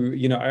agnostic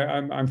to,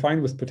 I'm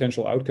fine with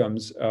potential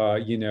outcomes,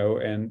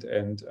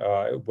 and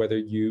whether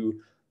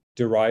you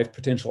derive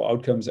potential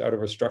outcomes out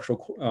of a structural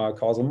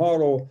causal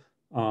model,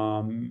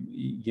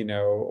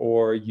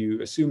 or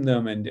you assume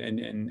them and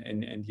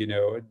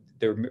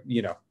they're,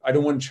 I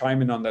don't want to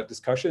chime in on that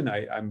discussion.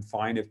 I'm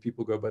fine if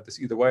people go about this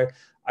either way.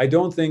 I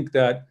don't think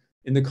that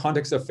in the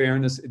context of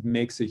fairness, it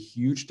makes a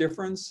huge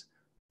difference.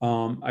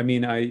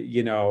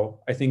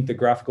 I think the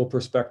graphical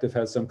perspective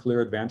has some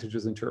clear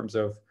advantages in terms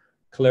of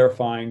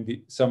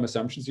clarifying some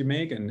assumptions you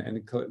make and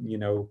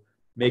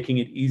making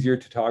it easier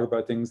to talk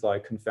about things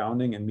like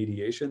confounding and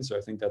mediation. So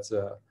I think that's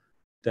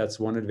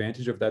one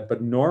advantage of that.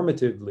 But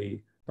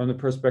normatively, from the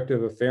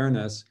perspective of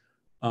fairness,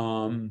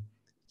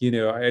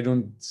 I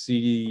don't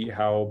see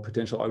how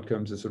potential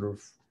outcomes is sort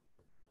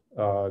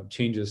of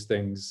changes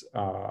things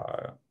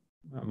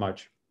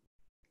much.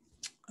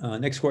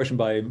 Next question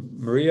by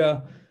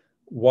Maria.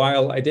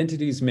 While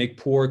identities make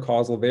poor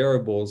causal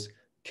variables,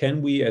 can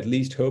we at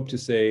least hope to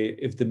say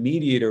if the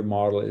mediator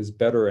model is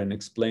better in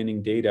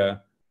explaining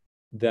data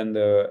than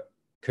the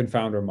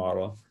confounder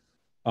model?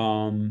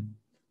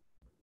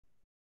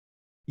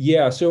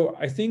 Yeah, so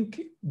I think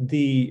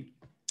the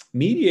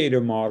mediator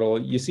model,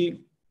 you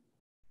see,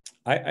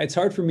 it's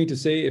hard for me to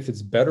say if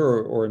it's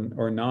better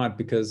or not,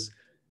 because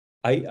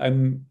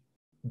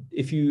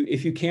if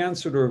you can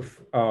sort of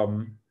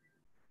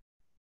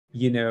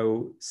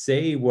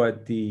say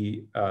what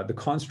the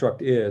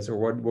construct is,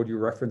 or what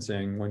you're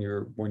referencing when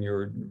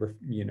you're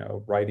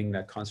writing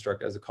that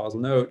construct as a causal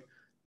note,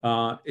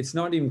 it's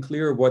not even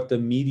clear what the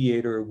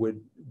mediator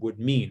would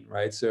mean,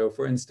 right? So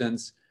for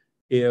instance,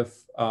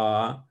 if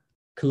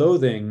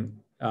clothing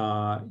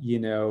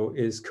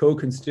is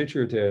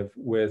co-constitutive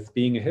with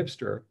being a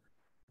hipster,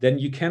 then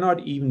you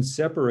cannot even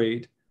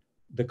separate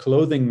the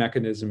clothing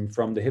mechanism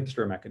from the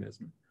hipster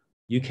mechanism.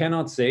 You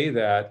cannot say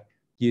that,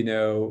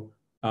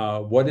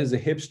 what is a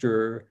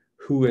hipster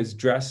who is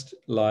dressed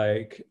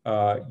like,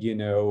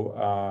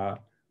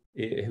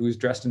 who's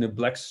dressed in a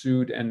black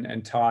suit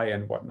and tie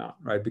and whatnot,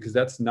 right? Because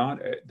that's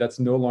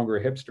no longer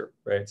a hipster,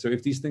 right? So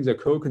if these things are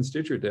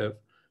co-constitutive,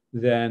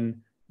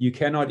 then you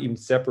cannot even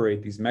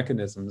separate these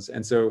mechanisms.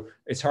 And so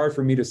it's hard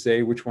for me to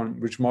say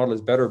which model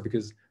is better,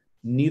 because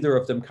neither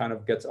of them kind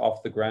of gets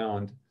off the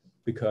ground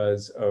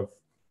because of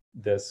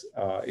this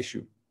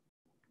issue.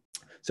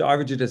 So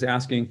Arvijit is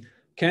asking,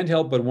 can't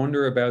help but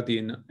wonder about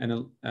the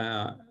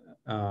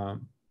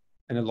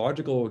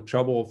analogical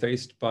trouble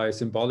faced by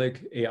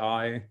symbolic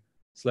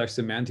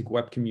AI/semantic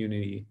web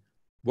community.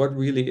 What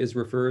really is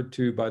referred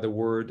to by the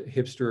word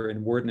hipster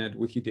in WordNet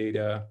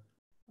Wikidata?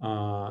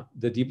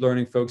 The deep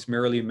learning folks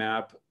merely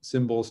map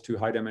symbols to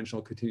high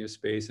dimensional continuous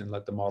space and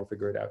let the model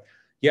figure it out.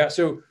 Yeah,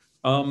 so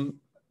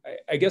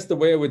I guess the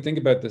way I would think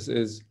about this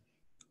is,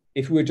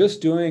 if we're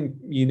just doing,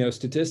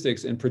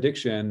 statistics and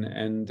prediction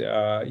and,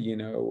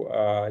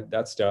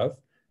 that stuff,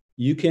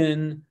 you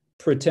can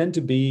pretend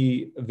to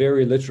be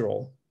very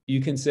literal.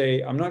 You can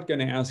say, I'm not going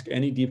to ask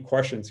any deep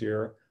questions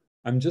here.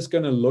 I'm just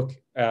going to look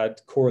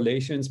at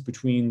correlations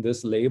between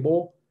this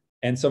label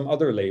and some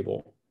other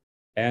label.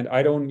 And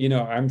I don't,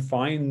 I'm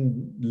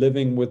fine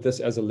living with this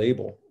as a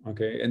label,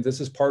 okay? And this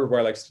is part of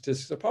why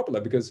statistics are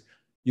popular, because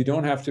you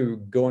don't have to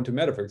go into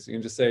metaphysics. You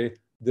can just say,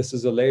 this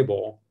is a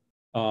label.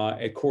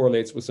 It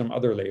correlates with some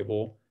other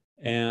label,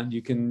 and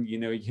you can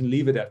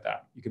leave it at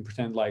that. You can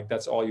pretend like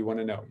that's all you want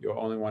to know. You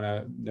only want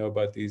to know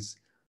about these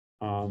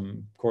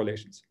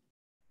correlations.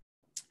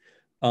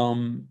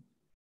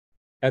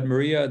 At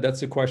Maria,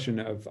 that's a question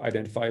of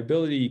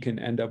identifiability. You can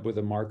end up with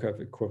a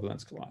Markov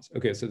equivalence clause.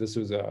 Okay, so this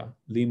was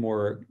Lee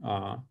Moore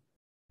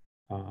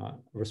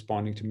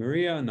responding to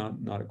Maria,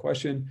 not a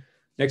question.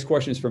 Next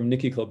question is from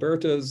Nikki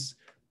Kilbertas.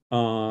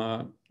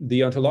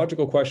 The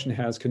ontological question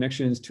has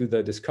connections to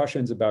the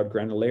discussions about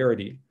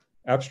granularity.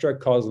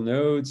 Abstract causal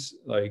nodes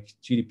like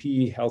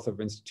GDP, health of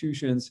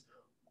institutions,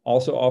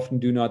 also often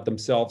do not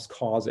themselves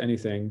cause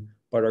anything,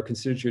 but are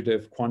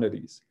constitutive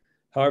quantities.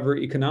 However,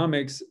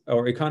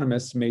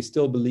 economists may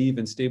still believe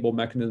in stable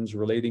mechanisms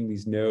relating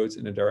these nodes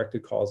in a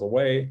directed causal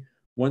way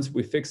once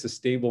we fix a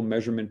stable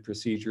measurement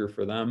procedure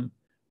for them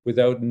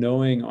without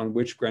knowing on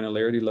which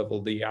granularity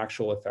level the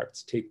actual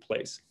effects take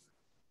place.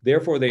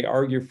 Therefore, they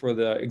argue for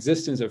the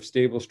existence of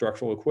stable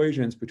structural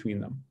equations between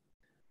them.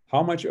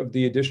 How much of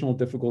the additional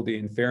difficulty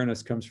in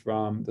fairness comes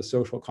from the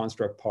social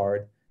construct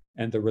part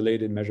and the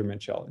related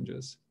measurement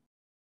challenges?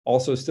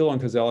 Also, still on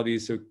causality,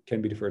 so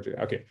can be deferred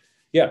to. Okay,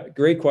 yeah,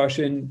 great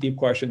question, deep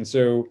question.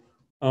 So,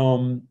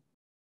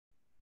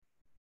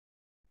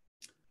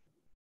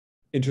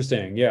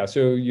 interesting, yeah.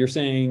 So you're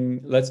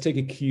saying, let's take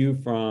a cue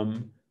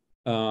from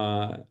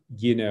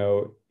you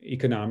know,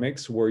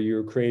 economics, where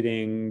you're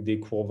creating the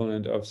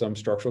equivalent of some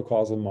structural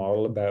causal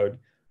model about,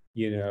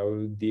 you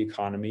know, the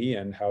economy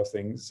and how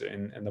things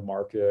in the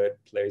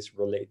marketplace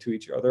relate to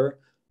each other.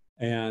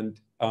 And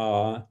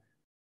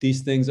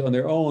these things on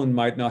their own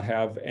might not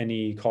have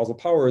any causal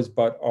powers,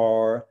 but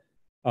are,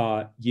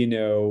 you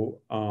know,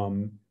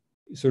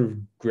 sort of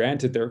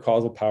granted their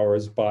causal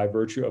powers by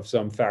virtue of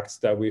some facts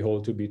that we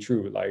hold to be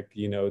true, like,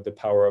 you know, the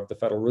power of the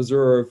Federal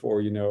Reserve, or,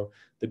 you know,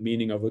 the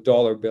meaning of a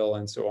dollar bill,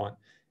 and so on.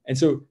 And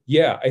so,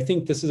 yeah, I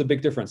think this is a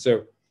big difference.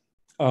 So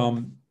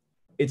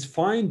it's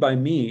fine by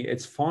me.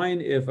 It's fine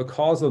if a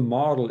causal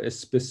model is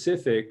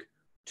specific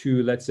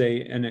to, let's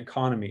say, an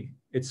economy.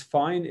 It's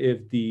fine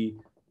if the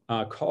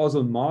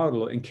causal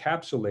model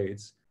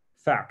encapsulates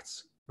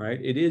facts, right?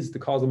 It is, the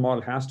causal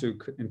model has to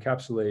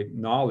encapsulate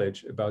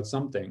knowledge about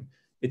something.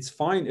 It's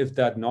fine if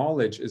that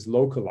knowledge is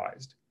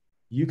localized.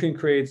 You can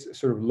create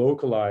sort of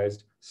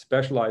localized,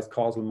 specialized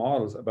causal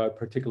models about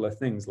particular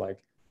things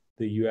like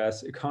the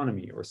US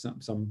economy or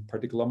some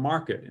particular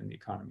market in the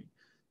economy.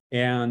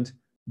 And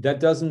that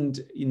doesn't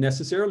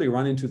necessarily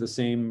run into the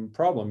same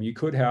problem. You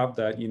could have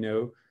that, you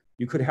know,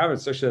 you could have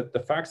it such that the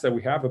facts that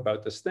we have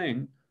about this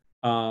thing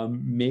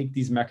make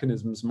these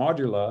mechanisms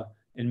modular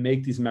and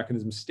make these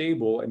mechanisms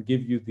stable and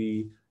give you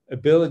the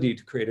ability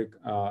to create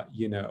a,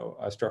 you know,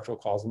 a structural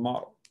causal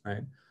model,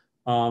 right?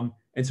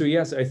 And so,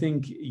 yes, I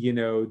think, you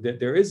know,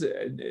 that there is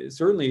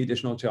certainly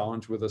additional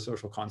challenge with the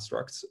social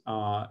constructs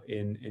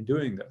in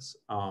doing this.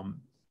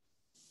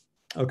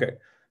 Okay,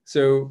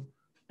 so,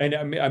 and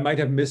I might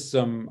have missed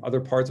some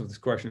other parts of this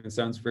question. It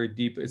sounds very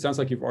deep. It sounds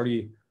like you've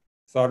already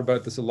thought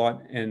about this a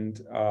lot, and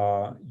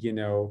you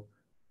know,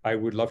 I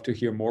would love to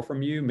hear more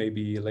from you,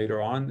 maybe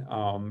later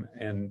on.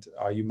 And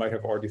you might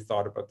have already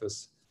thought about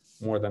this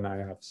more than I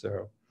have.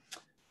 So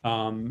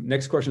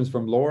next question is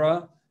from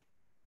Laura.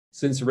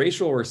 Since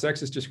racial or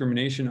sexist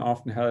discrimination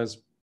often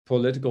has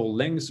political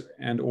links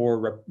and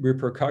or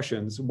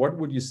repercussions, what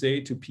would you say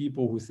to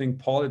people who think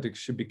politics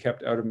should be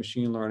kept out of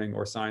machine learning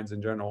or science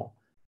in general?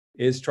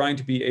 Is trying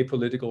to be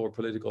apolitical or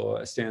political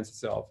a stance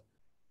itself?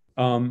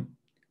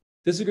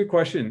 This is a good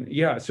question.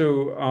 Yeah,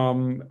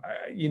 so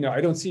you know, I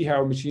don't see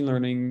how machine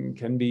learning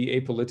can be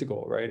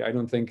apolitical, right? I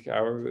don't think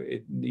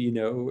you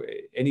know,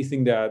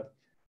 anything that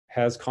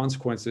has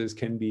consequences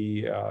can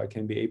be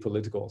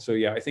apolitical. So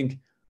yeah, I think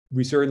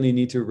we certainly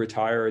need to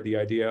retire the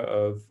idea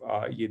of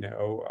you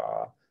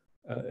know,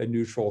 a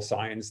neutral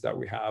science that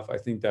we have. I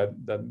think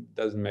that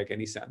doesn't make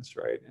any sense,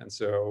 right? And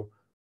so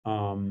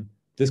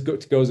this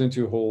goes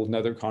into a whole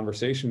nother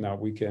conversation that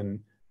we can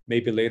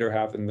maybe later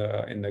have in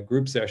the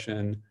group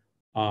session,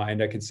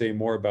 and I can say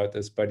more about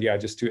this. But yeah,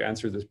 just to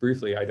answer this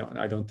briefly, I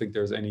don't think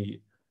there's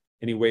any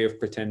way of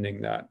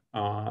pretending that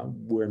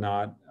we're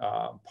not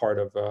part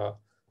of a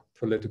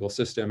political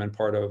system and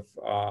part of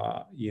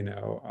you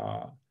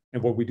know,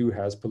 and what we do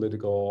has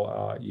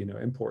political you know,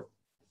 import.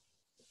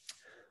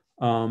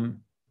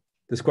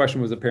 This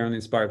question was apparently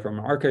inspired from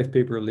an archive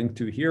paper linked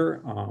to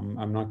here.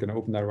 I'm not going to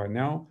open that right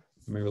now,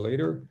 maybe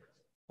later.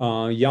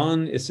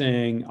 Jan is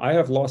saying, I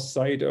have lost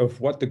sight of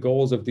what the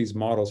goals of these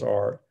models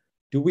are.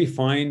 Do we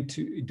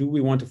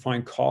want to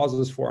find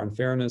causes for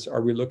unfairness?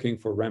 Are we looking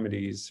for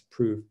remedies,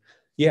 proof?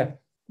 Yeah,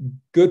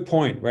 good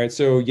point, right?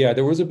 So yeah,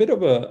 there was a bit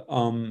of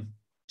a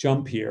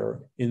jump here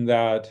in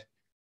that,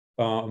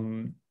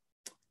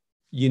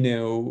 you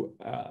know,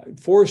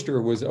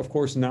 Forrester was, of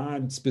course,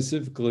 not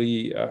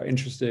specifically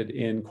interested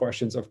in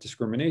questions of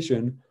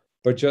discrimination,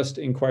 but just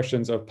in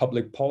questions of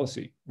public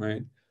policy,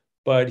 right?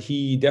 But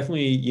he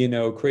definitely, you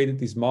know, created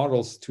these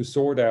models to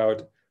sort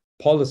out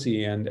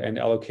policy and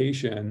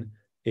allocation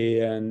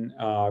in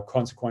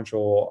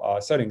consequential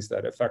settings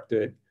that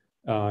affected,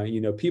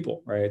 you know,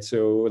 people, right?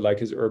 So like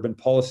his urban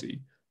policy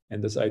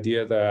and this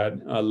idea that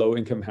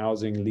low-income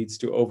housing leads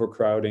to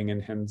overcrowding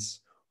and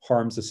hence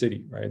harms the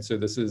city, right? So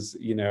this is,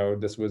 you know,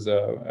 this was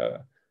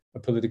a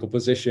political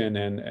position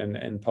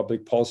and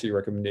public policy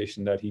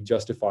recommendation that he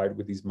justified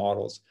with these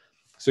models.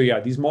 So yeah,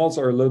 these models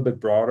are a little bit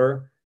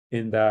broader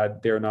in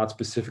that they're not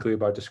specifically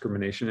about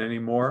discrimination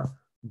anymore,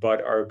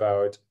 but are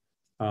about,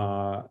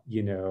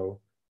 you know,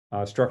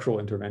 structural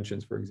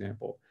interventions, for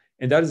example.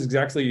 And that is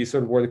exactly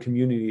sort of where the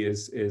community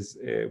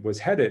was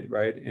headed,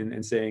 right?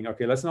 And saying,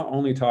 okay, let's not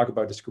only talk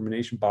about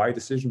discrimination by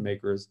decision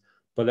makers,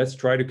 but let's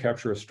try to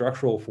capture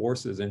structural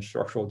forces and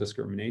structural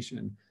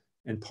discrimination.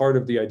 And part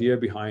of the idea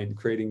behind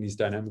creating these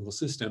dynamical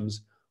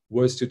systems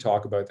was to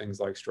talk about things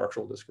like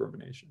structural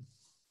discrimination.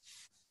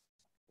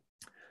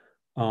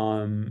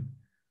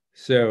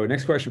 So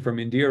next question from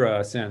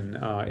Indira Sen.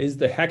 Is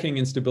the hacking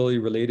instability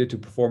related to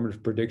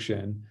performative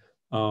prediction?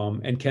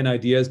 And can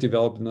ideas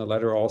developed in the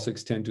letter also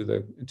extend to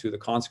the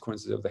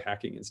consequences of the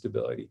hacking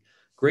instability?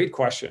 Great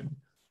question.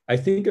 I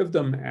think of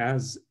them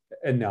as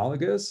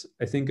analogous.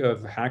 I think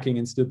of hacking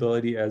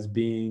instability as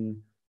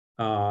being,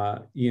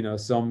 you know,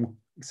 some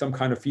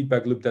kind of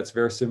feedback loop that's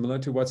very similar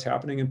to what's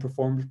happening in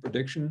performative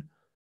prediction.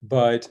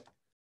 But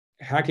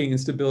hacking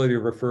instability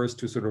refers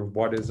to sort of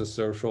what is a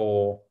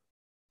social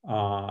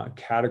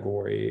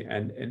category,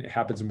 and it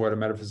happens more at a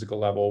metaphysical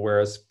level,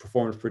 whereas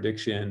performance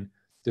prediction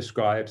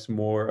describes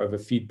more of a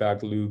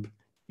feedback loop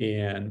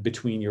in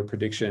between your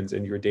predictions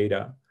and your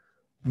data.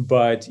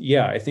 But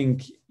yeah, I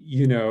think,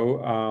 you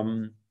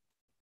know,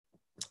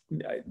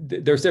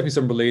 there's definitely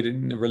some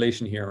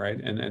relation here, right?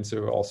 And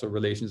so also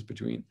relations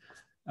between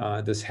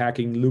this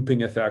hacking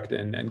looping effect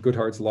and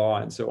Goodhart's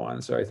law and so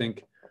on. So I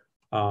think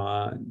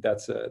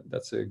that's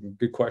a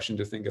good question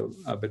to think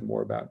a bit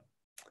more about.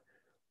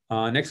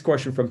 Next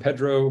question from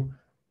Pedro.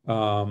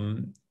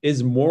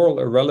 Is moral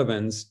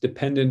irrelevance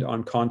dependent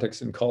on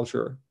context and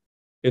culture?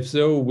 If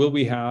so, will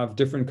we have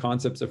different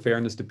concepts of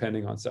fairness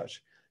depending on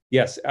such?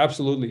 Yes,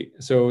 absolutely.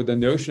 So the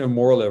notion of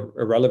moral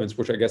irrelevance,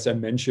 which I guess I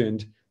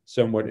mentioned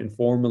somewhat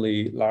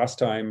informally last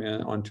time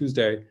on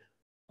Tuesday,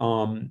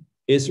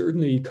 is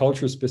certainly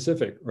culture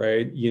specific,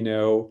 right? You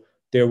know,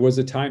 there was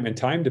a time, and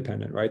time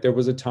dependent, right? There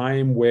was a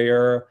time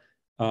where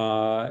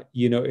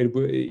you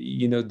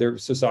know, their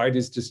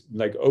societies just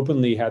like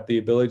openly had the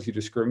ability to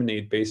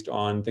discriminate based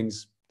on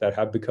things that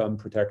have become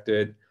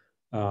protected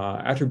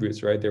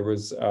attributes, right? There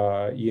was,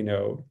 you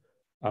know,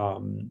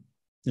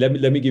 let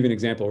me give you an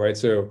example, right?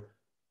 So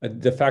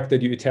the fact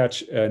that you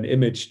attach an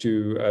image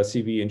to a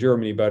CV in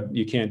Germany, but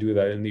you can't do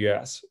that in the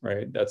US,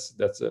 right? That's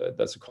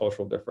a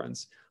cultural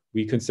difference.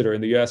 We consider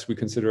in the US, we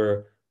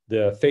consider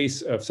the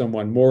face of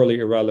someone morally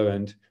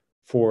irrelevant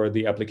for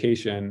the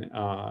application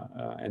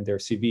and their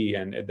CV,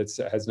 and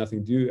that has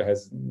nothing to do,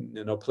 has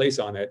no place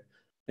on it.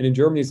 And in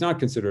Germany, it's not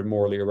considered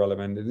morally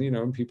irrelevant. And, you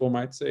know, people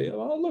might say,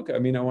 oh, look, I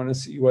mean, I want to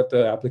see what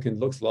the applicant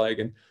looks like.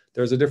 And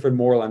there's a different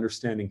moral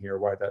understanding here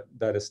why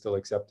that is still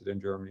accepted in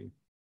Germany.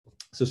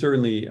 So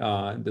certainly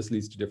this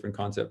leads to different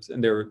concepts.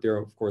 And there are,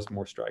 of course,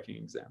 more striking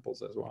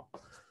examples as well.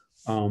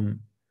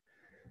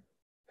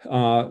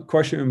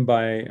 Question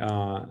by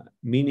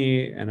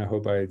Mini, and I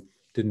hope I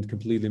didn't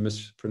completely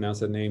mispronounce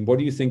that name. What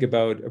do you think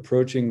about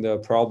approaching the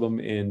problem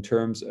in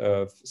terms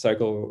of a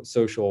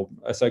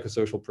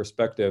psychosocial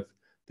perspective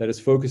that is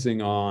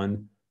focusing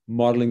on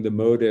modeling the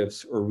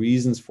motives or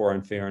reasons for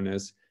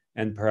unfairness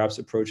and perhaps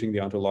approaching the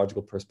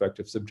ontological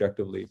perspective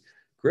subjectively?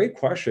 Great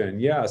question.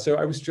 Yeah, so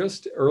I was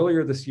just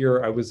earlier this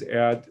year, I was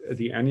at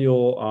the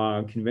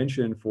annual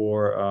convention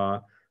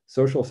for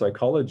social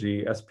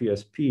psychology,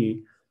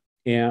 SPSP,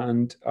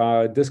 and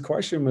this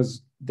question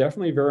was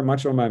definitely very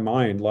much on my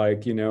mind.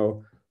 Like, you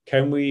know,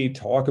 can we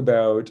talk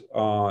about,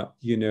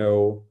 you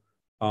know,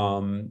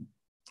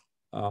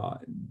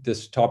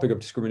 this topic of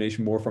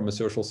discrimination more from a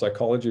social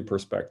psychology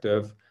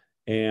perspective?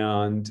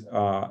 And,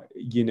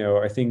 you know,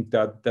 I think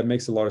that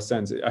makes a lot of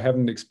sense. I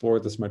haven't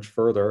explored this much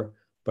further,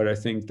 but I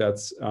think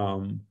that's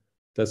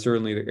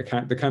certainly the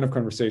kind of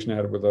conversation I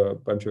had with a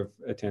bunch of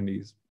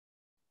attendees.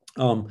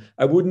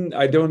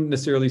 I don't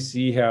necessarily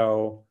see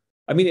how,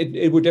 I mean,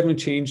 it would definitely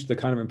change the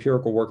kind of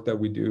empirical work that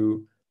we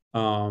do.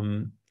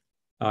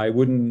 I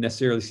wouldn't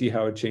necessarily see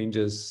how it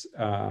changes,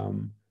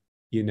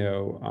 you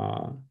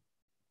know,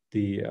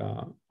 the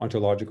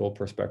ontological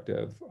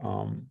perspective.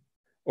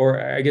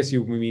 Or I guess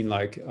you mean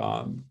like,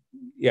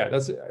 yeah,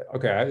 that's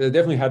okay. I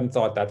definitely hadn't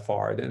thought that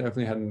far. I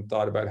definitely hadn't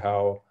thought about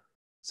how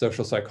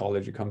social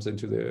psychology comes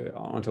into the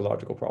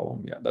ontological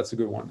problem. Yeah, that's a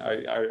good one.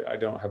 I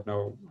don't have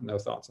no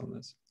thoughts on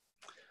this.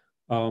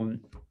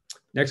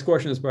 Next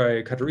question is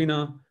by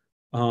Katerina.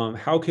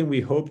 How can we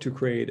hope to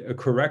create a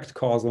correct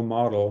causal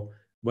model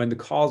when the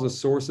causal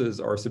sources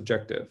are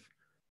subjective?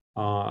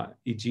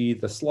 E.g.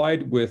 the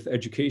slide with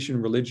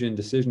education, religion,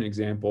 decision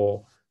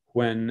example,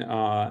 when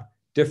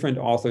different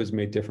authors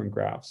made different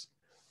graphs.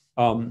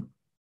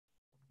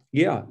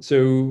 Yeah,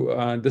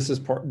 so this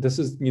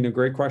is, you know,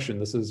 great question.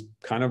 This is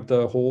kind of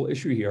the whole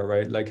issue here,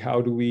 right? Like,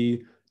 how do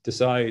we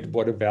decide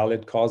what a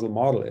valid causal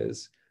model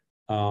is?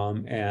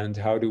 And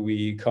how do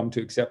we come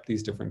to accept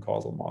these different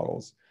causal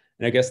models?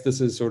 And I guess this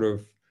is sort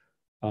of,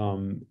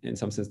 in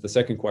some sense, the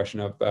second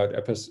question about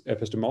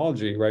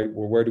epistemology, right?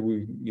 Where do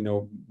we, you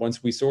know,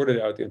 once we sorted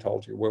out the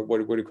ontology, where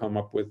do we come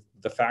up with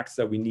the facts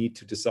that we need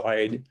to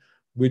decide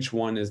which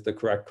one is the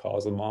correct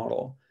causal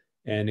model?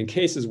 And in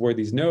cases where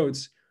these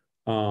nodes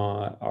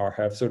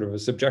have sort of a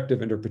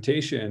subjective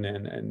interpretation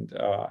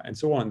and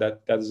so on,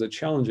 that is a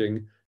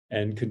challenging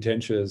and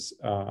contentious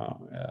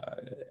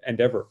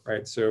endeavor,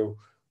 right? So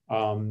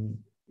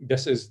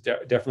this is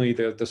definitely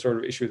the sort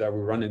of issue that we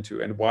run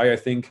into, and why I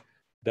think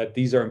that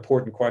these are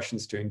important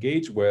questions to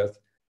engage with,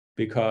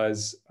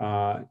 because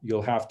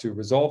you'll have to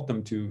resolve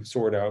them to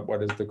sort out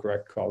what is the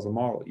correct causal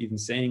model, even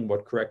saying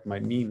what correct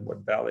might mean, what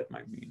valid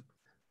might mean.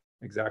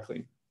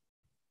 Exactly.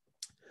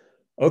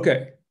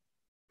 Okay.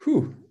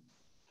 Whew.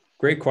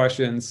 Great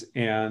questions,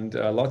 and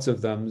lots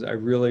of them. I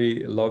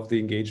really love the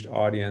engaged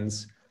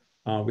audience.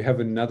 We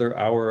have another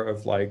hour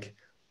of like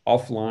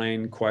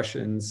offline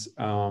questions,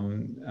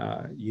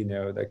 you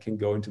know, that can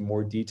go into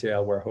more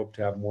detail, where I hope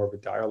to have more of a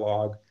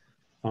dialogue.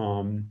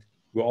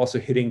 We're also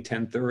hitting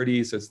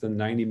 10:30, so it's the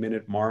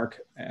 90-minute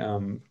mark,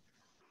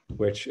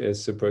 which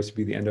is supposed to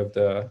be the end of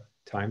the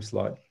time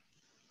slot.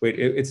 Wait,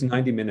 it's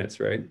 90 minutes,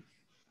 right?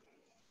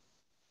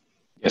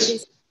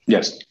 Yes,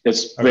 yes,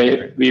 it's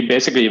okay, we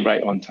basically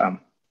right on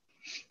time.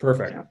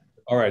 Perfect. Yeah.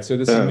 All right, so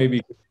this is maybe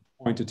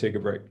a point to take a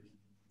break.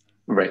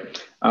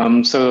 Right.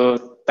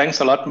 So thanks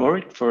a lot,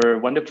 Moritz, for a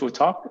wonderful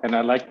talk. And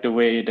I like the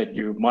way that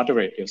you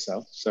moderate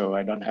yourself, so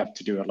I don't have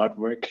to do a lot of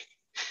work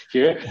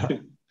here.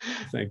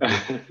 Thank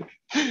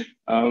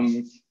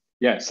you.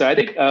 Yeah, so I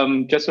think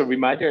just a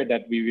reminder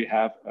that we will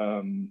have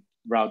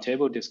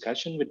roundtable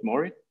discussion with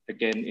Moritz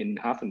again in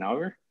half an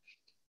hour.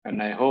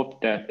 And I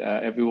hope that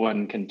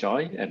everyone can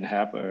join and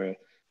have a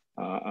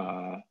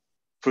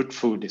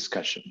fruitful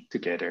discussion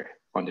together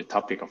on the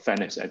topic of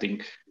fairness. I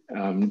think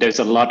there's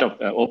a lot of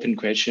open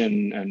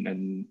question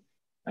and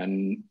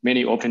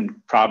many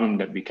open problems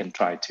that we can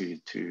try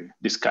to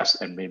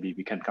discuss, and maybe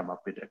we can come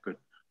up with a good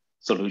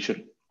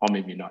solution, or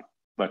maybe not.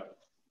 But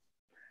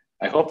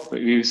I hope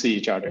we will see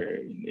each other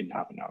in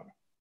half an hour.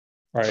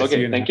 All right,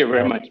 okay, thank you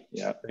very much.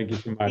 Yeah. Thank you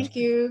so much. Thank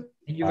you.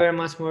 Thank you very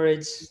much,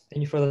 Moritz.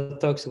 Thank you for the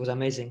talks. It was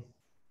amazing.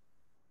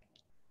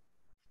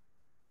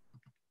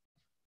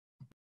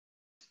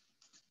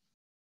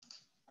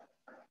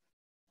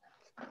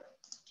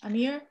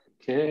 Amir?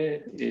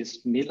 Okay,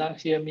 is Mila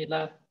here,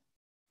 Mila?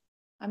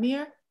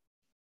 Amir?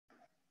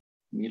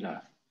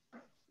 Mila.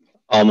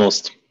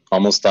 Almost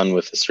done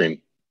with the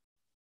stream.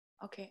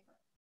 Okay.